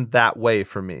wasn't that way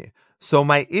for me. So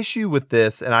my issue with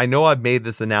this, and I know I've made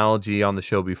this analogy on the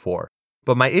show before,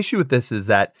 but my issue with this is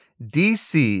that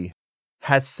DC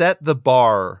has set the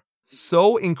bar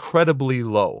so incredibly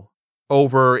low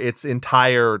over its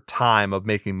entire time of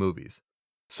making movies.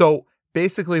 So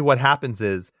basically what happens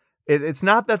is it's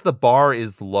not that the bar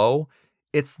is low,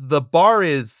 it's the bar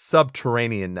is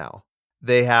subterranean now.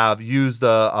 They have used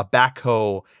a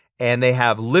backhoe and they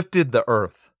have lifted the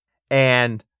earth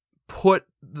and put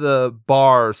the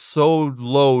bar so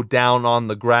low down on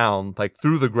the ground, like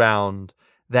through the ground,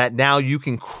 that now you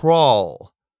can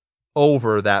crawl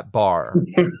over that bar.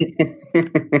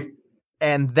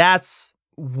 And that's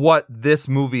what this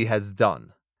movie has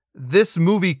done. This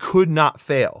movie could not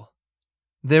fail.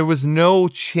 There was no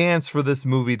chance for this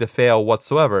movie to fail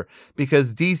whatsoever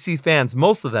because DC fans,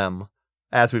 most of them,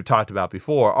 as we've talked about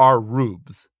before, are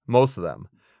rubes, most of them.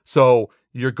 So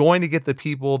you're going to get the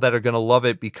people that are going to love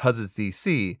it because it's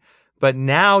DC, but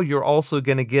now you're also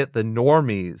going to get the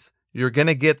normies. You're going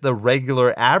to get the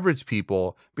regular average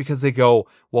people because they go,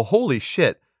 well, holy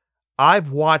shit,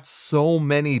 I've watched so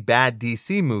many bad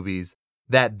DC movies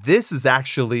that this is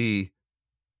actually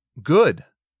good.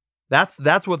 That's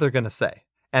what they're going to say.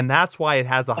 And that's why it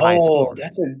has a high score.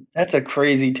 That's a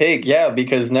crazy take. Yeah,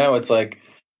 because now it's like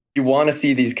you want to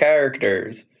see these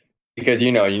characters because,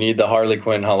 you need the Harley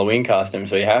Quinn Halloween costume,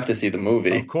 so you have to see the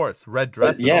movie. Of course, red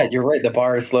dress. But yeah, you're right. The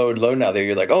bar is slowed low now.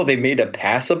 You're like, oh, they made a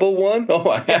passable one? Oh,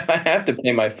 I have to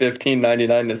pay my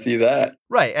 $15.99 to see that.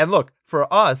 Right. And look,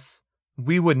 for us,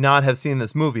 we would not have seen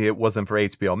this movie if it wasn't for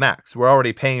HBO Max. We're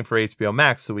already paying for HBO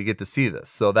Max, so we get to see this.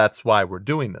 So that's why we're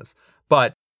doing this.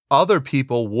 But other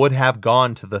people would have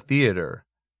gone to the theater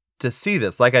to see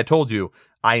this. Like I told you,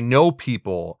 I know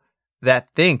people that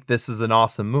think this is an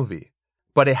awesome movie,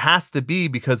 but it has to be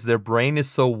because their brain is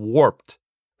so warped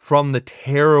from the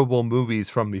terrible movies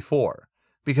from before.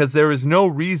 Because there is no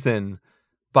reason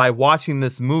by watching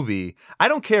this movie. I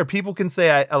don't care. People can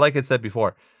say, like I said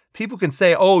before, people can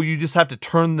say, oh, you just have to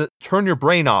turn your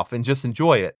brain off and just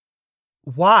enjoy it.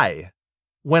 Why?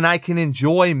 When I can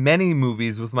enjoy many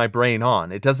movies with my brain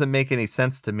on. It doesn't make any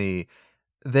sense to me.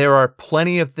 There are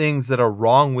plenty of things that are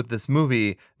wrong with this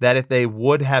movie that if they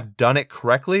would have done it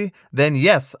correctly, then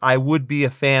yes, I would be a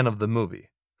fan of the movie.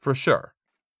 For sure.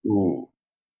 Ooh.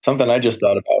 Something I just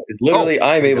thought about. It's literally,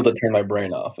 I'm able to turn my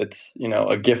brain off. It's,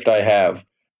 a gift I have.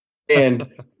 And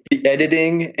the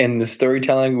editing and the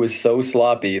storytelling was so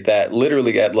sloppy that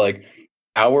literally at like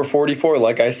hour 44,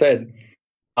 like I said,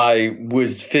 I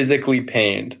was physically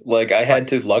pained. Like I had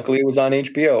to, luckily it was on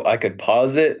HBO. I could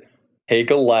pause it, take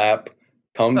a lap,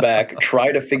 come back, try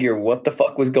to figure what the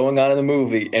fuck was going on in the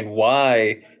movie and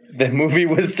why the movie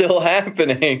was still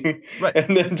happening. Right.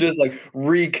 And then just like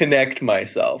reconnect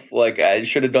myself. Like I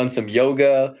should have done some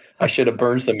yoga. I should have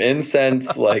burned some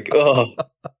incense. Like, oh.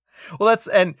 Well,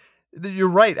 and you're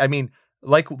right. I mean,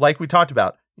 like we talked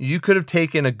about, you could have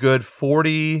taken a good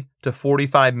 40 to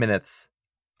 45 minutes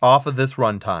off of this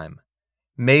runtime,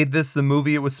 made this the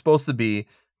movie it was supposed to be,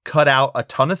 cut out a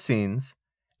ton of scenes,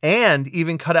 and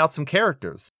even cut out some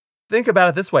characters. Think about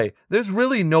it this way. There's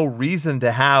really no reason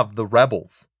to have the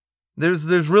rebels.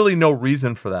 There's really no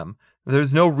reason for them.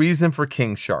 There's no reason for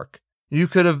King Shark. You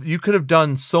could have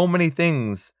done so many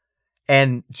things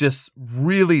and just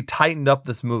really tightened up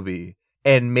this movie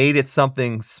and made it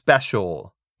something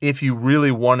special if you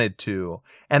really wanted to.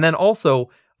 And then also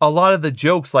a lot of the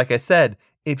jokes, like I said,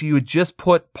 if you had just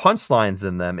put punchlines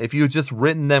in them, if you had just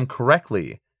written them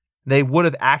correctly, they would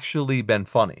have actually been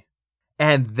funny.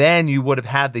 And then you would have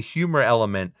had the humor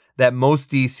element that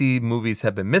most DC movies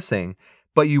have been missing,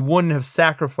 but you wouldn't have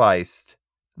sacrificed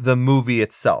the movie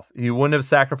itself. You wouldn't have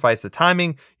sacrificed the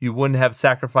timing. You wouldn't have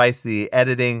sacrificed the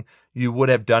editing. You would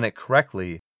have done it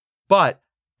correctly. But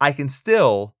I can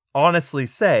still honestly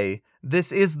say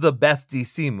this is the best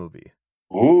DC movie.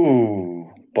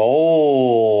 Ooh,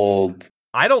 bold.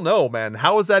 I don't know, man.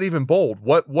 How is that even bold?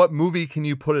 What movie can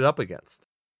you put it up against?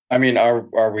 I mean,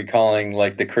 are we calling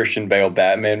like the Christian Bale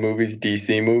Batman movies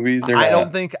DC movies or not?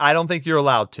 I don't think you're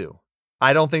allowed to.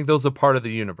 I don't think those are part of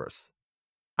the universe.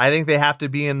 I think they have to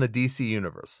be in the DC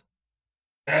universe.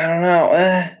 I don't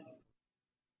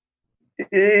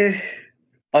know.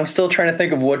 I'm still trying to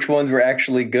think of which ones were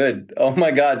actually good. Oh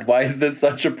my God, why is this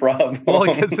such a problem? Well,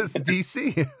 because it's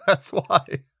DC. That's why.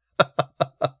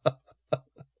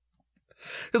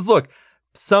 Because look,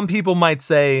 some people might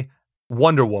say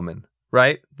Wonder Woman,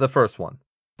 right? The first one.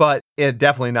 But it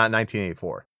definitely not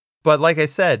 1984. But like I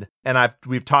said, and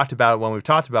we've talked about it when we've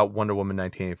talked about Wonder Woman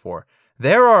 1984,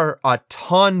 there are a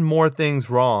ton more things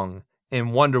wrong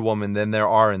in Wonder Woman than there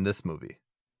are in this movie.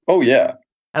 Oh, yeah.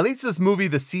 At least this movie,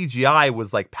 the CGI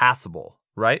was like passable,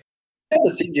 right? Yeah, the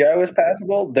CGI was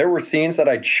passable. There were scenes that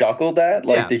I chuckled at,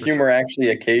 like the humor actually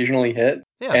occasionally hit.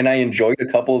 Yeah. And I enjoyed a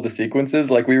couple of the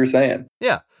sequences, like we were saying.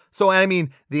 Yeah. So, I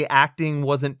mean, the acting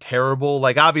wasn't terrible.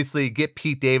 Like, obviously, get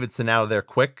Pete Davidson out of there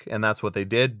quick, and that's what they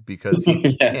did because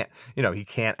he can't, he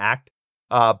can't act.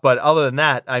 But other than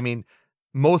that, I mean,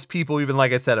 most people, even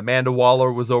like I said, Amanda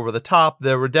Waller was over the top.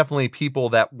 There were definitely people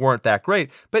that weren't that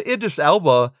great. But Idris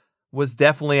Elba was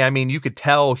definitely, I mean, you could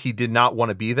tell he did not want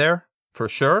to be there for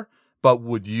sure. But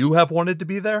would you have wanted to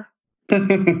be there?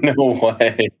 No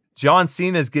way. John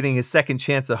Cena is getting his second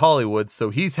chance at Hollywood, so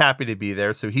he's happy to be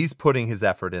there. So he's putting his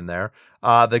effort in there.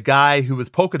 The guy who was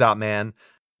Polka Dot Man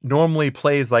normally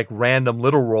plays like random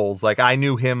little roles. Like I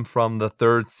knew him from the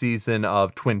 3rd season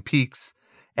of Twin Peaks,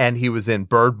 and he was in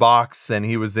Bird Box, and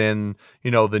he was in,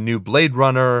 the new Blade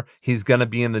Runner. He's going to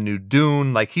be in the new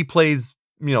Dune. Like he plays,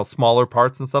 smaller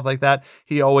parts and stuff like that.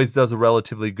 He always does a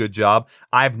relatively good job.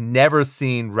 I've never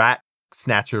seen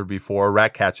Ratcatcher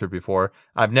before.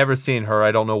 I've never seen her.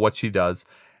 I don't know what she does.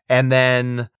 And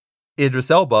then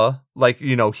Idris Elba, like,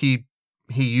 he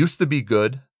used to be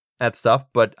good at stuff,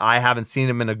 but I haven't seen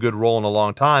him in a good role in a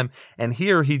long time. And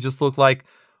here he just looked like,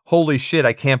 holy shit,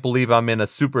 I can't believe I'm in a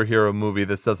superhero movie.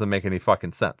 This doesn't make any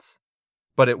fucking sense.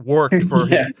 But it worked for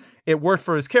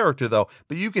his character though.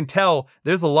 But you can tell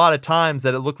there's a lot of times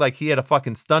that it looked like he had a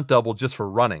fucking stunt double just for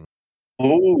running.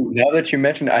 Oh, now that you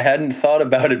mentioned it, I hadn't thought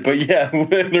about it, but yeah,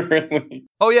 literally.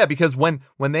 Oh yeah, because when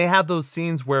they had those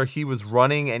scenes where he was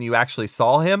running and you actually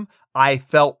saw him, I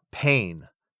felt pain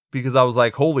because I was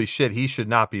like, holy shit, he should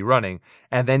not be running.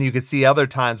 And then you could see other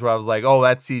times where I was like, oh,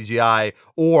 that's CGI,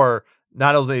 or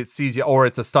not only it's CGI, or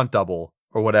it's a stunt double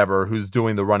or whatever who's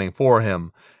doing the running for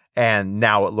him, and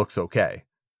now it looks okay.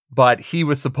 But he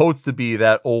was supposed to be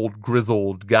that old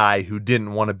grizzled guy who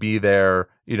didn't want to be there,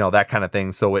 that kind of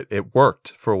thing. So it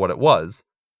worked for what it was.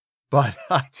 But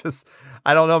I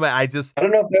don't know, man. I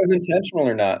don't know if that was intentional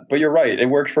or not, but you're right. It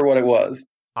worked for what it was.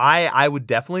 I would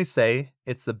definitely say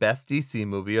it's the best DC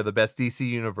movie or the best DC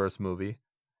Universe movie.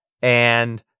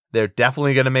 And they're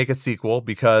definitely going to make a sequel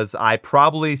because I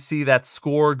probably see that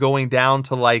score going down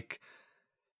to like,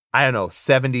 I don't know,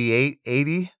 78,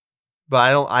 80.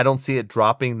 But I don't see it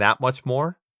dropping that much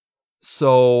more.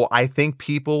 So I think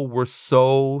people were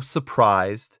so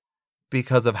surprised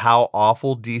because of how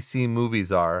awful DC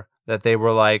movies are that they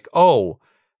were like, oh,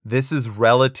 this is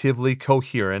relatively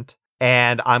coherent.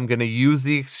 And I'm going to use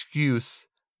the excuse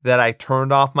that I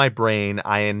turned off my brain.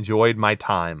 I enjoyed my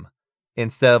time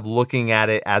instead of looking at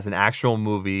it as an actual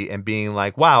movie and being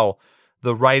like, wow,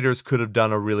 the writers could have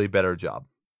done a really better job.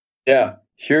 Yeah.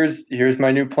 Here's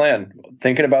my new plan.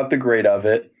 Thinking about the grade of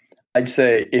it, I'd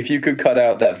say if you could cut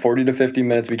out that 40 to 50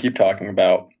 minutes we keep talking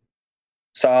about,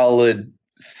 solid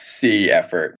C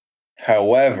effort.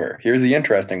 However, here's the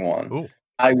interesting one. Ooh.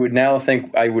 I would now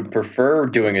think I would prefer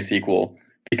doing a sequel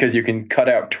because you can cut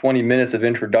out 20 minutes of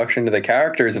introduction to the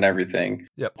characters and everything.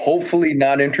 Yep. Hopefully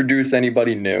not introduce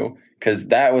anybody new because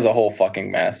that was a whole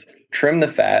fucking mess. Trim the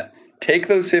fat, take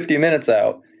those 50 minutes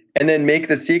out, and then make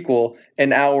the sequel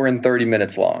an hour and 30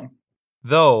 minutes long.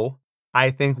 Though, I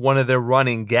think one of their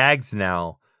running gags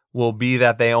now will be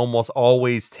that they almost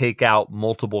always take out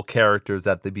multiple characters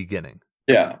at the beginning.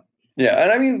 Yeah. Yeah.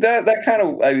 And I mean, that kind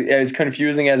of, as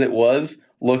confusing as it was,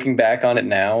 looking back on it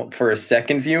now, for a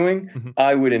second viewing,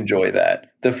 I would enjoy that.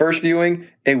 The first viewing,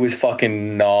 it was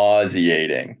fucking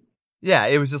nauseating. Yeah,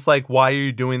 it was just like, why are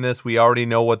you doing this? We already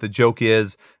know what the joke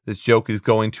is. This joke is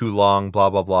going too long, blah,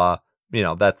 blah, blah.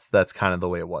 That's kind of the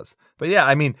way it was. But yeah,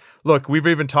 I mean, look, we've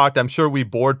even talked, I'm sure we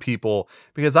bored people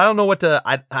because I don't know what to,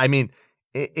 I mean,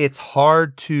 it's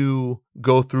hard to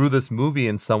go through this movie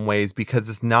in some ways because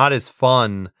it's not as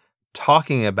fun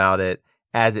talking about it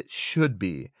as it should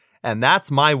be. And that's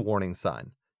my warning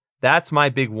sign. That's my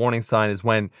big warning sign is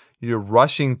when you're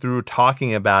rushing through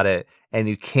talking about it and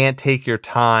you can't take your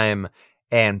time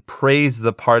and praise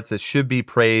the parts that should be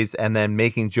praised and then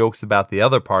making jokes about the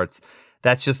other parts.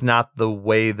 That's just not the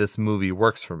way this movie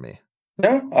works for me.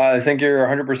 No, I think you're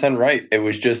 100% right. It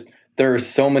was just, there are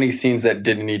so many scenes that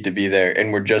didn't need to be there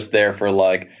and were just there for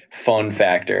like fun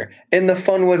factor. And the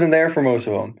fun wasn't there for most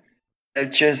of them.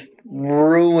 It just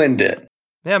ruined it.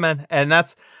 Yeah, man. And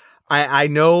that's, I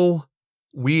know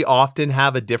we often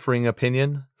have a differing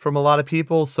opinion from a lot of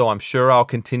people. So I'm sure I'll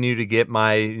continue to get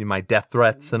my death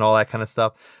threats and all that kind of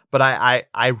stuff. But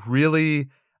I really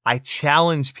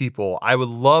challenge people. I would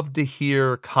love to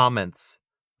hear comments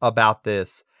about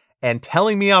this and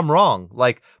telling me I'm wrong,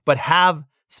 but have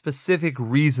specific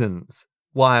reasons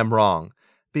why I'm wrong,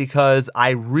 because I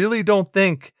really don't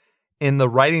think in the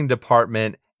writing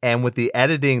department and with the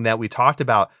editing that we talked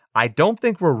about, I don't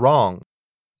think we're wrong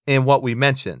in what we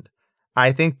mentioned.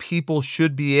 I think people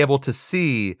should be able to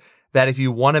see that if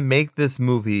you want to make this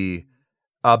movie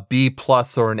a B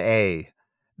plus or an A,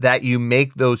 that you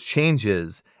make those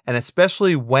changes. And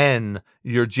especially when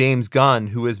you're James Gunn,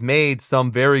 who has made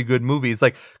some very good movies.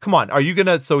 Like, come on, are you going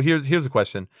to... So here's a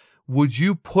question. Would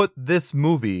you put this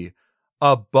movie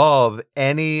above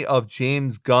any of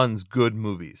James Gunn's good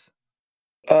movies?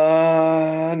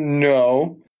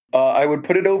 No. I would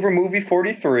put it over movie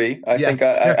 43. I think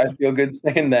I feel good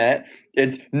saying that.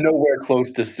 It's nowhere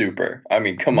close to Super. I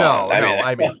mean, come on.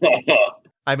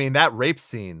 I mean, that rape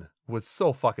scene was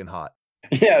so fucking hot.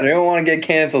 Yeah, I don't want to get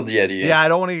canceled yet, Ian. Yeah, I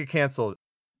don't want to get canceled.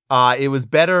 It was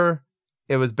better.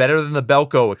 It was better than the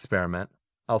Belko Experiment.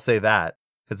 I'll say that.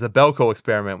 Because the Belko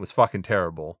Experiment was fucking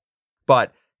terrible.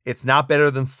 But it's not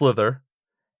better than Slither.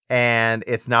 And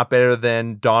it's not better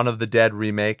than Dawn of the Dead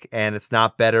remake. And it's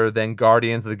not better than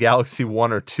Guardians of the Galaxy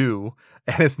 1 or 2.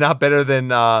 And it's not better than...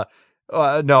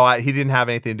 he didn't have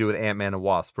anything to do with Ant-Man and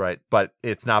Wasp, right? But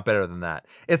it's not better than that.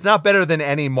 It's not better than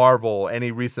any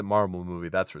recent Marvel movie,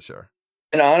 that's for sure.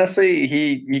 And honestly,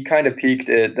 he kind of peaked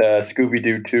at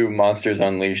Scooby-Doo 2 Monsters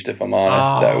Unleashed, if I'm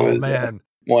honest. That was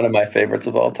one of my favorites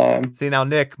of all time. See, now,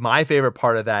 Nick, my favorite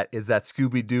part of that is that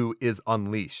Scooby-Doo is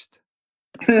unleashed.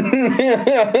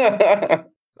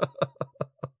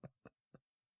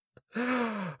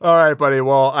 All right, buddy.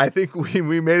 Well, I think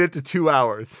we made it to 2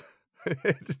 hours.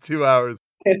 2 hours.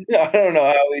 I don't know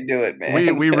how we do it,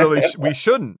 man. We really we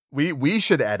shouldn't. We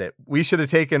should edit. We should have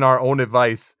taken our own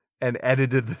advice and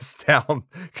edited this down,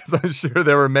 because I'm sure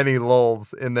there were many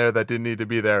lulls in there that didn't need to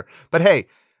be there. But hey,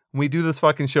 we do this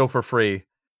fucking show for free,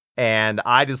 and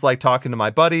I just like talking to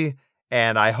my buddy,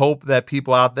 and I hope that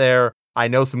people out there, I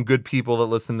know some good people that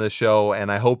listen to the show,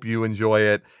 and I hope you enjoy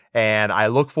it, and I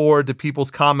look forward to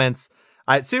people's comments.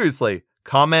 Seriously,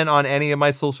 comment on any of my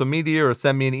social media or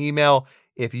send me an email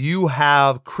if you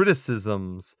have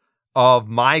criticisms of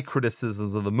my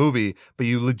criticisms of the movie, but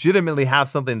you legitimately have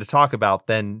something to talk about,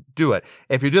 then do it.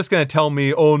 If you're just going to tell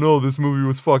me, oh no, this movie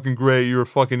was fucking great, you're a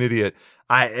fucking idiot,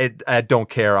 I don't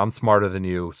care. I'm smarter than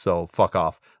you, so fuck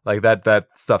off. Like that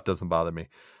stuff doesn't bother me.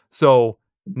 So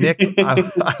Nick,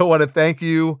 I want to thank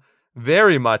you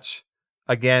very much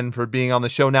again for being on the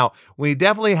show. Now, we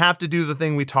definitely have to do the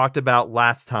thing we talked about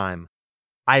last time.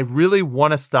 I really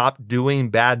want to stop doing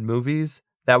bad movies.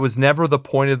 That was never the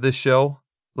point of this show.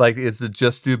 Like, is to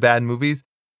just do bad movies.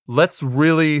 Let's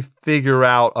really figure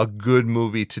out a good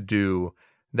movie to do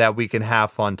that we can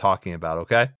have fun talking about,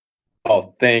 okay?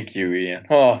 Oh, thank you, Ian.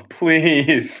 Oh,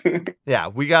 please. Yeah,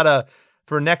 we gotta,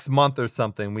 for next month or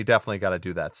something, we definitely gotta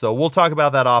do that. So we'll talk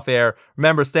about that off air.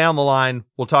 Remember, stay on the line.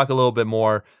 We'll talk a little bit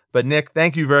more. But Nick,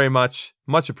 thank you very much.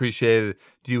 Much appreciated.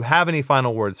 Do you have any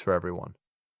final words for everyone?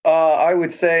 I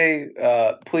would say,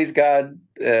 please God,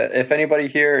 if anybody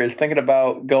here is thinking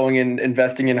about going and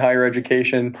investing in higher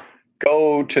education,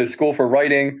 go to school for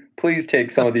writing. Please take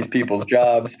some of these people's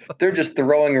jobs. They're just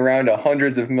throwing around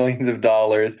hundreds of millions of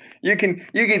dollars. You can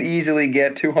easily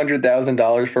get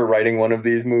 $200,000 for writing one of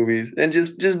these movies, and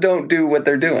just don't do what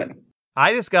they're doing.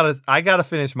 I gotta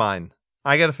finish mine.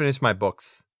 I gotta finish my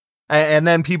books, and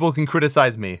then people can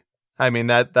criticize me. I mean,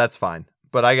 that's fine,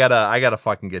 but I gotta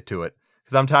fucking get to it.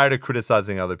 Because I'm tired of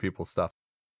criticizing other people's stuff.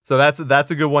 So that's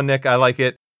a good one, Nick. I like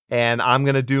it. And I'm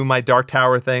going to do my Dark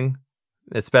Tower thing,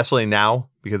 especially now,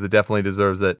 because it definitely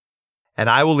deserves it. And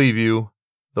I will leave you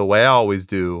the way I always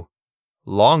do.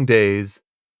 Long days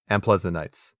and pleasant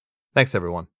nights. Thanks,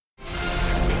 everyone.